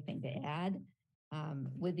have anything to add.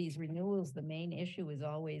 With these renewals, the main issue is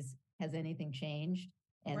always, has anything changed?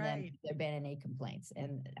 And then have there been any complaints?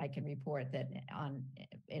 And I can report that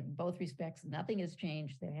in both respects, nothing has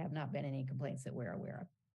changed. There have not been any complaints that we're aware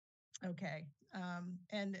of. Okay.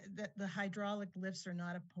 And the hydraulic lifts are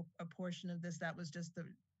not a portion of this. That was just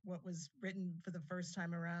what was written for the first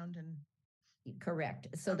time around. And correct.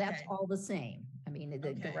 So that's all the same. I mean,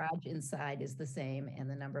 the garage inside is the same, and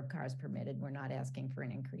the number of cars permitted. We're not asking for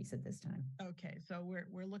an increase at this time. Okay, so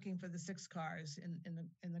we're looking for the 6 cars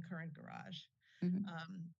in the current garage. Mm-hmm.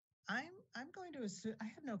 I'm going to assume I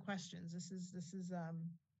have no questions. This is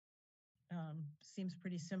seems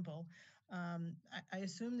pretty simple. I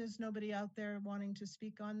assume there's nobody out there wanting to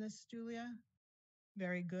speak on this, Julia?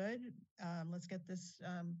 Very good. Let's get this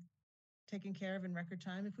taken care of in record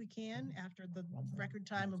time if we can, after the record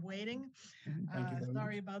time of waiting.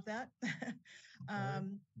 Sorry about that.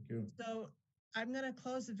 Thank you. So I'm going to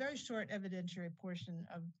close the very short evidentiary portion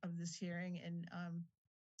of this hearing and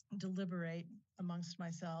deliberate amongst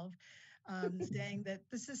myself, saying that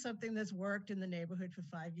this is something that's worked in the neighborhood for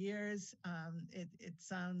 5 years. It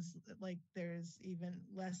sounds like there's even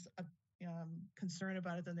less concern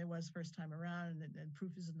about it than there was first time around, and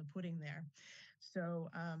proof is in the pudding there. So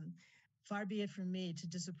far be it from me to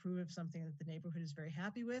disapprove of something that the neighborhood is very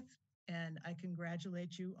happy with. And I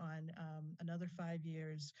congratulate you on another 5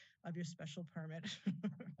 years of your special permit.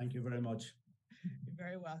 Thank you very much. You're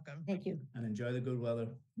very welcome. Thank you. And enjoy the good weather.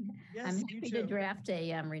 Yes, I'm you happy too. to draft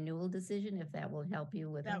a renewal decision if that will help you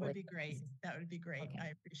with. That would be great. That would be great. Okay. I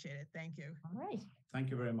appreciate it. Thank you. All right. Thank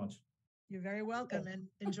you very much. You're very welcome, and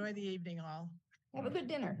enjoy the evening all. Have a good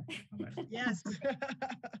dinner. Yes.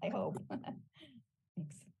 I hope.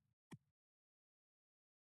 Thanks.